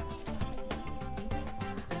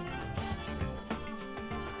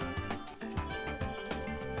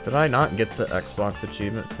 Did I not get the Xbox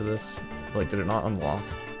achievement for this? Like, did it not unlock?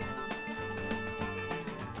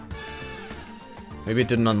 Maybe it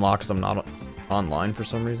didn't unlock because I'm not online for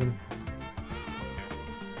some reason.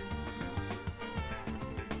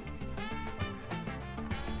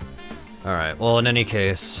 Alright, well, in any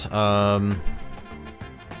case,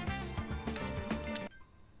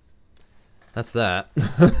 that's that.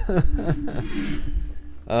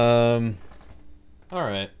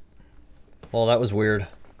 Alright. Well, that was weird.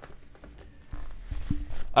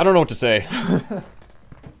 I don't know what to say.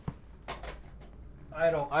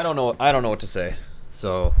 I don't know what to say.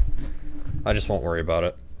 So I just won't worry about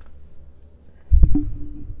it.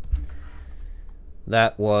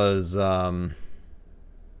 That was a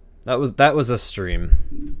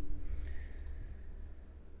stream.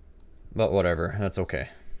 But whatever, that's okay.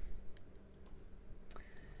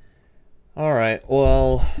 Alright,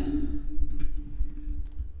 well,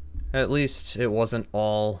 at least it wasn't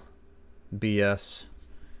all BS.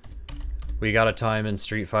 We got a time in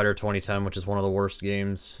Street Fighter 2010, which is one of the worst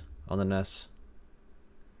games on the NES.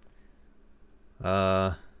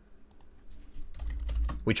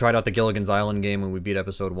 We tried out the Gilligan's Island game when we beat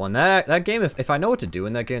episode 1. That game, if I know what to do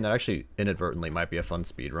in that game, that actually inadvertently might be a fun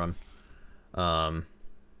speedrun. And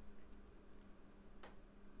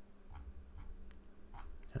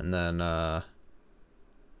then, I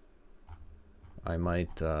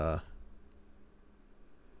might, yeah.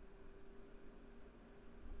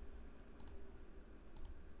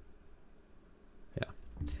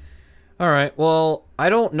 Alright, well, I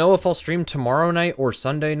don't know if I'll stream tomorrow night or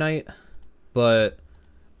Sunday night, but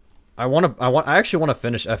I actually want to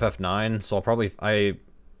finish FF9, so I'll probably,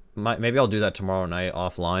 maybe I'll do that tomorrow night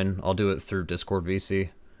offline. I'll do it through Discord VC.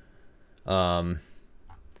 And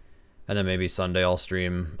then maybe Sunday I'll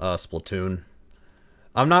stream Splatoon.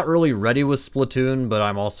 I'm not really ready with Splatoon, but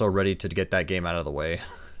I'm also ready to get that game out of the way.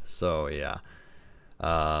 So, yeah.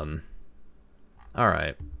 Alright.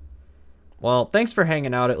 Well, thanks for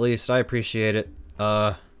hanging out at least. I appreciate it.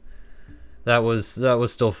 That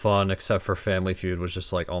was still fun, except for Family Feud was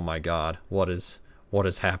just like, oh my god, what is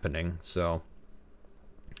happening? So,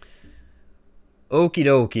 okie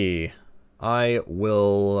dokie. I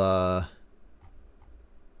will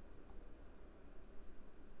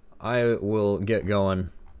get going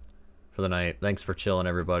for the night. Thanks for chilling,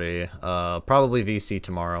 everybody. Probably VC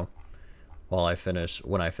tomorrow when I finish,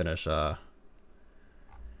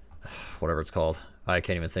 whatever it's called. I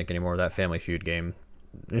can't even think anymore. That Family Feud game.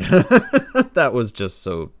 That was just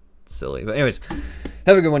so silly. But anyways,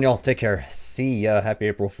 have a good one, y'all. Take care. See ya. Happy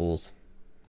April Fools.